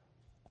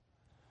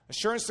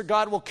 Assurance that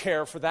God will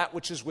care for that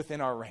which is within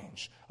our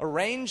range. A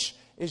range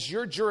is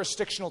your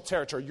jurisdictional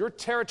territory, your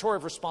territory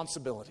of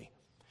responsibility.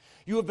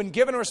 You have been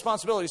given a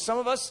responsibility. Some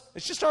of us,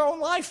 it's just our own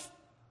life.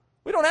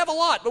 We don't have a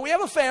lot, but we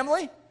have a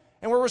family,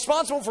 and we're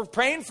responsible for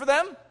praying for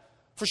them,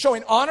 for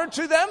showing honor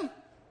to them.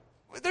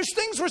 There's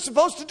things we're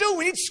supposed to do.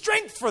 We need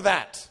strength for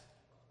that.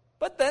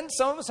 But then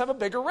some of us have a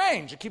bigger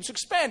range. It keeps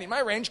expanding. My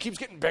range keeps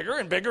getting bigger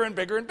and bigger and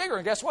bigger and bigger.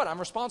 And guess what? I'm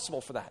responsible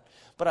for that.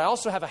 But I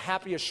also have a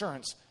happy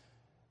assurance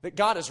that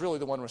God is really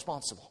the one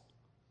responsible.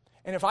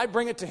 And if I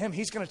bring it to him,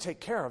 he's going to take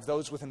care of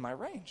those within my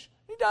range.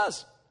 He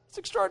does. It's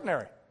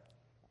extraordinary.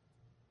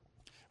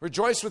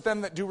 Rejoice with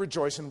them that do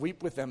rejoice and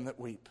weep with them that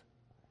weep.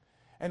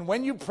 And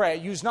when you pray,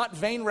 use not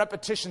vain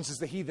repetitions as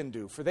the heathen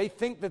do, for they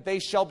think that they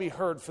shall be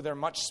heard for their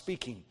much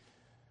speaking.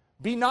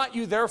 Be not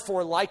you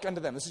therefore like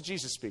unto them. This is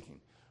Jesus speaking.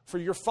 For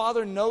your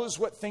Father knows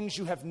what things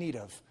you have need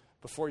of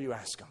before you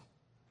ask him.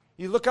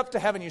 You look up to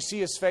heaven, you see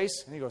his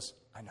face, and he goes,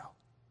 I know.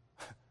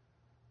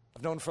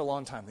 I've known for a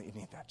long time that you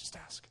need that. Just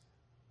ask.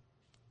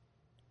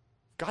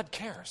 God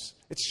cares.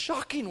 It's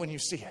shocking when you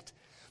see it.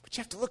 But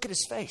you have to look at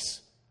his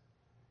face.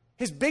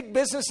 His big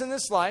business in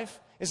this life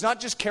is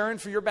not just caring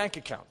for your bank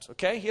account,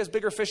 okay? He has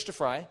bigger fish to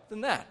fry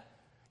than that.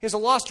 He has a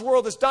lost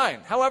world that's dying.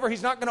 However,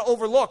 he's not going to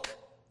overlook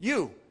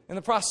you in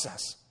the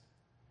process.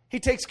 He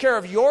takes care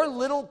of your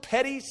little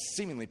petty,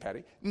 seemingly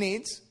petty,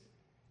 needs,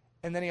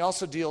 and then he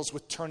also deals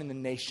with turning the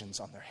nations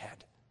on their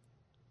head.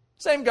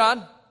 Same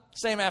God,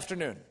 same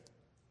afternoon.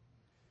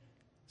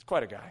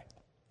 quite a guy.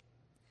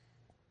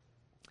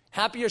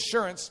 Happy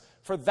assurance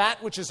for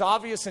that which is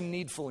obvious and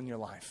needful in your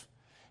life.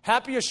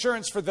 Happy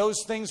assurance for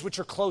those things which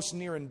are close,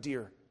 near, and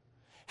dear.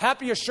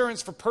 Happy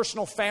assurance for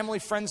personal family,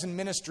 friends, and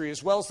ministry,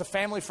 as well as the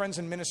family, friends,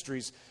 and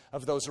ministries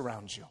of those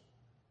around you.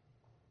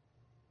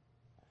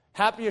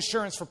 Happy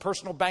assurance for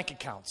personal bank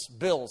accounts,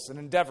 bills, and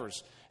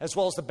endeavors, as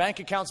well as the bank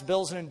accounts,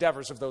 bills, and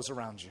endeavors of those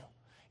around you.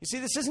 You see,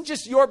 this isn't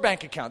just your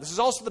bank account. This is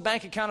also the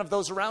bank account of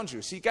those around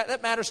you. See,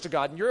 that matters to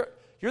God, and you're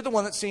the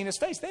one that's seeing his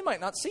face. They might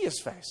not see his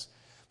face,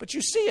 but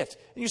you see it,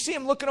 and you see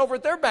him looking over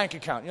at their bank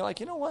account, and you're like,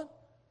 you know what?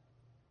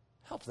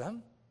 Help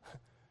them.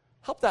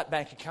 Help that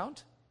bank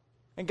account.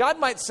 And God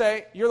might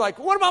say, you're like,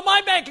 what about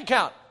my bank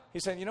account?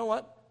 He's saying, you know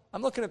what?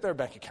 I'm looking at their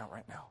bank account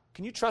right now.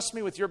 Can you trust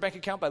me with your bank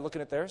account by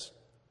looking at theirs?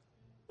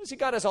 You see,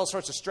 God has all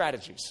sorts of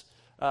strategies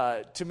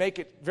to make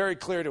it very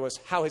clear to us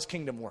how his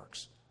kingdom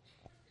works.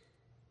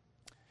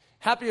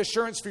 Happy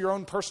assurance for your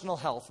own personal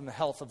health and the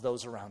health of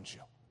those around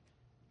you.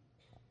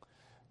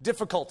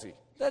 Difficulty.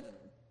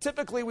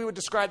 Typically, we would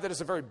describe that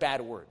as a very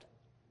bad word.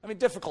 I mean,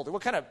 difficulty.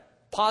 What kind of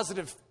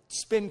positive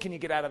spin can you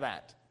get out of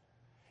that?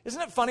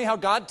 Isn't it funny how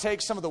God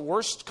takes some of the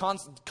worst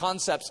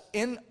concepts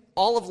in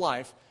all of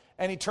life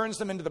and he turns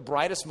them into the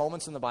brightest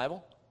moments in the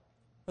Bible?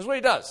 That's what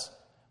he does.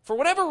 For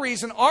whatever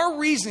reason, our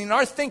reasoning,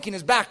 our thinking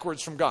is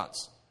backwards from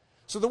God's.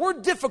 So the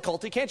word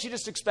difficulty, can't you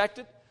just expect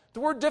it?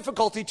 The word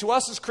difficulty to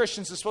us as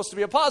Christians is supposed to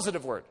be a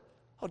positive word.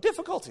 Oh,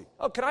 difficulty.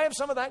 Oh, can I have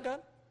some of that,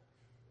 God?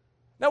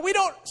 Now, we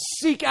don't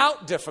seek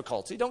out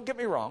difficulty, don't get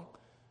me wrong.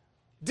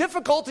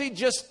 Difficulty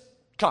just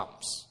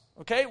comes.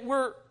 Okay,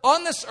 we're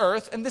on this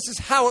earth, and this is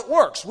how it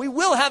works. We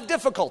will have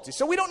difficulty,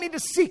 so we don't need to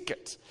seek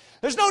it.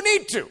 There's no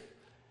need to.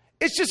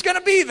 It's just going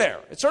to be there.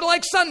 It's sort of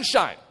like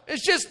sunshine.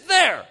 It's just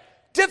there.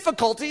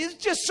 Difficulty is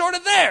just sort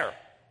of there.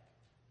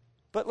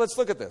 But let's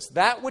look at this.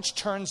 That which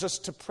turns us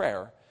to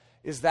prayer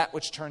is that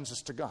which turns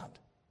us to God.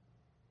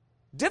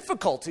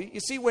 Difficulty, you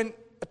see, when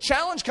a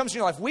challenge comes in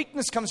your life,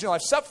 weakness comes in your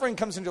life, suffering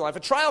comes into your life,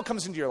 a trial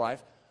comes into your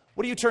life,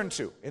 what do you turn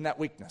to in that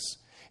weakness?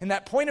 In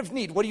that point of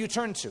need, what do you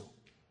turn to?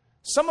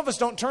 Some of us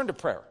don't turn to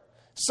prayer.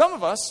 Some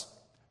of us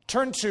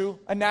turn to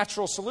a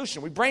natural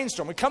solution. We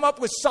brainstorm. We come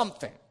up with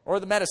something, or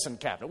the medicine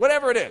cabinet,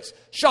 whatever it is.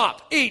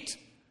 Shop, eat.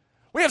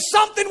 We have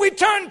something we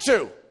turn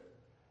to.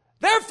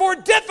 Therefore,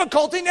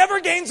 difficulty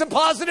never gains a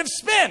positive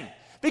spin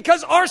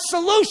because our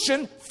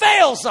solution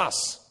fails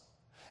us.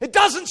 It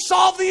doesn't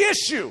solve the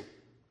issue.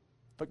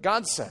 But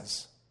God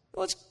says,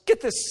 let's get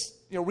this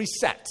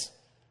reset.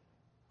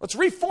 Let's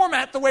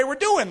reformat the way we're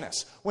doing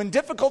this. When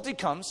difficulty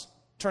comes,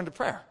 turn to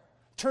prayer.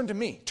 Turn to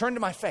me. Turn to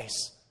my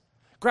face.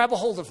 Grab a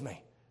hold of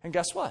me. And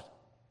guess what?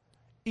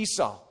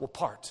 Esau will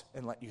part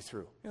and let you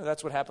through.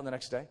 That's what happened the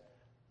next day.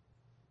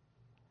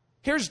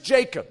 Here's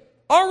Jacob,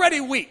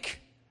 already weak.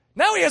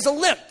 Now he has a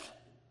limp.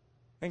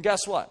 And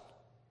guess what?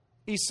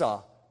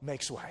 Esau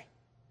makes way.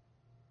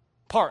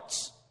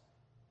 Parts.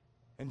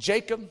 And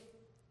Jacob,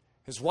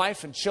 his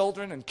wife and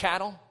children and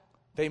cattle,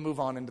 they move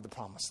on into the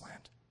promised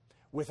land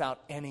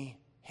without any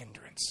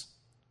hindrance.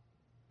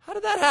 How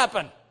did that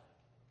happen?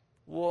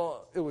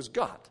 Well, it was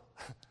God.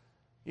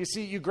 You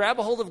see, you grab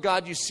a hold of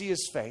God, you see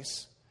his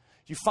face,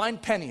 you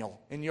find Peniel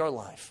in your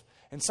life,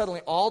 and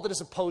suddenly all that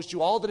has opposed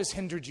you, all that has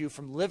hindered you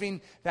from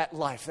living that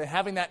life, and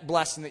having that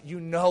blessing that you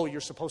know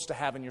you're supposed to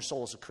have in your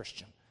soul as a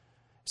Christian,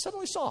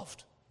 suddenly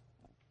solved.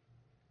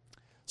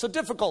 So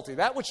difficulty,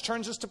 that which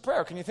turns us to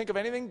prayer. Can you think of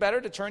anything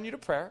better to turn you to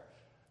prayer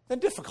than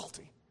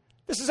difficulty?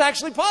 This is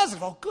actually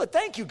positive. Oh, good.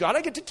 Thank you, God.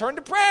 I get to turn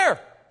to prayer.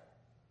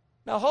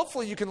 Now,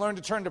 hopefully you can learn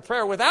to turn to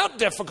prayer without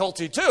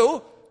difficulty,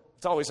 too.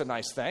 It's always a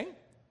nice thing.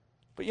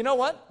 But you know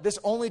what? This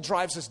only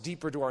drives us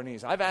deeper to our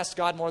knees. I've asked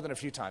God more than a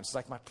few times. It's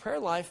like, my prayer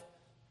life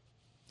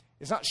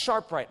is not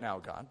sharp right now,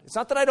 God. It's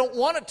not that I don't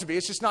want it to be.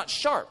 It's just not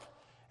sharp.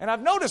 And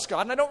I've noticed,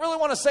 God, and I don't really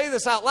want to say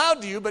this out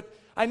loud to you, but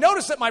I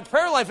notice that my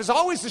prayer life is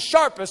always the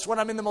sharpest when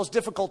I'm in the most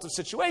difficult of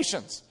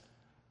situations.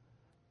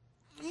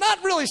 I'm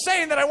not really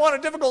saying that I want a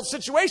difficult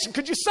situation.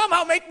 Could you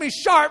somehow make me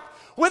sharp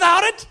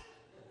without it?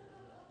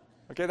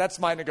 Okay, that's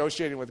my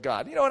negotiating with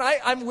God. And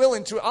I'm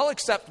willing to, I'll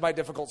accept my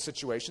difficult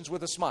situations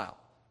with a smile.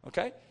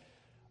 Okay?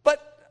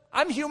 But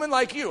I'm human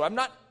like you. I'm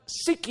not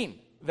seeking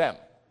them.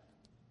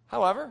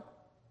 However,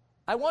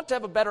 I want to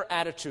have a better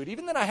attitude,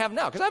 even than I have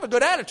now, because I have a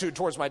good attitude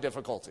towards my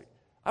difficulty.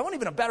 I want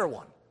even a better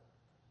one.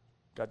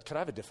 God, could I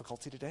have a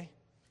difficulty today?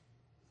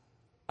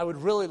 I would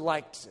really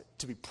like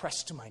to be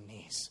pressed to my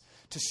knees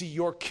to see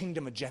your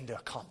kingdom agenda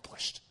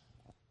accomplished.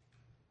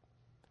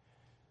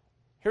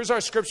 Here's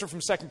our scripture from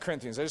 2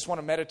 Corinthians. I just want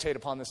to meditate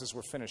upon this as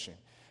we're finishing.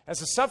 As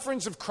the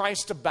sufferings of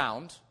Christ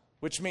abound,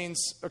 which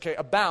means,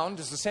 abound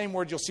is the same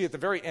word you'll see at the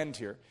very end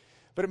here,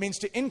 but it means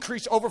to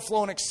increase,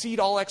 overflow, and exceed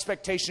all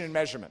expectation and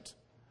measurement.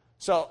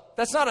 So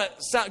that's not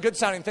a good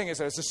sounding thing, is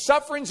it? It's the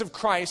sufferings of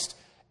Christ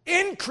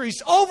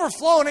increase,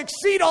 overflow, and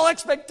exceed all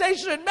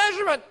expectation and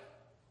measurement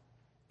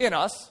in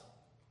us.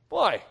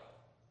 Boy.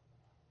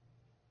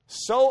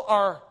 So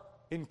our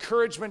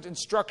encouragement,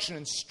 instruction,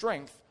 and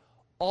strength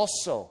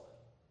also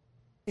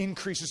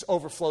increases,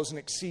 overflows, and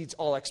exceeds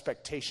all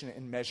expectation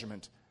and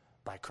measurement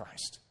by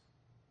Christ.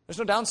 There's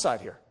no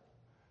downside here.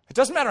 It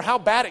doesn't matter how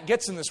bad it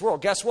gets in this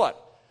world. Guess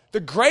what? The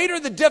greater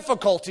the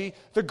difficulty,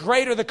 the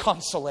greater the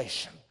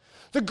consolation.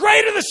 The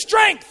greater the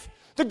strength,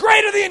 the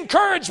greater the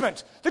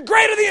encouragement, the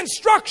greater the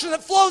instruction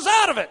that flows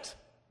out of it.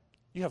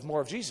 You have more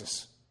of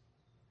Jesus.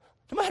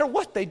 No matter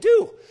what they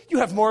do, you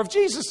have more of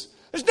Jesus.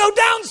 There's no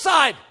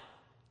downside.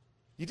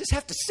 You just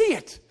have to see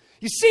it.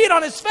 You see it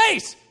on his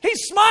face.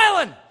 He's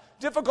smiling.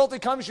 Difficulty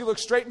comes, you look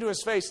straight into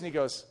his face, and he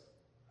goes,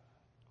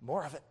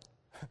 more of it.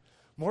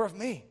 More of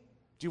me.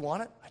 Do you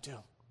want it? I do.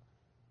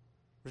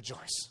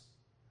 Rejoice.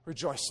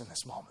 Rejoice in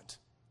this moment.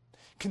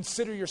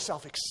 Consider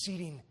yourself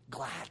exceeding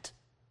glad.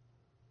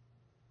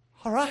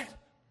 All right?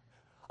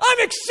 I'm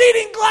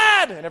exceeding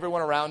glad. And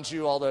everyone around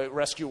you, all the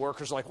rescue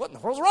workers are like, what in the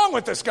world's wrong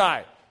with this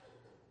guy?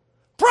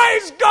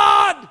 Praise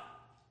God!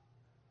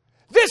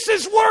 This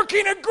is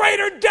working a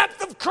greater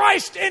depth of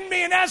Christ in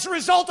me, and as a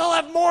result, I'll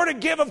have more to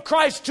give of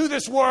Christ to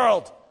this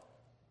world.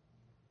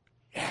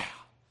 Yeah.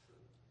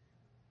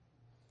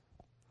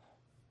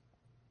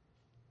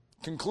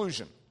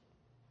 Conclusion.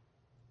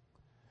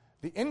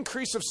 The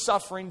increase of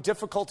suffering,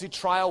 difficulty,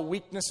 trial,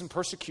 weakness, and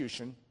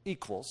persecution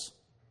equals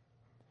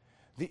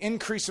the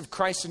increase of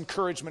Christ's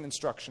encouragement,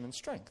 instruction, and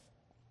strength.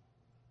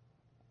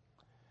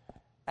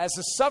 As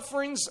the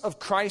sufferings of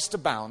Christ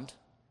abound,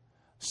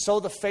 so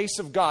the face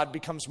of God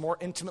becomes more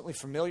intimately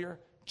familiar,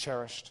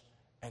 cherished,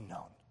 and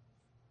known.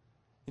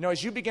 You know,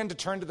 as you begin to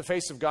turn to the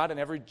face of God in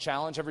every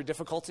challenge, every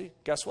difficulty,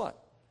 guess what?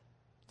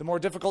 The more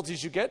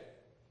difficulties you get,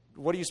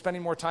 what are you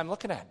spending more time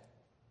looking at?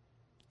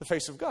 The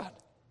face of God.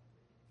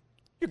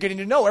 You're getting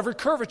to know every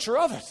curvature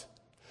of it.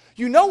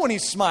 You know when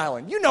he's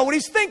smiling. You know what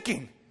he's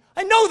thinking.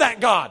 I know that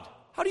God.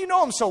 How do you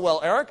know him so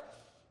well, Eric?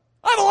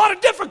 I have a lot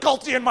of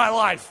difficulty in my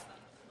life.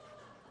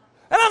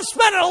 And I'm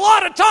spending a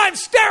lot of time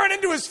staring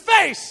into his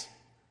face.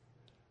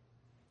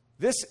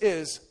 This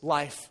is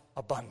life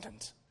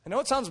abundant. I know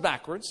it sounds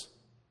backwards,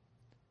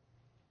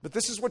 but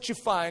this is what you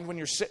find when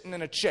you're sitting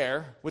in a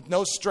chair with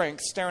no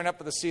strength, staring up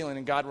at the ceiling,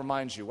 and God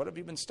reminds you, what have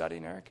you been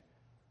studying, Eric?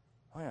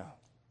 Oh yeah,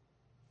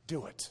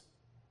 do it.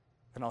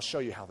 And I'll show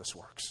you how this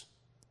works.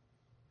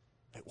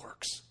 It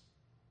works.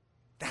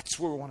 That's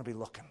where we want to be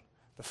looking.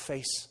 The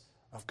face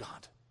of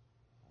God.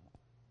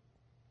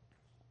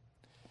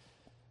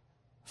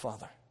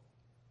 Father,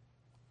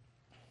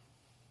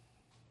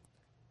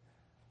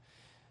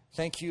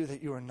 thank you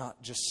that you are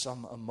not just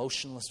some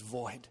emotionless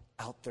void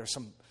out there,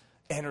 some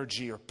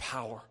energy or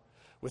power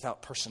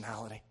without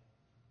personality.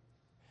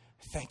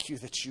 Thank you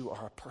that you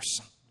are a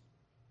person,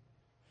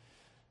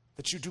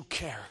 that you do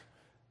care,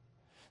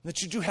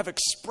 that you do have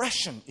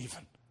expression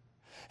even,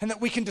 and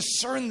that we can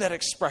discern that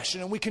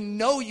expression, and we can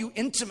know you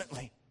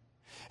intimately,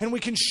 and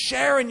we can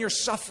share in your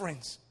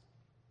sufferings,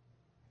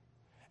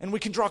 and we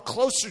can draw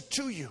closer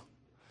to you.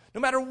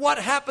 No matter what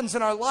happens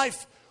in our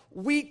life,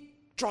 we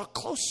draw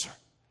closer.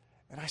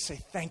 And I say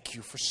thank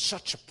you for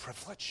such a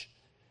privilege.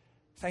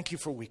 Thank you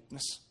for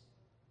weakness.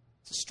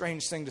 It's a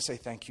strange thing to say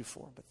thank you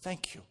for, but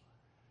thank you.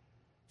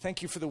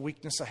 Thank you for the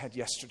weakness I had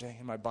yesterday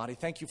in my body.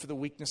 Thank you for the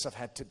weakness I've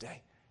had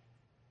today.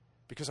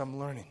 Because I'm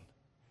learning,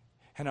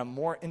 and I'm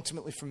more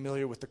intimately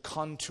familiar with the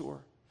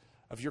contour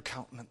of your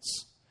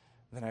countenance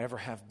than I ever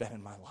have been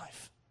in my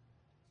life.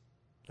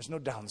 There's no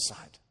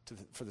downside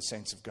for the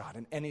saints of God.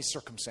 In any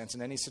circumstance,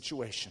 in any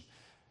situation,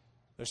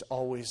 there's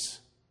always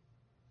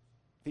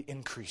the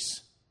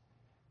increase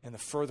and the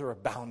further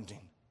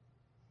abounding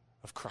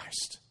of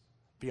Christ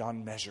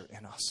beyond measure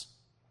in us.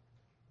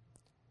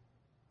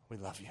 We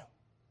love you.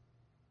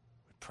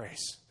 We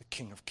praise the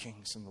King of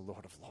Kings and the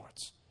Lord of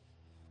Lords.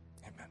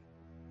 Amen.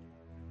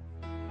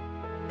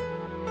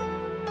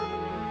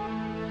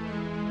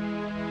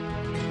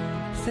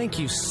 Thank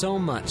you so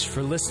much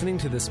for listening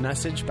to this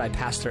message by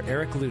Pastor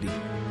Eric Ludy,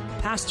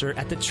 pastor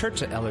at the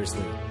Church at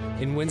Ellerslie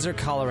in Windsor,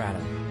 Colorado.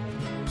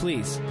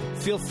 Please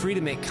feel free to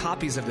make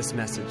copies of this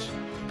message,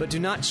 but do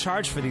not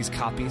charge for these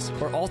copies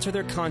or alter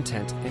their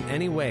content in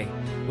any way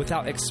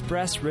without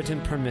express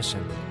written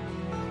permission.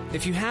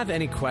 If you have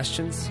any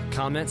questions,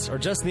 comments, or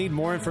just need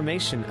more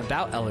information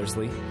about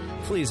Ellerslie,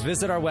 please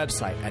visit our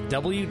website at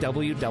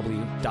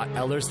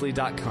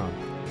www.ellerslie.com.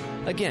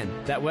 Again,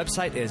 that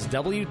website is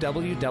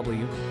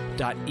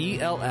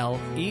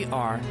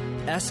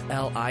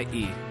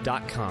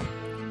www.ellerslie.com.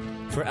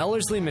 For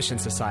Ellerslie Mission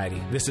Society,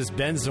 this is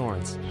Ben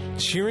Zorns,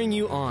 cheering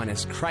you on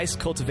as Christ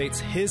cultivates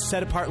his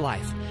set-apart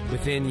life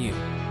within you.